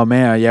 Oh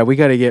man, yeah, we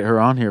got to get her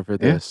on here for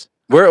this.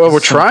 We're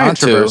trying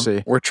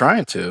to. We're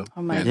trying to.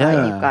 Oh my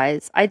god, you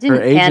guys! I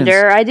didn't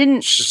pander. I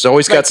didn't. She's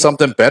always got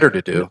something better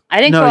to do. I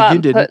didn't go out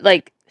and put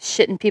like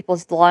shit in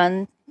people's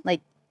lawn,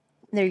 like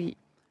their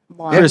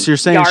lawn. Yes, you're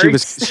saying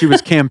she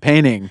was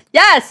campaigning.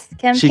 Yes,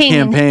 campaigning. She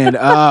campaigned.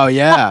 Oh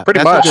yeah,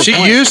 pretty much.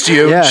 She used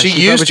you. Yeah, she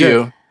used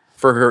you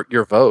for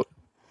your vote.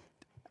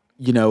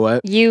 You know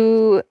what?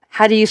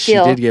 How do you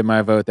feel? She did get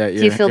my vote that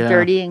year. Do you feel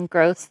dirty and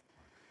gross?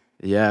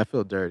 Yeah, I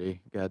feel dirty.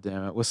 God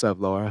damn it. What's up,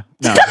 Laura?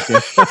 No,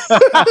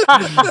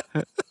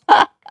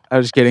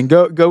 I'm just kidding.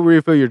 Go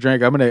refill your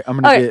drink. I'm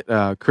gonna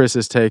get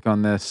Chris's take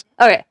on this.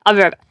 Okay, I'll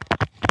be right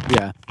back.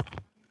 Yeah.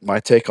 My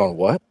take on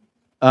what?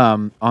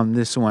 On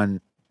this one.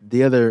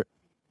 A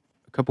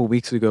couple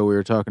weeks ago we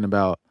were talking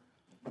about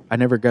I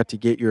never got to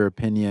get your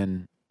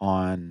opinion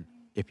on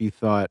if you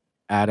thought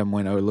Adam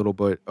went a little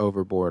bit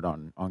overboard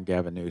on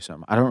Gavin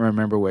Newsom. I don't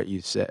remember what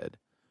you said.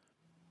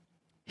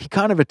 He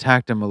kind of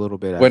attacked him a little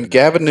bit. When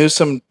Gavin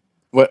Newsom,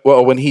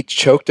 when he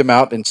choked him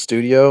out in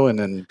studio and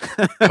then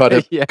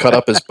cut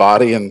up his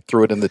body and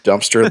threw it in the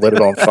dumpster and lit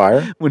it on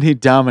fire. When he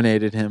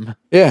dominated him.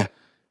 Yeah.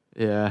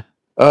 Yeah.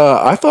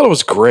 I thought it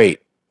was great.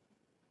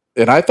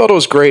 And I thought it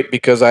was great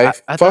because I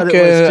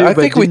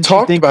think we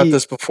talked about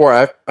this before.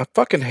 I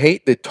fucking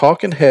hate the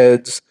talking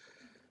heads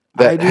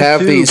that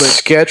have these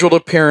scheduled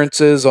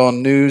appearances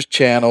on news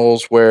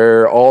channels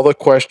where all the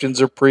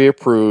questions are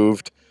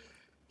pre-approved.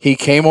 He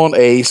came on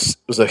Ace. It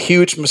was a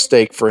huge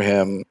mistake for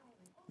him.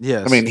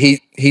 Yes. I mean,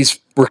 he's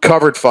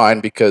recovered fine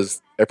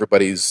because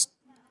everybody's,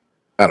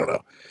 I don't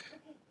know.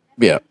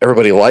 Yeah,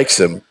 everybody likes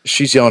him.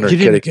 She's yelling at her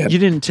kid again. You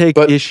didn't take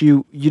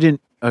issue. You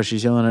didn't. Oh,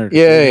 she's yelling at her.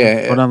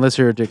 Yeah. Hold on, let's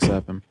hear her dick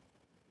slap him.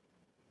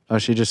 Oh,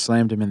 she just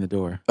slammed him in the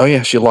door. Oh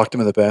yeah, she locked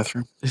him in the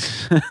bathroom.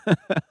 It's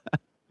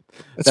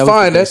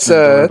fine. That's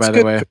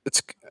good.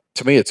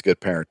 To me, it's good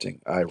parenting.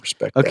 I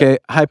respect that. Okay,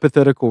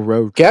 hypothetical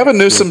road. Gavin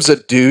Newsom's a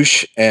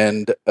douche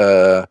and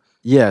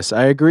yes,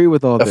 I agree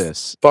with all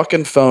this.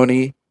 Fucking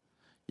phony.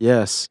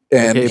 Yes.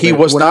 And he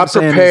was not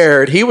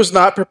prepared. He was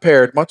not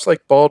prepared, much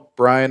like Bald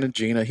Brian and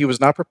Gina. He was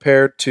not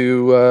prepared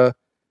to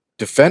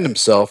defend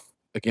himself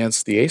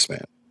against the Ace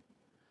Man.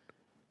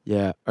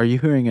 Yeah. Are you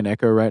hearing an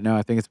echo right now?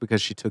 I think it's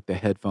because she took the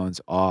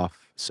headphones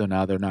off, so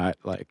now they're not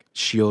like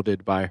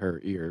shielded by her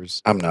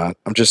ears. I'm not.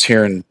 I'm just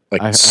hearing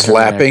like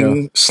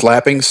slapping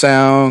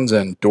sounds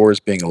and doors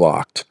being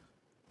locked.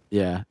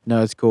 Yeah.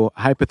 No, it's cool.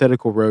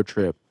 Hypothetical road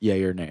trip.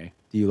 Yay or nay?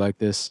 Do you like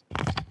this?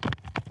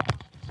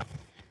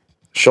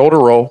 Shoulder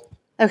roll.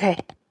 Okay.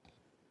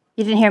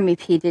 You didn't hear me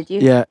pee, did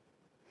you? Yeah.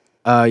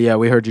 Yeah,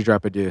 we heard you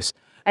drop a deuce.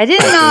 I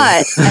did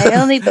not. I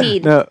only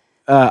peed. No.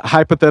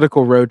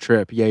 Hypothetical road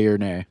trip. Yay or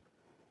nay?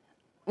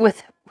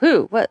 With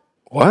who? What?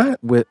 What?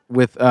 With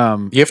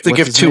you have to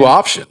give two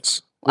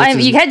options.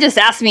 You can't just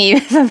ask me.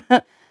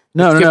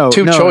 No.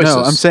 Two choices.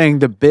 No. I'm saying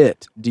the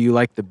bit. Do you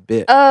like the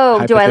bit?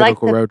 Oh, do I like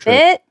the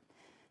bit?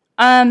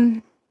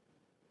 I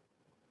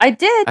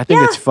did. I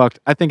think it's fucked.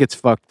 I think it's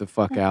fucked the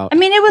fuck out. I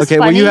mean, it was okay.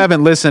 Funny. Well, you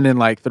haven't listened in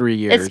like 3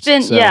 years. It's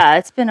been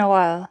it's been a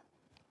while.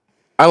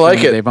 I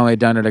like it. They've only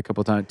done it a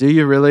couple times. Do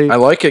you really? I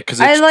like it because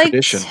it's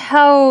tradition. I liked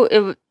how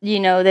it.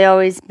 They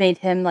always made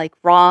him like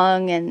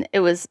wrong, and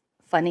it was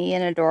funny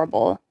and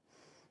adorable.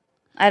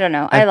 I don't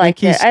know. I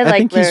like it. I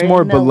think he's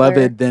more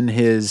beloved than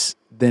his.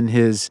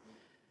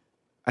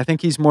 I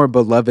think he's more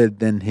beloved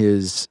than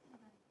his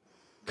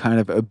kind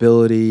of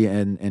ability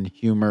and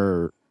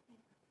humor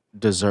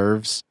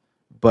deserves.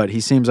 But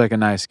he seems like a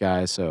nice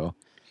guy, so.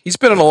 He's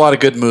been in a lot of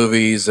good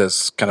movies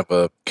as kind of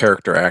a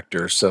character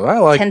actor, so I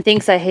like 10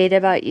 Things I Hate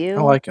About You.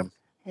 I like him.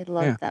 I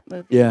love that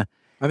movie. Yeah.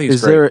 I think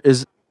he's great.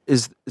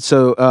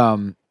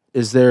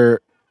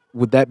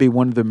 Would that be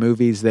one of the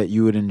movies that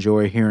you would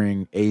enjoy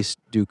hearing Ace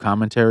do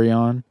commentary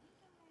on?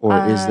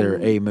 Or is there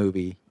a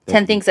movie?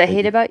 10 Things I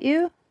Hate About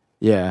You?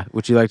 Yeah.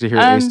 Would you like to hear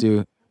Ace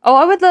do? Oh,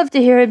 I would love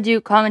to hear him do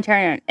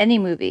commentary on any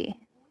movie.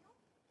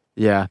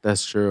 Yeah,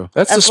 that's true.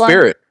 That's the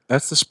spirit.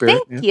 That's the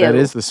spirit. Thank you. That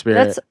is the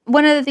spirit. That's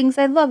one of the things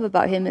I love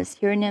about him is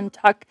hearing him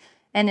talk.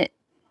 And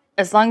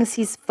as long as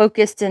he's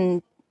focused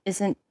and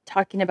isn't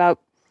talking about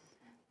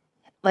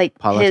like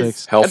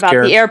politics, about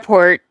the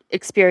airport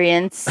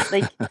experience,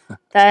 like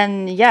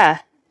then yeah.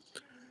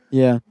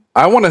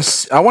 I want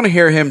to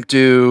hear him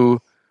do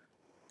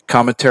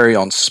commentary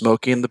on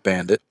Smokey and the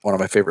Bandit, one of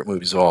my favorite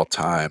movies of all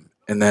time.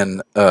 And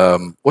then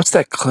what's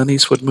that Clint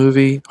Eastwood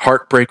movie?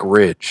 Heartbreak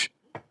Ridge.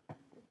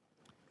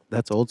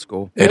 That's old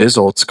school. It is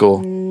old school.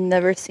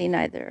 Never seen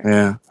either.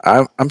 Yeah,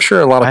 I'm sure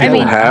a lot of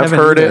people have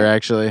heard it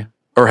actually,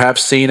 or have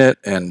seen it.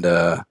 And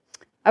I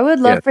would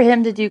love for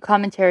him to do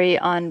commentary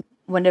on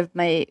one of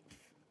my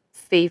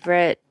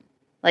favorite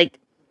like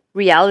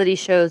reality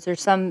shows or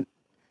some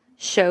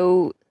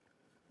show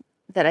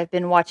that I've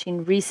been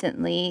watching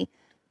recently.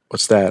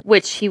 What's that?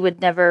 Which he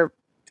would never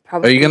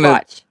probably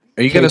watch.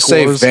 Are you going to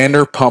say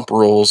Vanderpump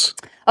Rules?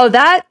 Oh,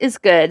 that is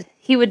good.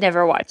 He would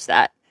never watch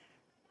that.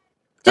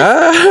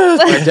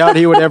 I doubt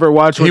he would ever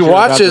watch what he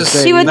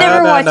watches. He would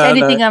never watch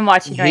anything I'm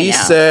watching right now. He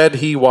said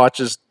he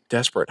watches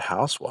Desperate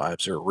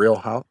Housewives or Real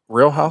Housewives. The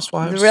Real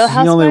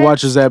Housewives? He only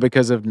watches that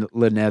because of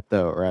Lynette,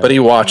 though, right? But he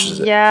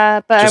watches it.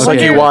 Yeah, but just like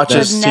he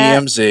watches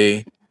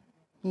TMZ.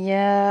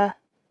 Yeah,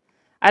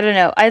 I don't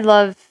know. I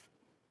love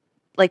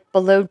like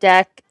Below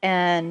Deck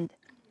and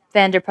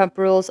Vanderpump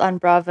Rules on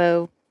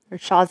Bravo or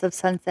Shaws of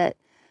Sunset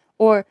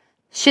or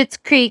Schitt's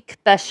Creek,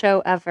 best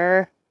show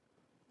ever.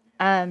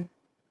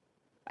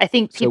 I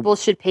think people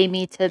should pay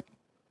me to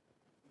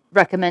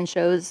recommend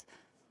shows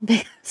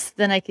because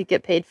then I could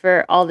get paid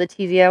for all the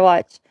TV I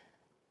watch.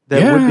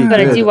 That would be but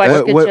good. I do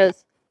watch good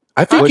shows.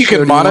 I think you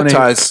could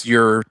monetize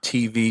your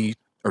TV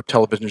or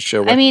television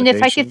show. I mean,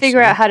 if I could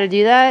figure out how to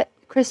do that,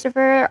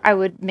 Christopher, I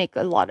would make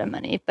a lot of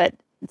money, but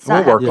it's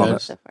not happening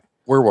so far.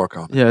 We're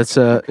working on it. Yeah,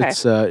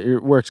 it's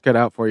your work's cut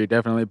out for you,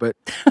 definitely. But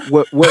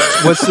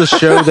what's the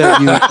show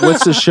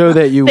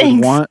that you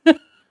would want?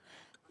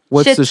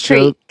 What's Schitt's the show?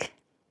 Creek.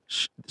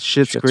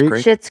 Schitt's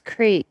Creek. Schitt's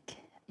Creek.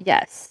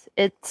 Yes,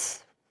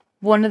 it's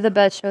one of the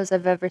best shows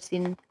I've ever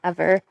seen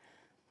ever.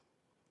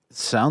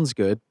 Sounds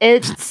good.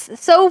 It's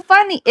so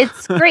funny.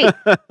 It's great.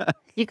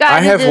 You guys. I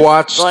have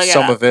watched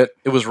some of it.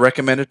 It was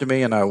recommended to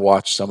me, and I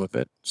watched some of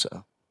it.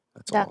 So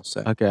that's all I'll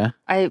say. Okay.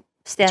 I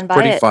stand by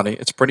pretty it. Funny.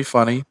 It's pretty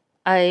funny.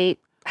 I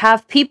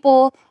have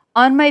people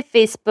on my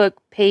Facebook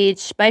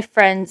page, my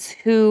friends,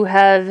 who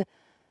have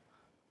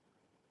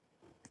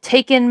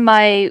taken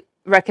my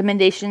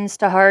recommendations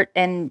to heart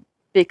and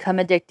become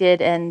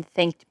addicted and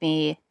thanked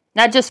me,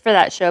 not just for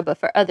that show, but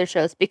for other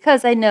shows,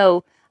 because I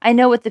know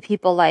what the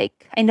people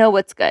like. I know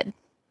what's good.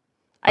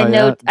 I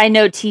know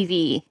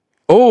TV.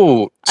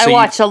 Oh, so I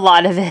watch a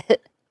lot of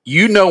it.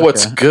 You know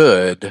what's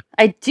good.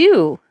 I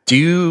do. Do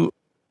you?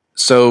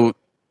 So,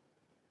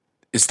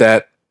 is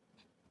that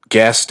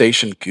gas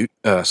station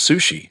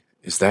sushi?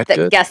 Is that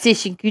good? Gas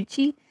station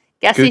Gucci?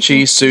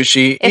 Gucci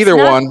sushi, it's either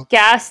not one.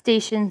 Gas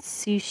station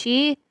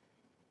sushi.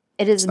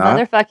 It is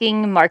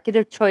motherfucking market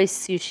of choice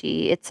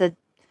sushi. It's a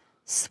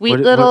sweet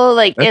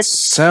it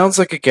sounds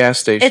like a gas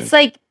station. It's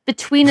like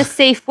between a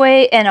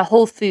Safeway and a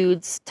Whole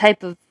Foods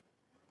type of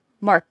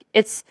market.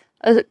 It's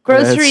a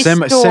grocery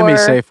store.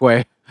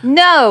 Semi-Safeway.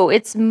 No,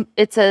 it's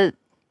a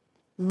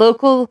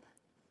local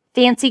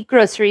fancy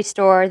grocery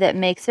store that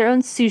makes their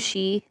own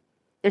sushi.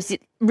 There's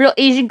real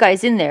Asian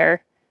guys in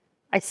there.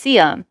 I see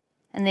them,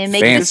 and they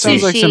make the sushi.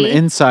 Sounds like some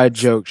inside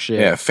joke shit.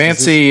 Yeah,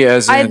 fancy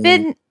as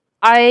in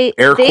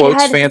air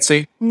quotes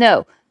fancy.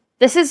 No,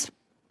 this is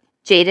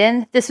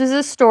Jaden. This was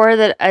a store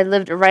that I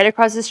lived right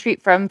across the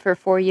street from for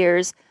 4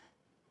 years,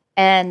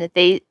 and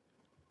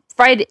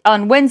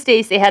on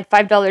Wednesdays they had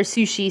 $5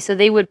 sushi, so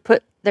they would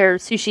put their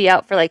sushi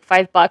out for like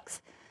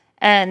 $5,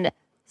 and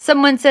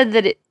someone said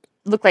that it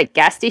looked like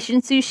gas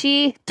station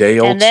sushi.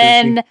 And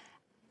then sushi.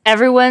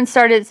 Everyone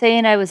started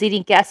saying I was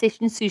eating gas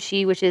station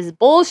sushi, which is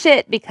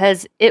bullshit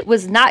because it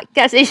was not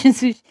gas station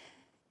sushi.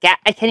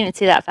 I can't even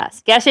say that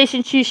fast. Gas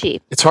station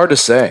sushi. It's hard to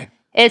say.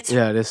 It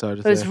is hard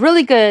to say. It was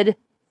really good,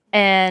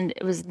 and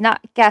it was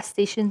not gas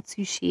station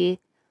sushi.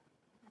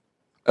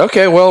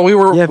 Okay, well, we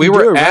were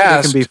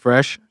asked. It can be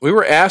fresh. We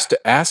were asked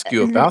to ask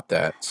you about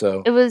that.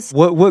 So it was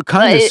what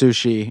kind of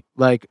sushi?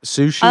 Like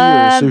sushi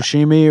or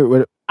sashimi or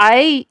what?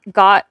 I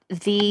got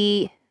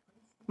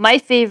my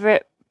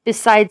favorite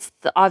besides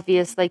the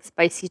obvious like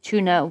spicy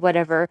tuna,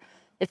 whatever.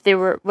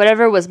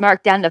 Whatever was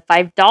marked down to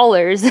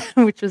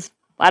 $5, which was.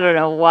 I don't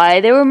know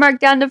why they were marked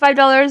down to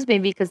 $5.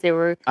 Maybe because they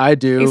were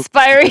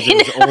expiring.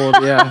 It was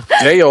old, yeah.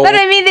 Day old. But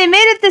I mean, they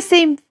made it the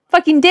same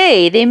fucking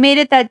day. They made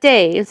it that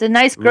day. It was a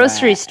nice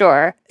grocery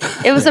store.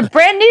 It was a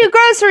brand new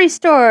grocery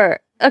store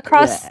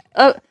across.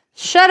 Oh,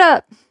 shut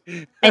up!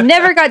 I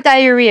never got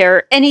diarrhea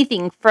or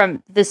anything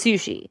from the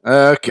sushi.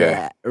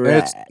 Okay,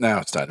 now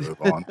it's time to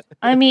move on.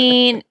 I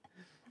mean,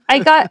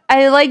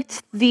 I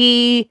liked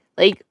the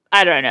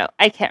I don't know.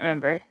 I can't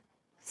remember.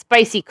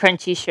 Spicy,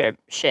 crunchy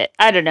shit.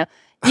 I don't know.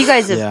 You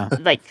guys have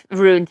like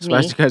ruined me.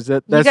 Spicy guys,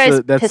 that's you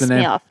guys that's pissed the name.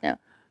 me off. No,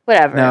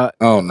 whatever. Now,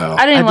 oh no,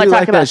 I don't even want to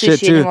talk about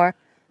sushi anymore.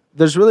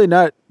 There's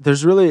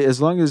really,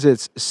 as long as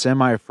it's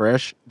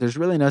semi-fresh, there's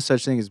really no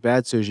such thing as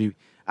bad sushi.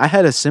 I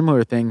had a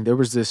similar thing. There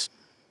was this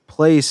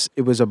place.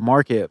 It was a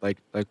market, like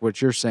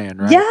what you're saying,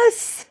 right?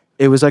 Yes.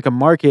 It was like a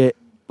market,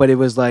 but it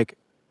was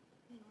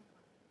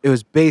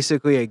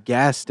basically a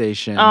gas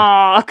station.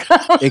 Oh,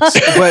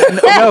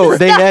 but no,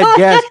 they had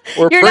gas.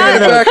 We're bringing it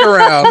back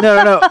around.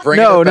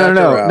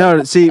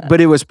 No. See,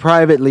 but it was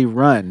privately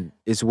run,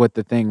 is what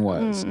the thing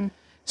was.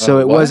 So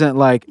it wasn't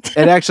like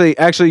it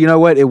actually. You know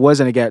what? It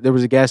wasn't a gas. There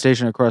was a gas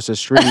station across the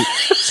street,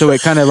 so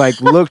it kind of like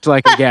looked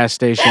like a gas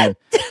station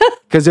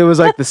because it was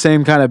like the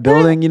same kind of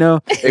building,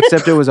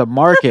 except it was a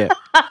market.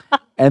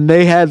 And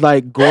they had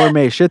like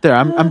gourmet shit there.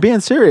 I'm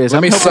being serious.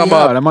 Let me sum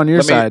up. I'm on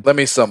your side. Let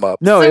me sum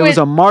up. No, it was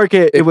a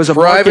market. It was a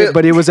market,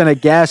 but it was in a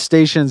gas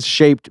station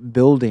shaped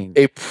building.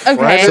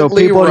 So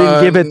people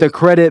didn't give it the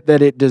credit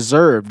that it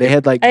deserved. They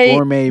had like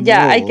gourmet meals.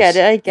 Yeah, I get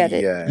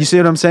it. Yeah. You see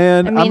what I'm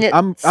saying? I mean,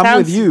 I'm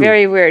sounds with you.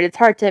 Very weird. It's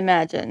hard to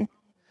imagine.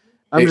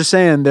 I'm just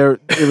saying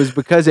it was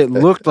because it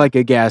looked like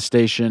a gas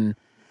station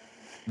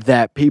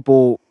that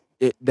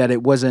it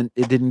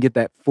didn't get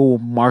that full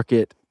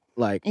market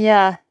like.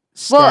 Yeah.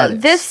 Status. Well,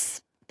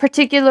 this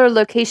particular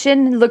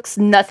location looks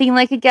nothing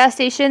like a gas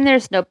station.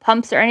 There's no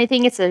pumps or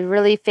anything. It's a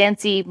really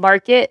fancy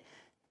market,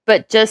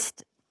 but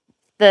just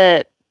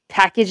the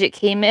package it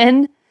came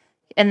in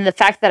and the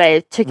fact that I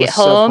took it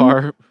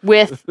home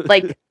with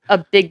like a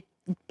big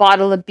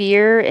bottle of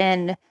beer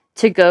and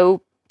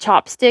to-go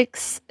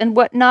chopsticks and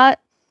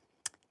whatnot,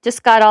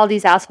 just got all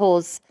these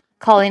assholes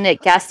calling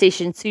it gas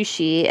station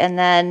sushi, and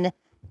then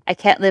I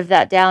can't live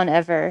that down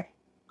ever.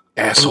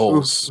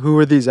 Assholes. Who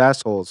are these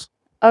assholes?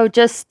 Oh,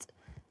 just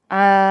you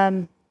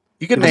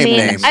can name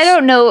names. I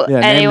don't know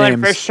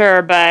anyone for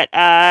sure, but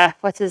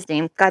what's his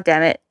name? God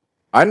damn it!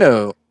 I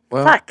know.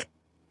 Well, fuck.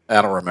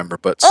 I don't remember,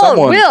 but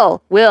someone.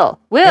 Will.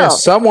 Yeah,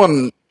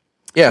 someone.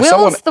 Yeah,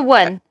 Will's the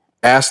one.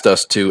 Asked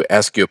us to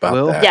ask you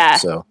about that. Yeah.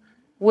 So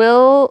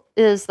Will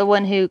is the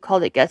one who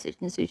called it gas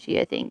station sushi.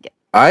 I think.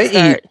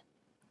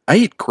 I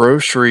eat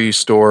grocery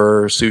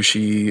store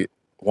sushi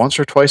once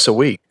or twice a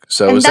week.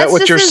 So is that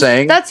what you're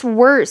saying? That's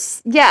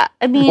worse. Yeah,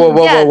 I mean,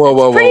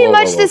 whoa, pretty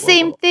much the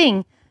same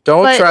thing.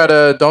 Don't try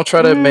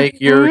to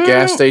make your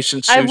gas station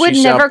sushi I would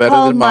sound never better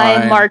call than my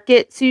mine.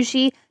 market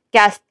sushi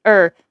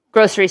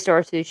grocery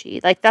store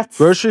sushi. Like that's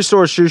grocery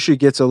store sushi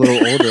gets a little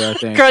older, I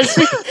think.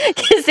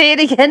 Say it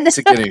again. It's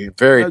getting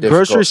very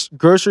difficult.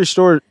 Grocery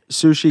store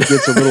sushi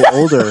gets a little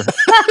older.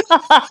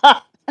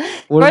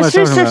 What am I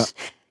talking about?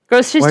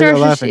 Grocery store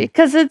sushi,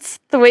 because it's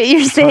the way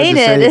you're saying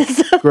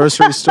it.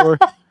 Grocery store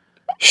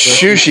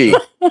sushi.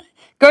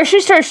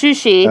 Grocery store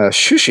sushi.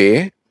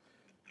 Sushi.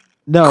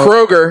 No,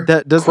 Kroger.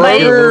 That does Kroger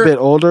get a little bit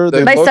older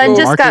than my son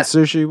just got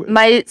sushi.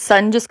 My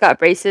son just got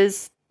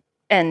braces,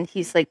 and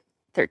he's like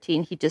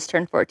 13. He just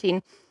turned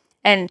 14,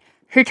 and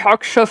he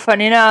talks so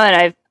funny now, and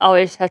I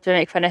always have to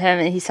make fun of him.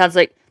 And he sounds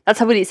like that's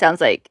what he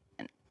sounds like.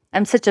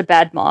 I'm such a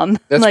bad mom.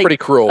 That's like, pretty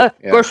cruel.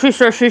 Grocery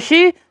store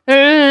sushi.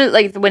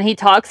 Like when he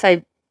talks,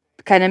 I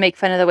kind of make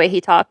fun of the way he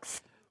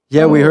talks.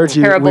 Yeah, we heard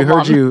you. We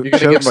heard you You're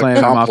choke slam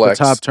him off the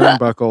top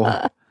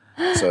turnbuckle.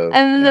 So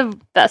I'm the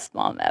best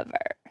mom ever.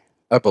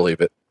 I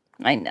believe it.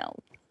 I know.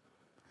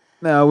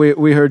 No,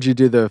 we heard you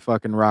do the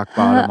fucking rock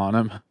bottom on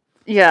him.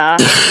 Yeah.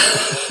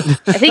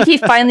 I think he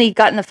finally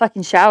got in the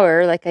fucking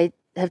shower. Like I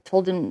have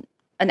told him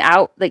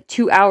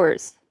 2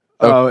 hours.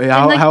 Oh,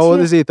 how old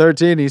is he?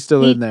 13? He's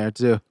still in there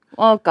too.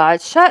 Oh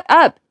God, shut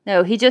up.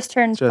 No, he just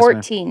turned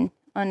 14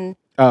 on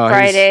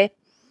Friday.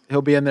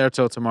 He'll be in there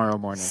till tomorrow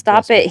morning.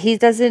 Stop it. He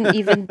doesn't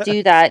even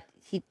do that.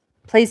 He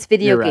plays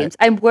video games.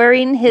 I'm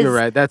wearing his... You're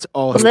right. That's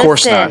all. Of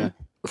course not.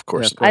 Of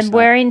course not. I'm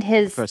wearing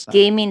his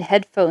gaming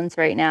headphones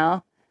right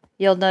now.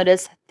 You'll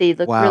notice they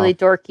look really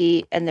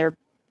dorky, and they're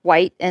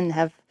white and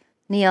have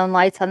neon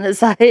lights on the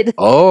side.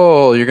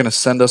 Oh, you're going to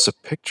send us a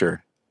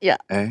picture. Yeah.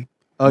 Eh?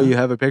 Oh, you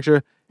have a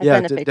picture?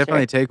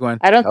 Definitely take one.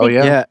 I don't think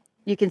yeah.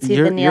 You can see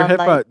the neon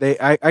light.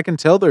 I can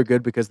tell they're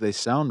good because they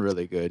sound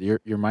really good.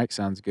 Your mic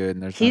sounds good,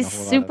 and he's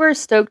super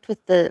stoked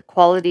with the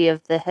quality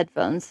of the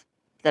headphones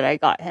that I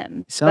got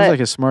him. He sounds like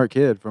a smart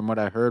kid from what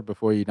I heard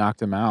before you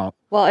knocked him out.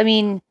 Well, I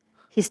mean,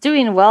 he's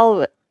doing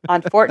well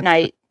on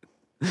Fortnite,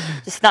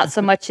 just not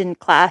so much in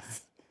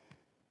class.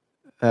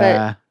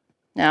 But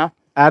no,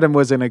 Adam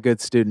wasn't a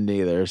good student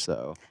either,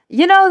 so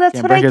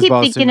that's what I keep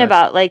thinking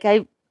about. Like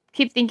I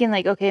keep thinking,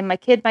 like, okay, my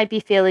kid might be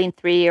failing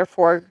 3 or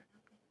 4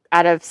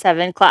 out of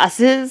 7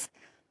 classes,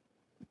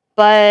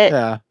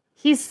 but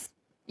he's,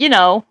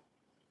 all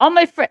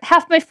my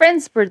half my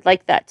friends were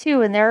like that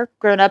too, and they're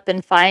grown up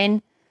and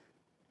fine.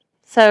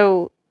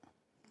 So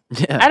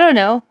I don't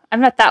know.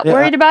 I'm not that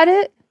worried about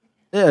it.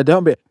 Yeah,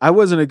 don't be. I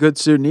wasn't a good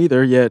student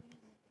either, yet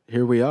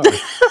here we are.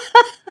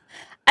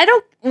 I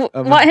don't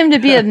want him to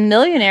be a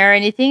millionaire or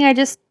anything. I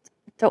just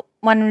don't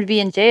want him to be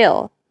in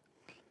jail.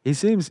 He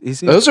seems.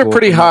 Those are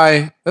pretty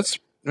high. That's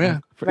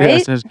right.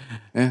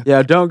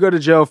 Yeah, don't go to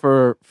jail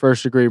for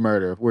first-degree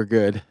murder. We're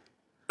good.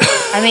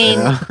 I mean,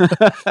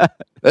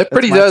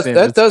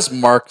 that does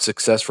mark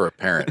success for a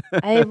parent.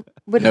 I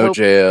would no hope,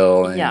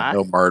 jail and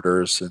no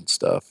murders and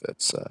stuff.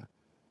 It's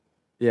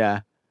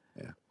yeah.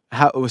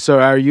 So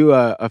are you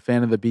a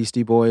fan of the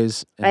Beastie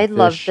Boys? I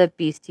love the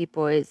Beastie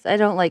Boys. I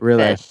don't like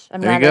Really? Fish.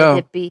 I'm not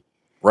a hippie.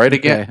 Right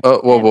again. Oh,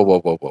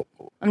 whoa.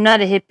 I'm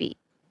not a hippie.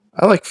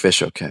 I like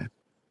Fish. Okay.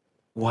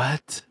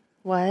 What?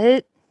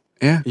 What?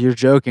 Yeah. You're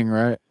joking,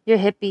 right? You're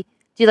a hippie.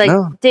 Do you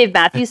like Dave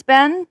Matthews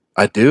Band?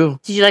 I do.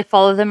 Did you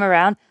follow them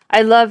around?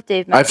 I love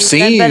Dave Matthews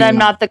Band, but I'm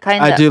not the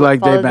kind that I do like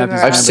follow Dave them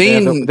Matthews around. Band.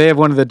 I've seen. They have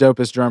one of the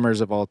dopest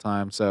drummers of all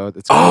time. So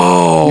it's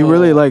Oh, you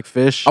really like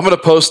Fish? I'm gonna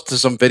post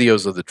some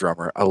videos of the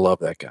drummer. I love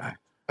that guy.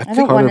 I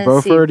think Carter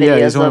Beauford. Yeah,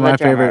 he's one of my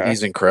favorite.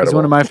 He's incredible. He's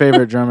one of my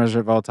favorite drummers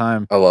of all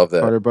time. I love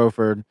that. Carter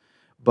Beauford.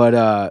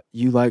 But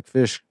you like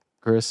Fish,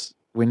 Chris?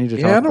 We need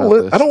to talk about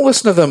this. I don't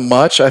listen to them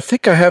much. I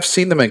think I have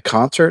seen them in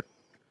concert.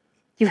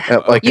 You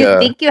have? You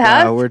think you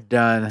have? No, we're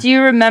done. Do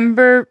you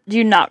remember? Do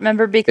you not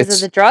remember because of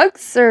the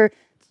drugs, or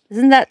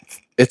isn't that?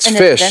 It's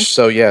Fish.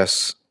 So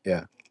yes,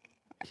 yeah.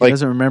 He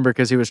doesn't remember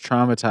because he was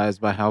traumatized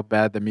by how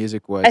bad the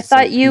music was. I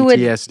thought you would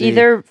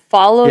either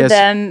follow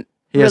them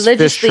religiously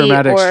Fish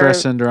traumatic or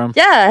stress syndrome.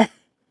 Yeah.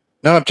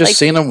 No, I've just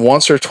seen them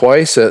once or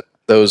twice at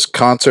those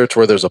concerts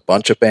where there's a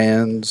bunch of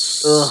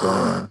bands.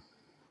 A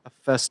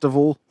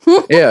festival.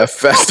 Yeah, a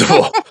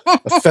festival.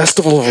 A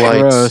festival of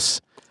lights.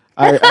 Gross.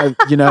 I'll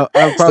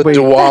probably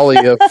the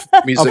Diwali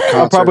of music concerts.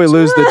 I'll probably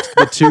lose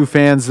the two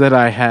fans that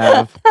I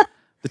have.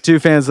 The two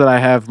fans that I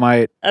have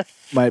might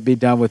be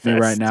done with me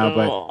right now,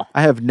 but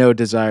I have no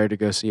desire to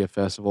go see a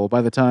festival.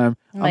 By the time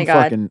I'm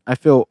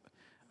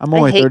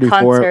only 34.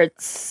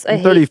 Concerts.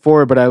 I'm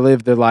 34, but I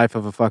live the life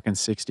of a fucking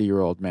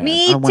 60-year-old man.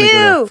 Me I want to go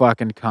to too. a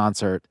fucking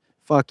concert.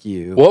 Fuck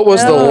you. What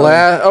was the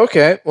last?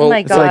 Okay, well,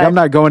 it's like I'm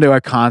not going to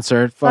a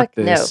concert. Fuck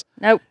this.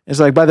 Nope. It's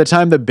like by the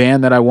time the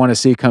band that I want to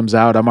see comes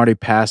out, I'm already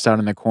passed out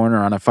in the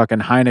corner on a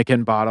fucking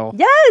Heineken bottle.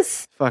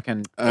 Yes.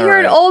 Fucking. You're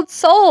an old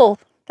soul.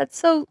 That's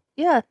so.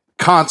 Yeah.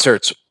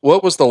 Concerts.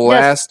 What was the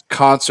last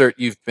concert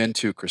you've been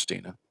to,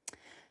 Christina?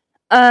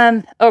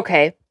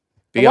 Okay.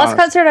 The last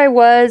concert I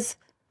was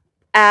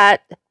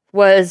at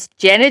was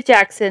Janet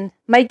Jackson,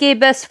 my gay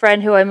best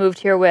friend who I moved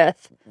here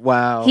with.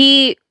 Wow.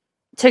 He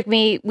took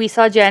me, we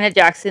saw Janet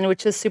Jackson,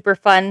 which was super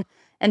fun.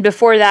 And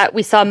before that,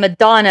 we saw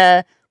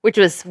Madonna, which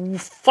was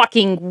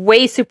fucking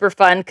way super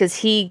fun because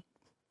he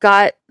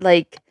got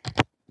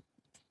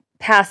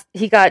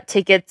he got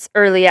tickets,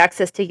 early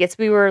access tickets.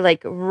 We were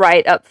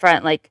right up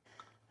front,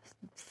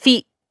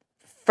 feet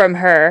from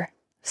her.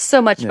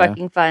 So much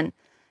fucking fun.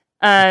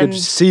 You could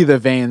see the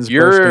veins.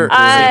 You're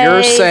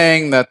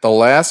saying that the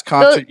last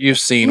concert you've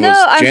seen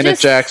was Janet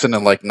Jackson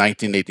in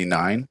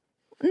 1989?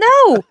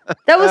 No,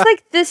 that was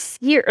this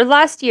year or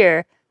last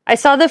year. I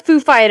saw the Foo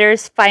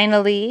Fighters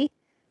finally,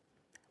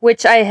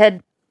 which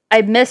I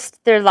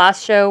missed their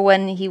last show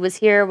when he was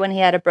here when he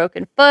had a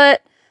broken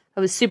foot. I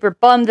was super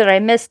bummed that I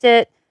missed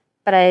it,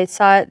 but I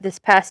saw it this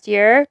past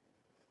year.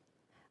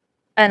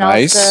 And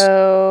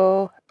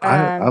also,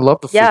 I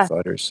love the Foo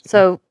Fighters.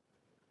 So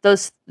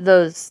those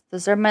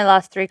are my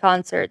last 3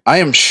 concerts. I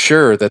am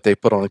sure that they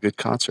put on a good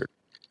concert.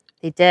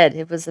 They did.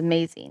 It was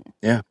amazing.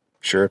 Yeah.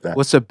 Sure of that.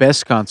 What's the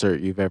best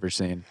concert you've ever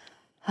seen?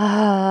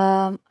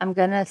 I'm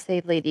gonna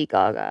say Lady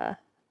Gaga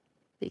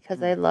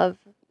because I love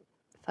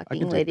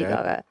fucking Lady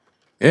Gaga.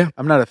 Yeah,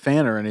 I'm not a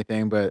fan or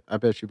anything, but I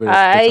bet you puts on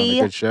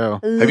a good show.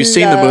 Have you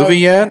seen the movie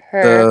yet?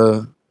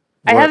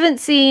 I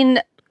haven't seen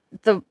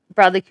the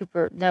Bradley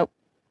Cooper. Nope.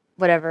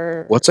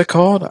 Whatever. What's it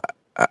called?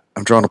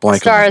 I'm drawing a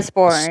blank. Star is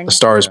Born. A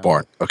Star is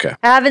Born. Okay.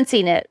 I haven't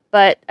seen it,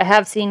 but I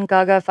have seen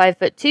Gaga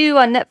 5'2"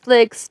 on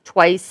Netflix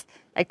twice.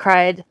 I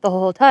cried the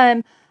whole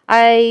time.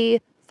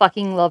 I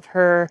fucking love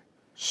her.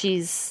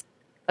 She's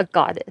a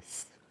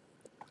goddess.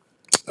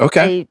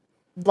 Okay. I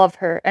love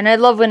her. And I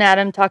love when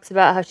Adam talks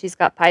about how she's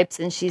got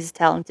pipes and she's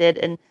talented.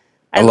 And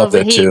I love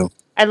that too.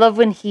 I love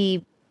when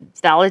he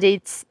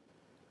validates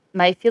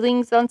my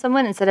feelings on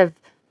someone instead of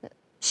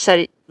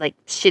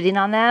shitting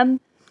on them.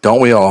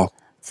 Don't we all?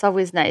 It's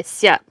always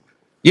nice. Yeah.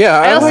 Yeah.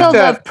 I also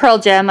love Pearl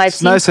Jam. I've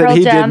seen Pearl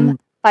Jam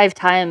 5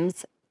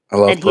 times. I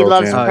love and he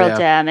loves Pearl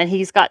Jam. And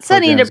he's got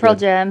Sonny into Pearl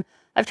Jam.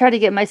 I've tried to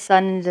get my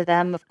son into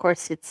them. Of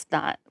course, it's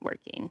not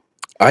working.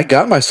 I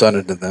got my son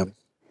into them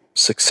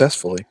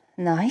successfully.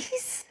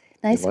 Nice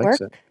work.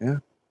 Yeah,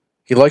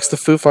 he likes the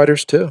Foo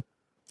Fighters too.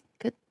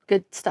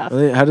 Good stuff.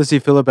 How does he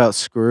feel about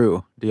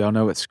Screw? Do y'all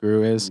know what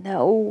Screw is?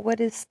 No, what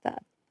is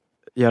that?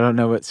 Y'all don't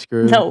know what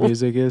Screw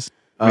music is?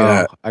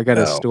 Oh, I got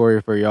a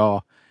story for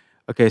y'all.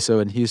 Okay, so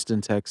in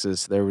Houston,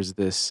 Texas, there was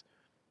this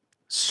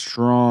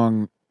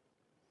strong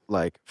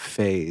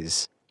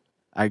phase.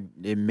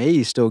 It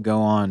may still go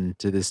on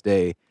to this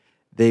day.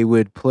 They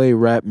would play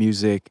rap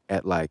music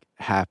at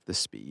half the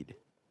speed,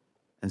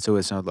 and so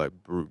it sounded like,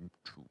 and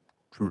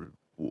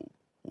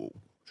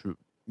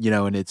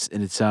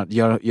it sound.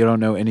 You don't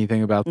know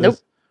anything about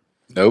this?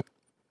 Nope.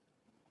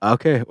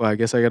 Okay, well I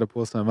guess I got to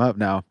pull some up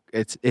now.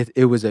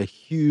 It was a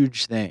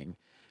huge thing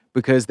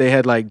because they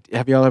had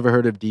have y'all ever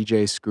heard of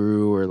DJ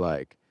Screw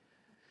or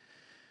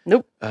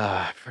Nope.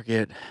 I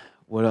forget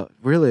What else?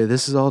 Really?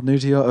 This is all new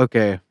to you?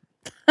 Okay.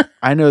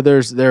 I know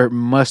there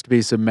must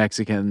be some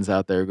Mexicans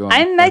out there going.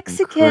 I'm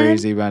Mexican.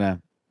 Crazy by now.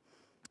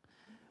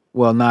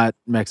 Well, not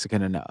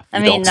Mexican enough. I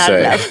mean, not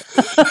enough.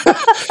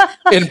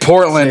 In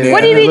Portland.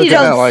 What do you mean you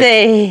don't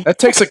say? That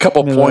takes a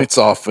couple points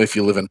off if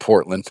you live in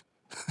Portland.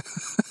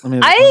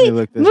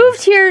 I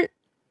moved here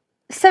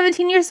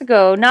 17 years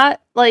ago,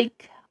 not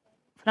like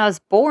when I was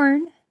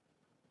born.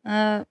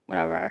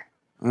 Whatever.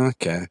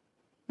 Okay.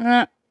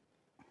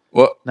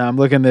 Well, now I'm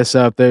looking this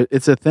up.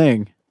 It's a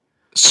thing.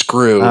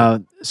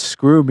 Screw.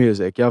 Screw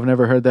music. Y'all have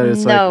never heard that?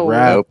 It's like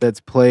rap that's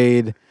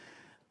played.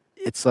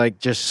 It's like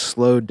just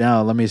slowed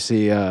down. Let me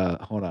see.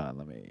 Hold on.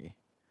 Let me.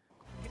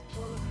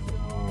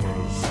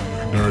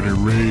 Dirty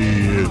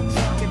Red,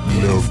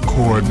 Lil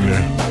Courtney,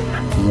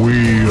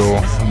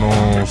 Will,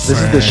 this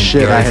is the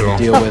shit I had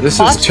to deal with. This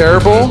is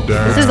terrible.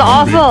 This is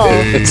awful.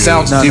 It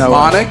sounds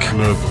demonic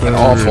and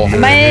awful.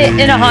 Am I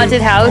in a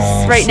haunted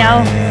house right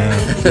now?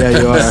 Yeah,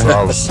 you are.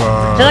 I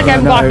feel like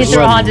I'm walking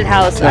through a haunted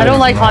house. I don't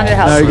like haunted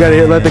houses. No, you gotta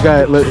hear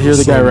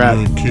the guy rap.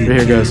 Here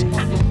he goes.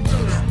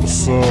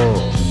 What's up?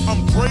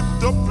 I'm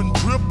draped up and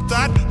dripped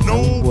out.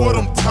 Know what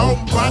I'm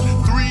talking about.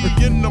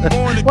 3 in the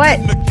morning. What?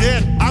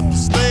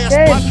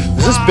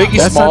 Is this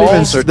Biggie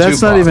Smalls or that's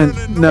Tupac? not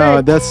even.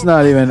 No, that's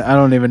not even. I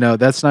don't even know.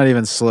 That's not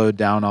even slowed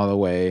down all the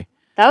way.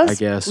 That was I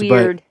guess.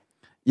 weird. But,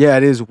 yeah,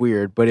 it is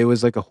weird, but it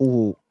was like a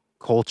whole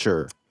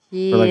culture for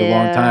like a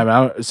long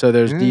time. So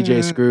there's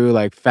DJ Screw,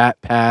 like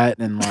Fat Pat,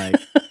 and like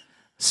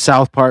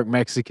South Park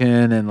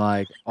Mexican, and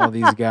like all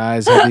these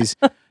guys have these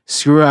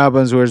Screw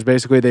albums where it's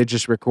basically they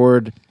just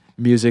record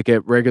music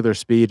at regular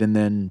speed and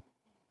then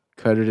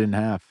cut it in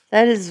half.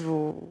 That is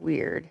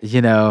weird.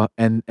 You know,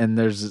 and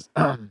there's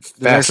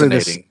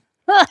fascinating.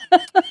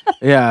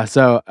 Yeah,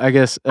 so I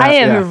guess I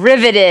am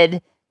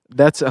riveted.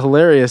 That's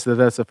hilarious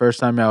that's the first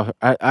time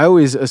I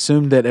always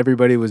assumed that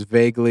everybody was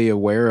vaguely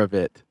aware of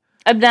it.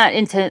 I'm not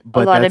into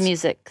a lot of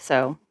music,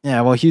 so.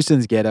 Yeah, well,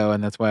 Houston's ghetto,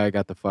 and that's why I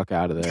got the fuck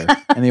out of there.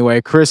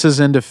 Anyway, Chris is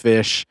into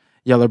Fish.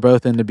 Y'all are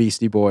both into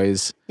Beastie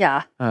Boys.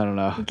 Yeah. I don't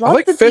know. I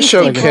like Fish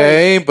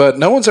okay, but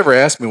no one's ever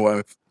asked me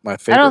what my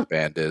favorite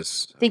band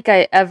is. I think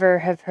I ever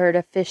have heard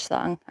a Fish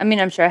song. I mean,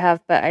 I'm sure I have,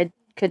 but I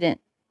couldn't.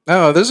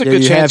 No, there's a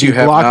good chance you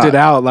have blocked not. it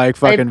out like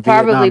fucking I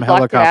probably Vietnam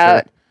blocked helicopter. it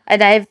out.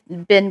 And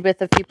I've been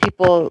with a few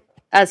people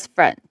as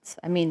friends.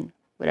 I mean,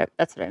 whatever.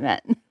 That's what I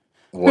meant.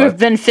 Who have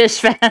been Fish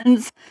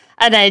fans,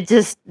 and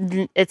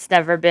it's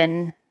never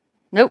been.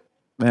 Nope.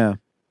 Yeah.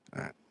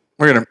 All right.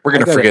 We're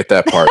gonna forget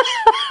that part.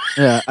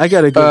 Yeah, I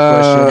got a good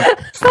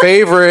question.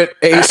 Favorite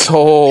Ace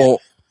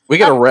Hole. We're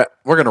gonna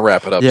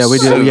wrap it up. Yeah, we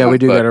do. Soon, we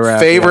do gotta wrap.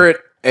 Favorite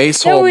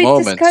Ace Hole we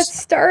moments. just got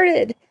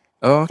started.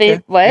 Oh,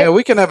 okay. What? Yeah,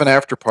 we can have an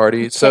after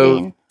party.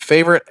 So,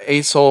 favorite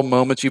Ace Hole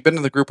moments. You've been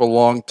in the group a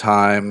long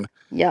time.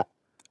 Yeah.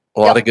 A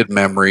lot of good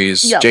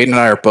memories. Yep. Jaden and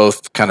I are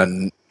both kind of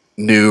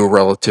new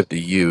relative to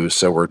you,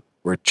 so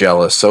we're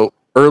jealous. So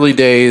early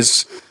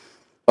days,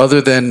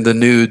 other than the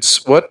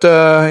nudes, what?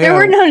 There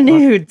were no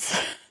nudes.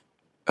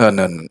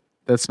 No.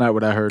 That's not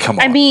what I heard. Come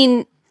on. I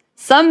mean,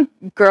 some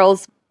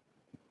girls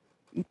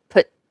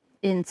put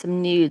in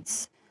some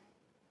nudes,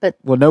 but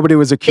well, nobody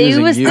was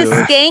accusing was you. the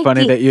skanky.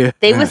 Funny that you.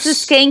 They was the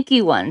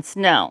skanky ones.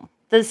 No,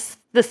 the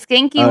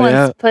skanky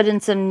ones put in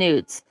some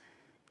nudes.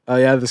 Oh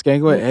yeah, the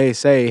skanky one.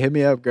 Hey, hit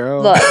me up,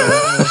 girl. Look,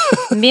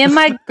 me and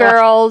my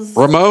girls.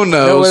 Ramon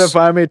knows. Know where to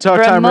find me.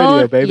 Talk Time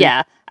Radio, baby.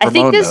 Yeah, I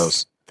think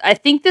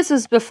this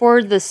was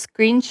before the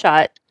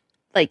screenshot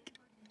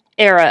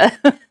era.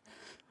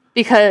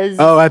 Because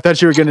I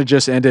thought you were gonna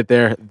just end it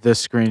there. The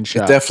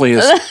screenshot. It definitely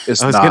is.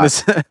 I was not. gonna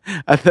say.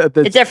 I thought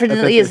it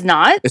definitely is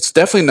not. It's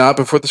definitely not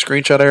before the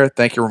screenshot era.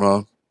 Thank you,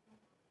 Ramon.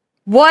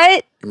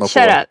 What?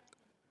 Shut up.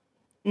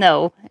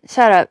 No,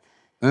 shut up.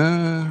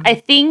 I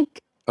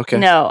think. Okay.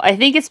 No, I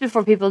think it's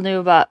before people knew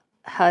about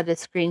how to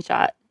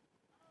screenshot.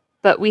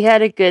 But we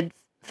had a good,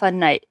 fun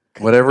night.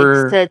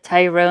 Whatever. Thanks to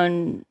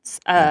Tyrone's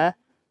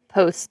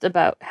post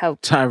about how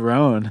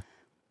Tyrone.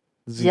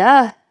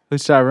 Yeah.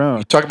 Who's Tyrone?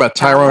 You talk about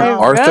Tyrone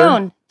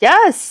Arthur?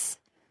 Yes.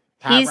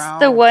 He's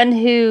the one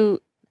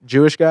who...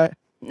 Jewish guy?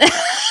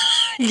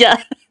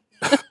 Yeah.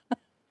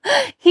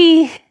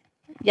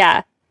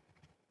 Yeah.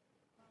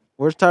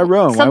 Where's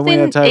Tyrone? Why we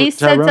have Ace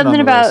said something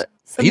about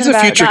he's a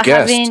future not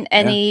guest. Having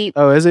any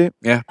Oh, is he?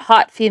 Yeah.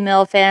 hot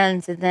female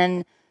fans, and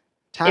then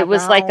it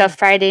was like a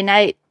Friday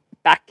night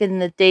back in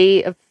the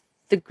day of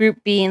the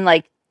group being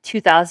like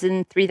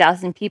 2,000,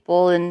 3,000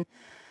 people, and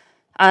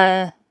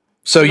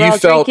so you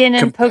felt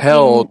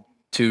compelled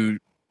to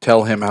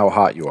tell him how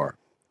hot you are.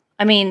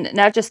 I mean,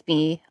 not just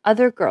me,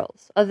 other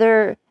girls,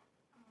 other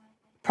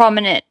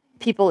prominent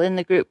people in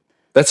the group.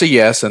 That's a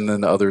yes, and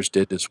then the others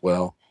did as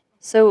well.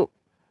 So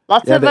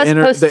lots of us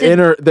posted.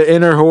 The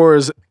inner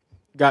whores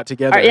got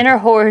together. Our inner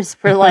whores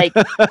were like,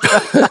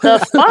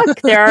 the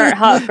fuck? There aren't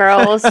hot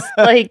girls.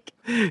 Like,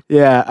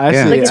 yeah, I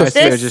see.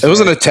 It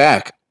was an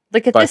attack.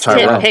 Look at this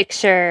kid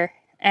picture.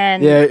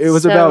 And yeah, it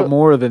was about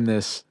more than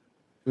this.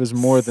 It was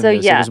more than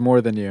this. Yeah. It was more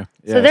than you.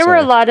 Yeah, so there were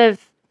a lot of,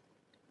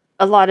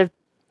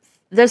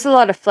 there's a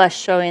lot of flesh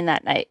showing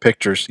that night.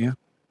 Pictures, yeah.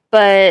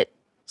 But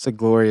It's a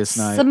glorious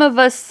night. Some of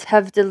us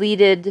have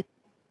deleted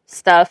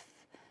stuff,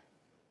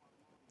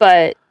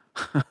 but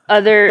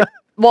and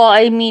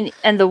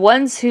the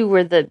ones who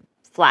were the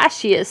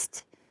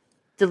flashiest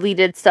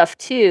deleted stuff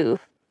too,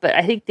 but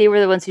I think they were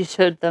the ones who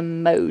showed the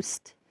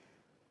most,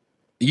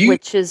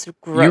 which is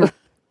gross.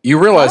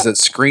 You realize that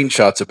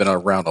screenshots have been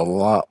around a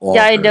lot longer.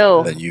 Yeah, I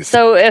know. Than you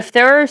so if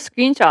there are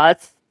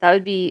screenshots, that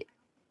would be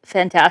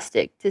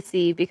fantastic to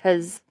see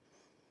because.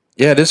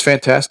 Yeah, it is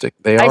fantastic.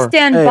 They are. I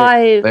stand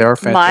by they are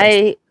fantastic.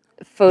 My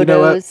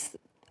photos. You know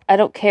I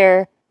don't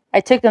care. I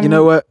took them. You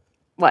know what?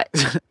 What?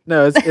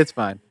 No, it's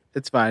fine.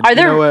 It's fine. Are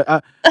there? You know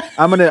what?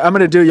 I'm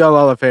gonna do y'all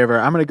all a favor.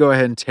 I'm gonna go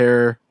ahead and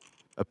tear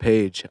a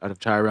page out of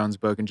Tyrone's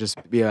book and just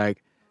be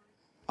like,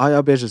 all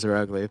y'all bitches are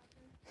ugly.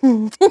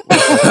 I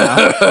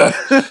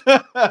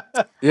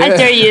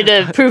dare you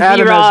to prove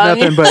Adam me wrong. Has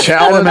nothing but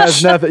Adam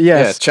has nothing.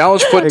 Yes. Yeah,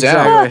 challenge put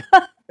down.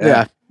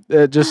 Yeah.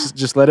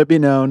 Just let it be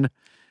known.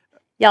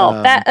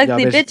 Y'all fat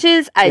ugly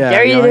bitches, I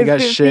dare you to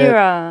prove me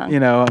wrong. You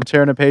know, I'm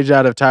tearing a page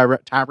out of Tyrone.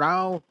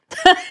 I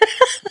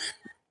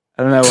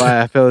don't know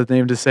why I feel the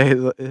need to say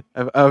it.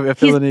 I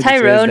feel the need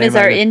Tyrone to say his is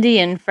our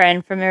Indian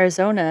friend from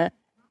Arizona.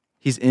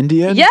 He's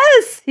Indian?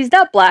 Yes, he's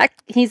not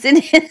black. He's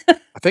Indian.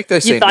 I think they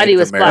say you thought Native he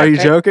was American. black. Are you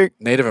joking?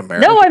 Native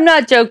American. No, I'm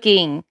not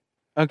joking.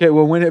 Okay,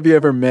 well, when have you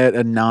ever met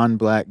a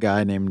non-black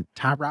guy named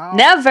Tyrone?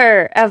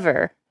 Never,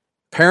 ever.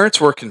 Parents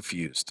were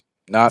confused.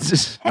 Not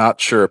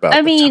sure about.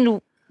 I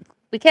mean,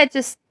 we can't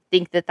just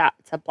think that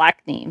that's a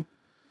black name.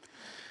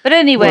 But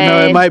anyway,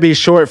 well, no, it might be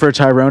short for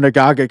Tyrone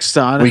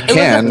Gagakstan. We can.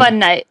 It was a fun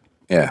night.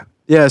 Yeah.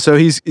 Yeah. So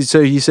you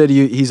said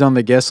he's on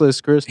the guest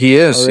list, Chris. He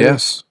is. Already?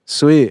 Yes.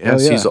 Sweet.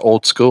 Yes, he's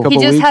old school. He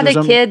just had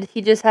a kid.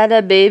 He just had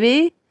a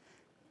baby.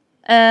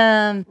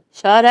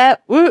 Shot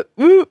at. Woo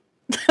woo.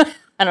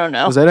 I don't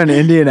know. Was that an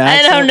Indian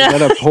accent? I don't know. Was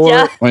that a poor?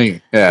 Yeah.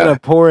 That a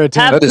poor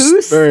attempt?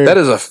 That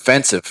is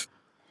offensive.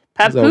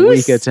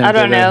 Papoose? I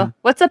don't know.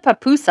 What's a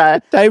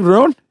papusa?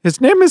 Tyrone.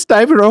 His name is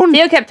Tyrone.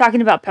 Theo kept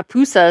talking about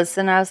papusas,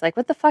 and I was like,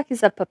 "What the fuck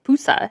is a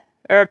papusa?"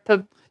 Or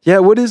yeah,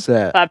 what is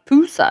that?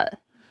 Papusa.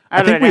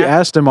 I think we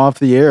asked him off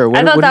the air.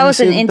 I thought that was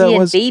an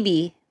Indian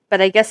baby, but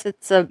I guess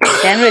it's a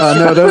sandwich.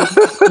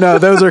 No,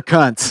 those are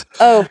cunts.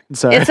 Oh,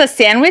 sorry. It's a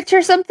sandwich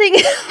or something?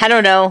 I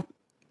don't know.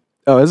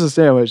 Oh, it's a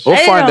sandwich. We'll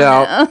find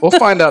out. We'll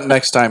find out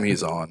next time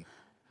he's on.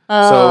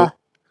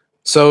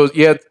 So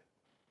yeah,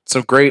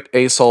 some great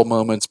ASOL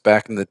moments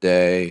back in the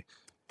day.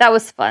 That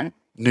was fun.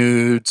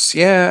 Nudes,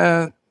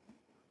 yeah.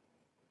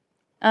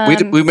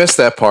 We missed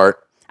that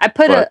part. I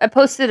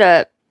posted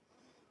a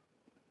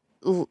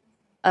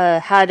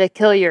how to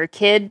kill your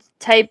kid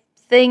type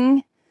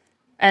thing,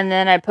 and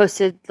then I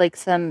posted like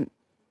some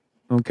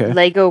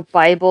Lego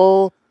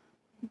Bible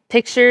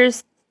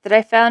pictures that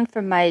I found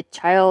from my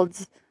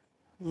child's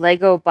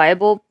Lego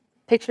Bible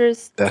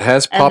pictures. That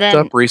has popped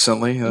up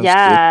recently.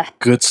 Yeah.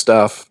 Good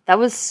stuff. That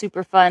was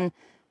super fun.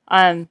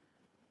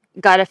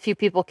 Got a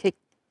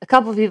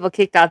couple people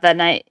kicked out that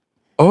night.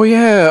 Oh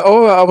yeah.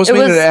 Oh, I was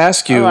meaning to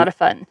ask you. A lot of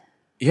fun.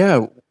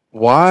 Yeah.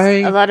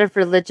 Why? A lot of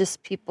religious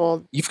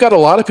people. You've got a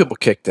lot of people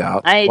kicked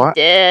out. I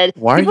did.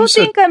 Why people are you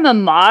think I'm a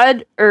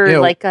mod or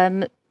like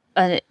I'm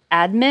an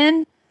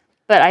admin,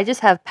 but I just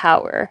have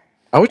power.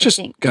 I was just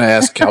going to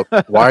ask,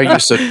 why are you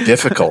so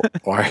difficult?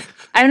 Why?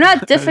 I'm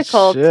not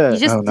difficult. Oh, you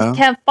just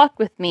can't fuck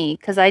with me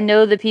because I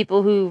know the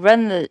people who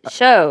run the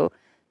show.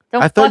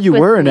 I thought you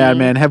were an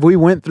admin. Have we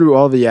went through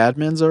all the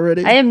admins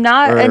already? I am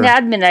not an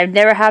admin. I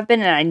never have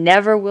been, and I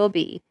never will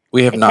be.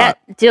 We have not.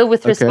 Can't deal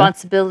with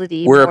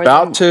responsibility. We're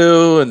about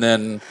to, and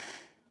then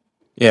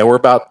we're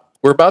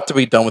about to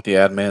be done with the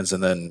admins,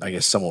 and then I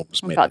guess someone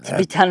was about to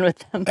be done with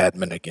them.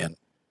 Admin again.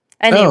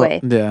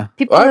 Anyway, yeah.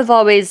 People have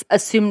always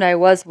assumed I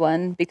was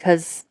one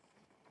because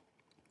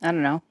I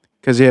don't know.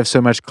 Because you have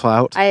so much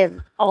clout. I have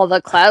all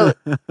the clout.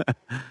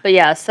 But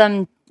yeah,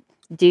 some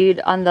dude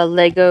on the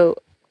Lego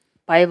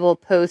Bible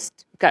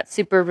post got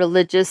super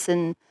religious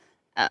and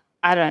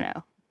I don't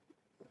know,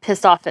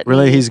 pissed off at me.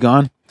 Really, he's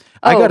gone.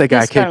 I got a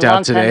guy kicked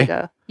out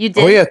today. You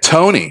did? Oh yeah,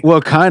 Tony.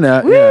 Well, kind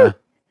of. Yeah.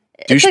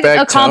 It's an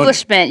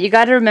accomplishment. Tony. You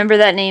got to remember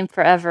that name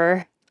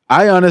forever.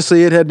 I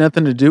honestly, it had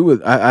nothing to do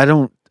with.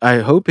 I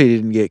hope he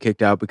didn't get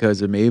kicked out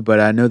because of me, but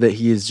I know that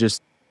he is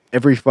just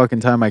every fucking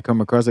time I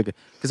come across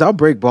because I'll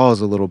break balls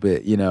a little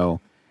bit, you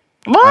know.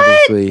 What?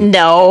 Obviously.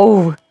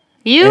 No,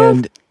 you.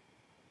 And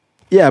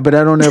yeah, but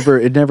I don't ever.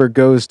 It never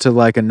goes to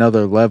like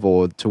another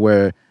level to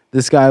where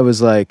this guy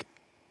was like.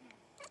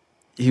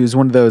 He was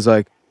one of those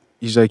like.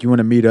 He's like, you want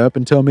to meet up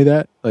and tell me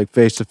that, like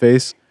face to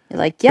face. You're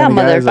like, yeah,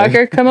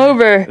 motherfucker, come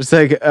over. It's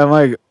like I'm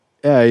like,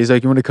 yeah. He's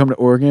like, you want to come to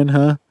Oregon,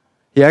 huh?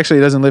 He actually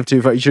doesn't live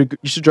too far. You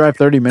should drive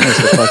 30 minutes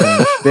to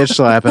fucking bitch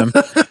slap him.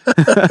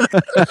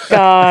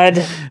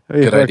 God.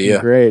 Good idea.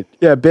 Great.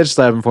 Yeah, bitch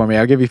slap him for me.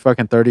 I'll give you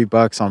fucking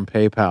 $30 on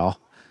PayPal.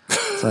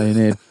 That's all you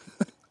need.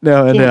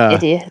 No, and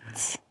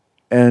idiots.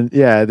 And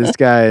yeah, this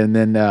guy, and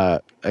then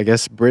I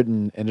guess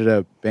Britain ended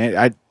up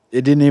it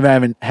didn't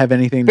even have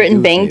anything.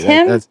 Britain to do with banged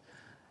him.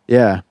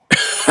 Yeah.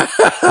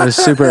 It was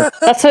super.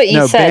 That's what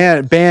you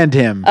said. Banned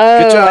him.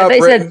 Oh, good job, I thought you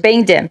Britain. said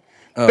banged him.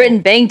 Oh.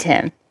 Britain banged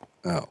him.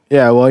 Oh.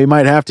 Yeah, well, you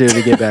might have to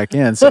get back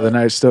in, so the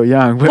night's still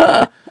young.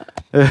 But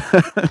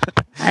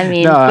I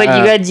mean,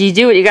 but you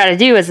do what you got to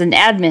do as an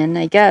admin,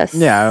 I guess.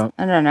 Yeah.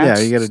 I don't know. Yeah,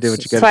 you got to do what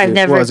you got to do. So I've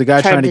never as a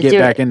guy trying to get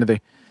back it. into the...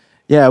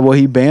 Yeah, well,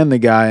 he banned the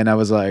guy, and I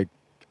was like,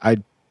 I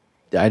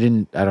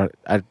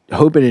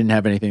hope it didn't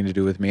have anything to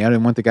do with me. I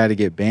didn't want the guy to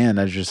get banned.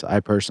 I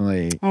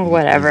personally...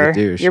 Whatever.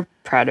 You're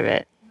proud of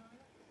it.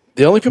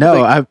 The only people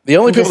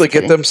that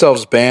get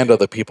themselves banned are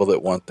the people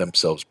that want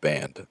themselves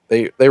banned.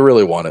 They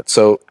really want it.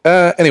 So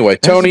anyway,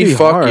 Tony,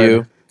 fuck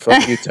you.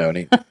 Fuck you,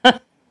 Tony.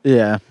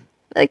 Yeah.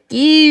 Fuck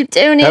you,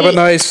 Tony. Have a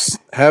nice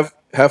have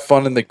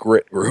fun in the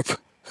grit group.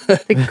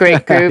 The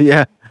grit group.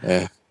 Yeah.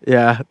 Yeah.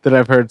 Yeah, that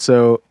I've heard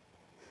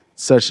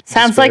such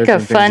sounds like a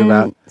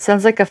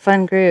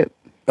fun group.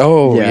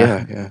 Oh,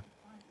 yeah.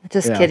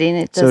 Just kidding.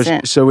 It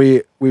doesn't. So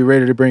we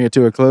ready to bring it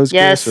to a close,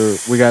 yes.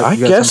 Chris? Or we got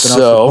something else to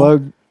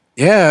plug?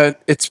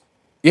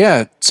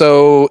 Yeah,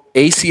 so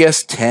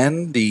ACS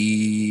 10,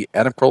 the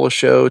Adam Carolla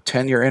Show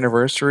 10-year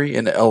anniversary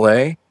in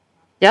LA.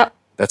 Yep.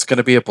 That's going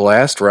to be a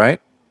blast,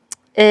 right?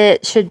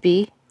 It should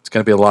be. It's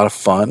going to be a lot of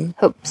fun.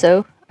 Hope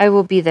so. I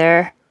will be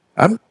there.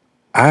 I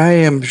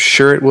am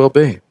sure it will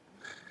be.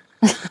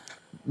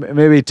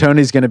 Maybe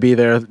Tony's going to be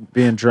there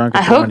being drunk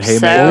and throwing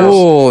haymakers.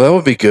 Oh, that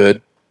would be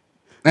good.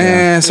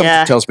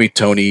 Something tells me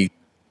Tony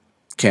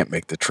can't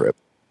make the trip.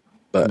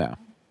 But no.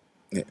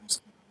 Yes.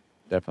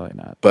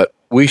 Definitely not. But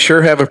we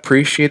sure have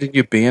appreciated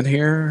you being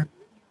here.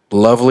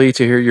 Lovely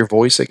to hear your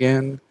voice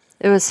again.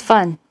 It was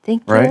fun.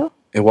 Thank you. Right?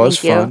 It was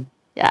fun.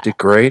 Yeah. You did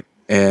great.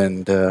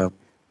 And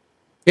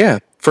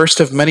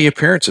first of many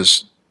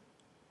appearances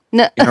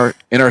in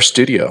our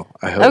studio,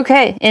 I hope.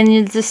 Okay,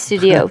 in the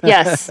studio.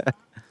 Yes. It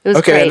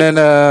was great. And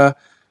then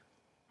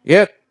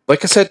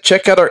like I said,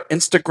 check out our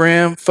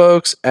Instagram,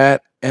 folks,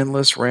 at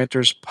Endless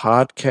Ranters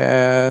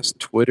Podcast,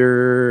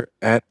 Twitter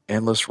at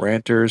Endless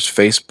Ranters,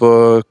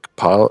 Facebook,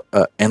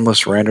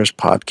 Endless Ranters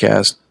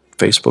Podcast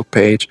Facebook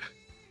page.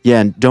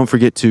 Yeah, and don't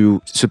forget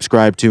to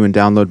subscribe to and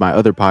download my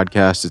other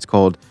podcast. It's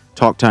called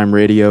Talk Time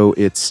Radio.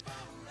 It's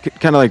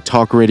kind of like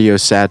talk radio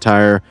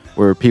satire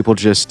where people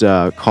just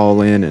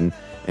call in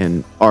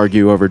and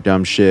argue over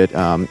dumb shit.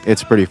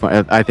 It's pretty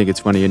fun. I think it's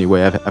funny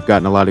anyway. I've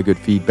gotten a lot of good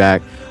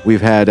feedback. We've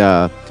had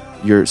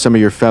some of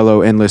your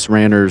fellow Endless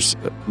Ranters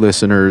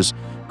listeners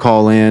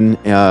call in,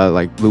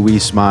 like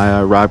Luis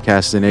Maya, Rob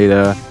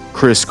Castaneda,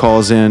 Chris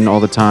calls in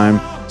all the time.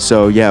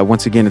 So yeah,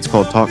 once again, it's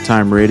called Talk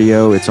Time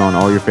Radio. It's on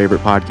all your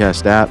favorite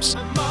podcast apps.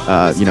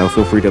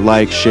 Feel free to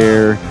like,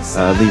 share,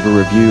 leave a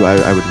review.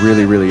 I would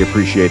really, really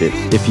appreciate it.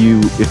 If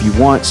you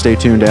want, stay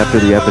tuned after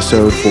the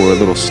episode for a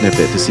little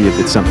snippet to see if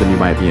it's something you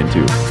might be into.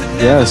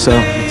 Yeah, so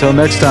until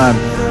next time,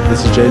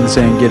 this is Jaden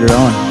saying get it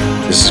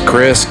on. This is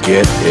Chris,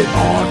 get it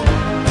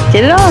on.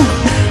 Get it on.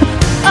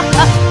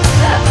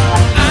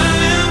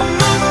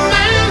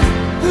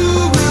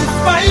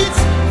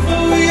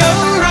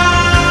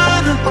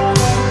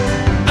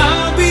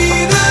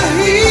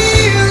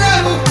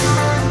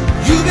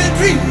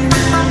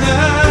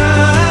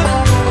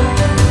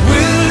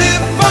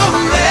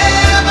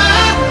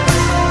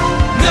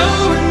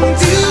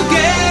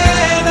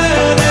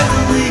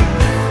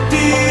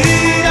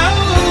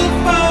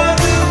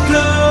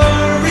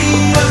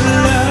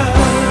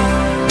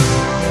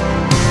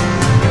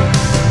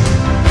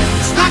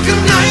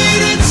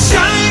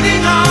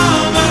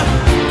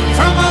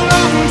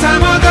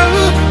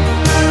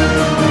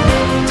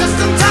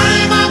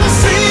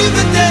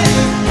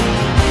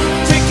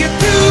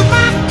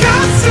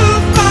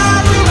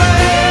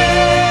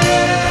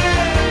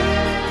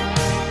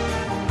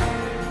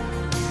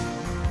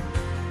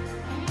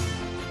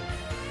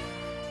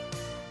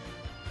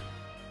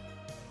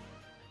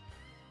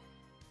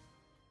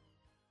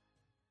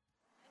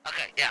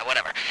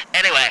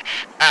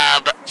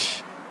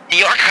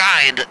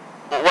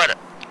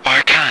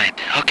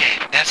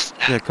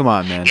 Yeah, come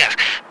on, man. Yes.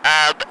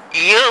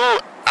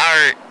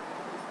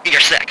 You're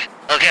sick,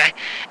 okay?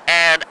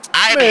 And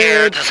I'm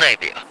here to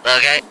save you,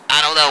 okay?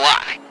 I don't know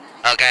why,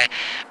 okay?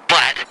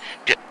 But,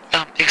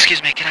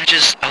 excuse me,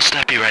 I'll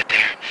stop you right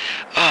there.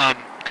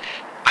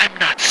 I'm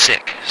not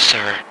sick,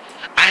 sir.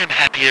 I am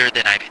happier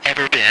than I've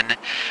ever been.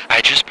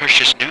 I just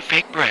purchased new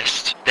fake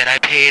breasts that I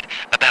paid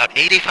about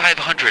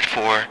 $8,500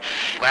 for.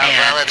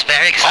 Well, it's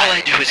very exciting. All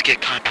I do is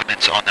get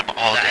compliments on them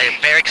all day.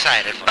 I'm very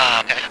excited for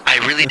okay. I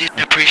really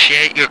didn't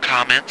appreciate your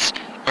comments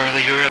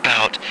earlier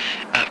about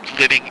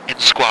living in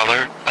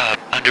squalor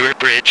under a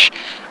bridge.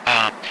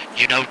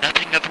 You know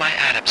nothing of my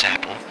Adam's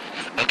apple,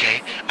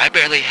 okay? I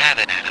barely have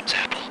an Adam's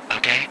apple,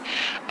 okay?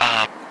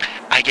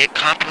 I get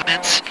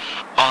compliments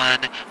on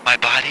my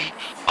body,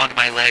 on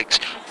my legs,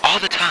 all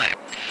the time.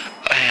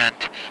 And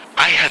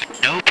I have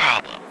no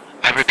problem,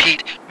 I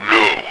repeat,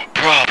 no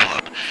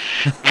problem,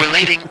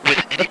 relating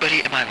with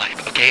anybody in my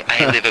life, okay?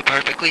 I live a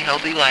perfectly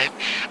healthy life.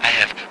 I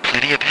have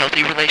plenty of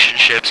healthy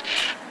relationships.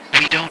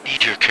 We don't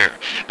need your cure.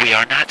 We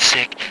are not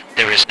sick.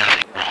 There is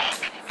nothing wrong.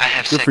 I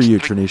have Good sex. for you,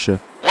 Tranisha.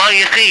 Well,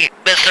 you see,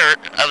 Mr.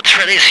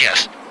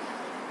 Trenicius.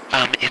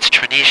 It's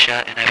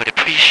Tranisha, and I would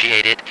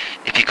appreciate it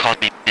if you called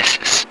me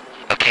Mrs.,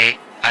 okay?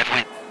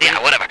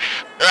 Yeah, whatever.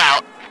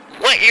 Well,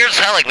 what you're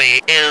telling me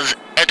is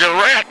a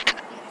direct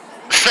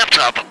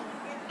symptom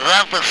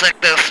of the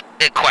sickness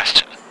in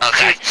question.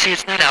 Okay. See,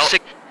 it's not now,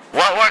 sick.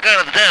 What we're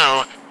gonna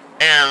do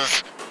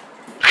is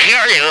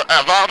cure you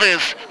of all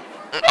this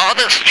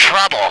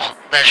trouble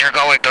that you're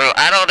going through.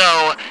 I don't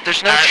know.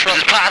 There's no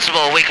trouble. It's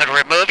possible we could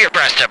remove your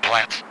breast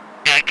implants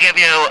and give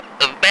you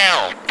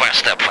male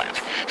breast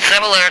implants,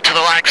 similar to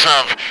the likes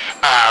of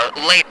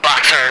late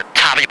boxer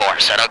Tommy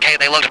Morrison. Okay,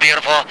 they looked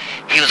beautiful.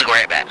 He was a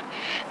great man,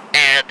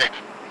 and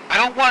I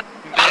don't want.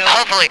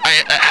 Hopefully,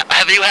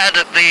 have you had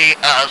the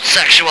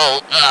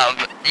sexual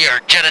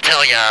your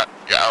genitalia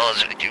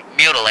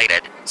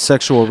mutilated?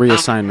 Sexual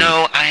reassignment.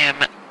 No, I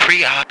am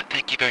pre-op.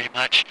 Thank you very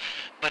much,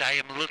 but I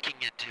am looking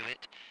into it.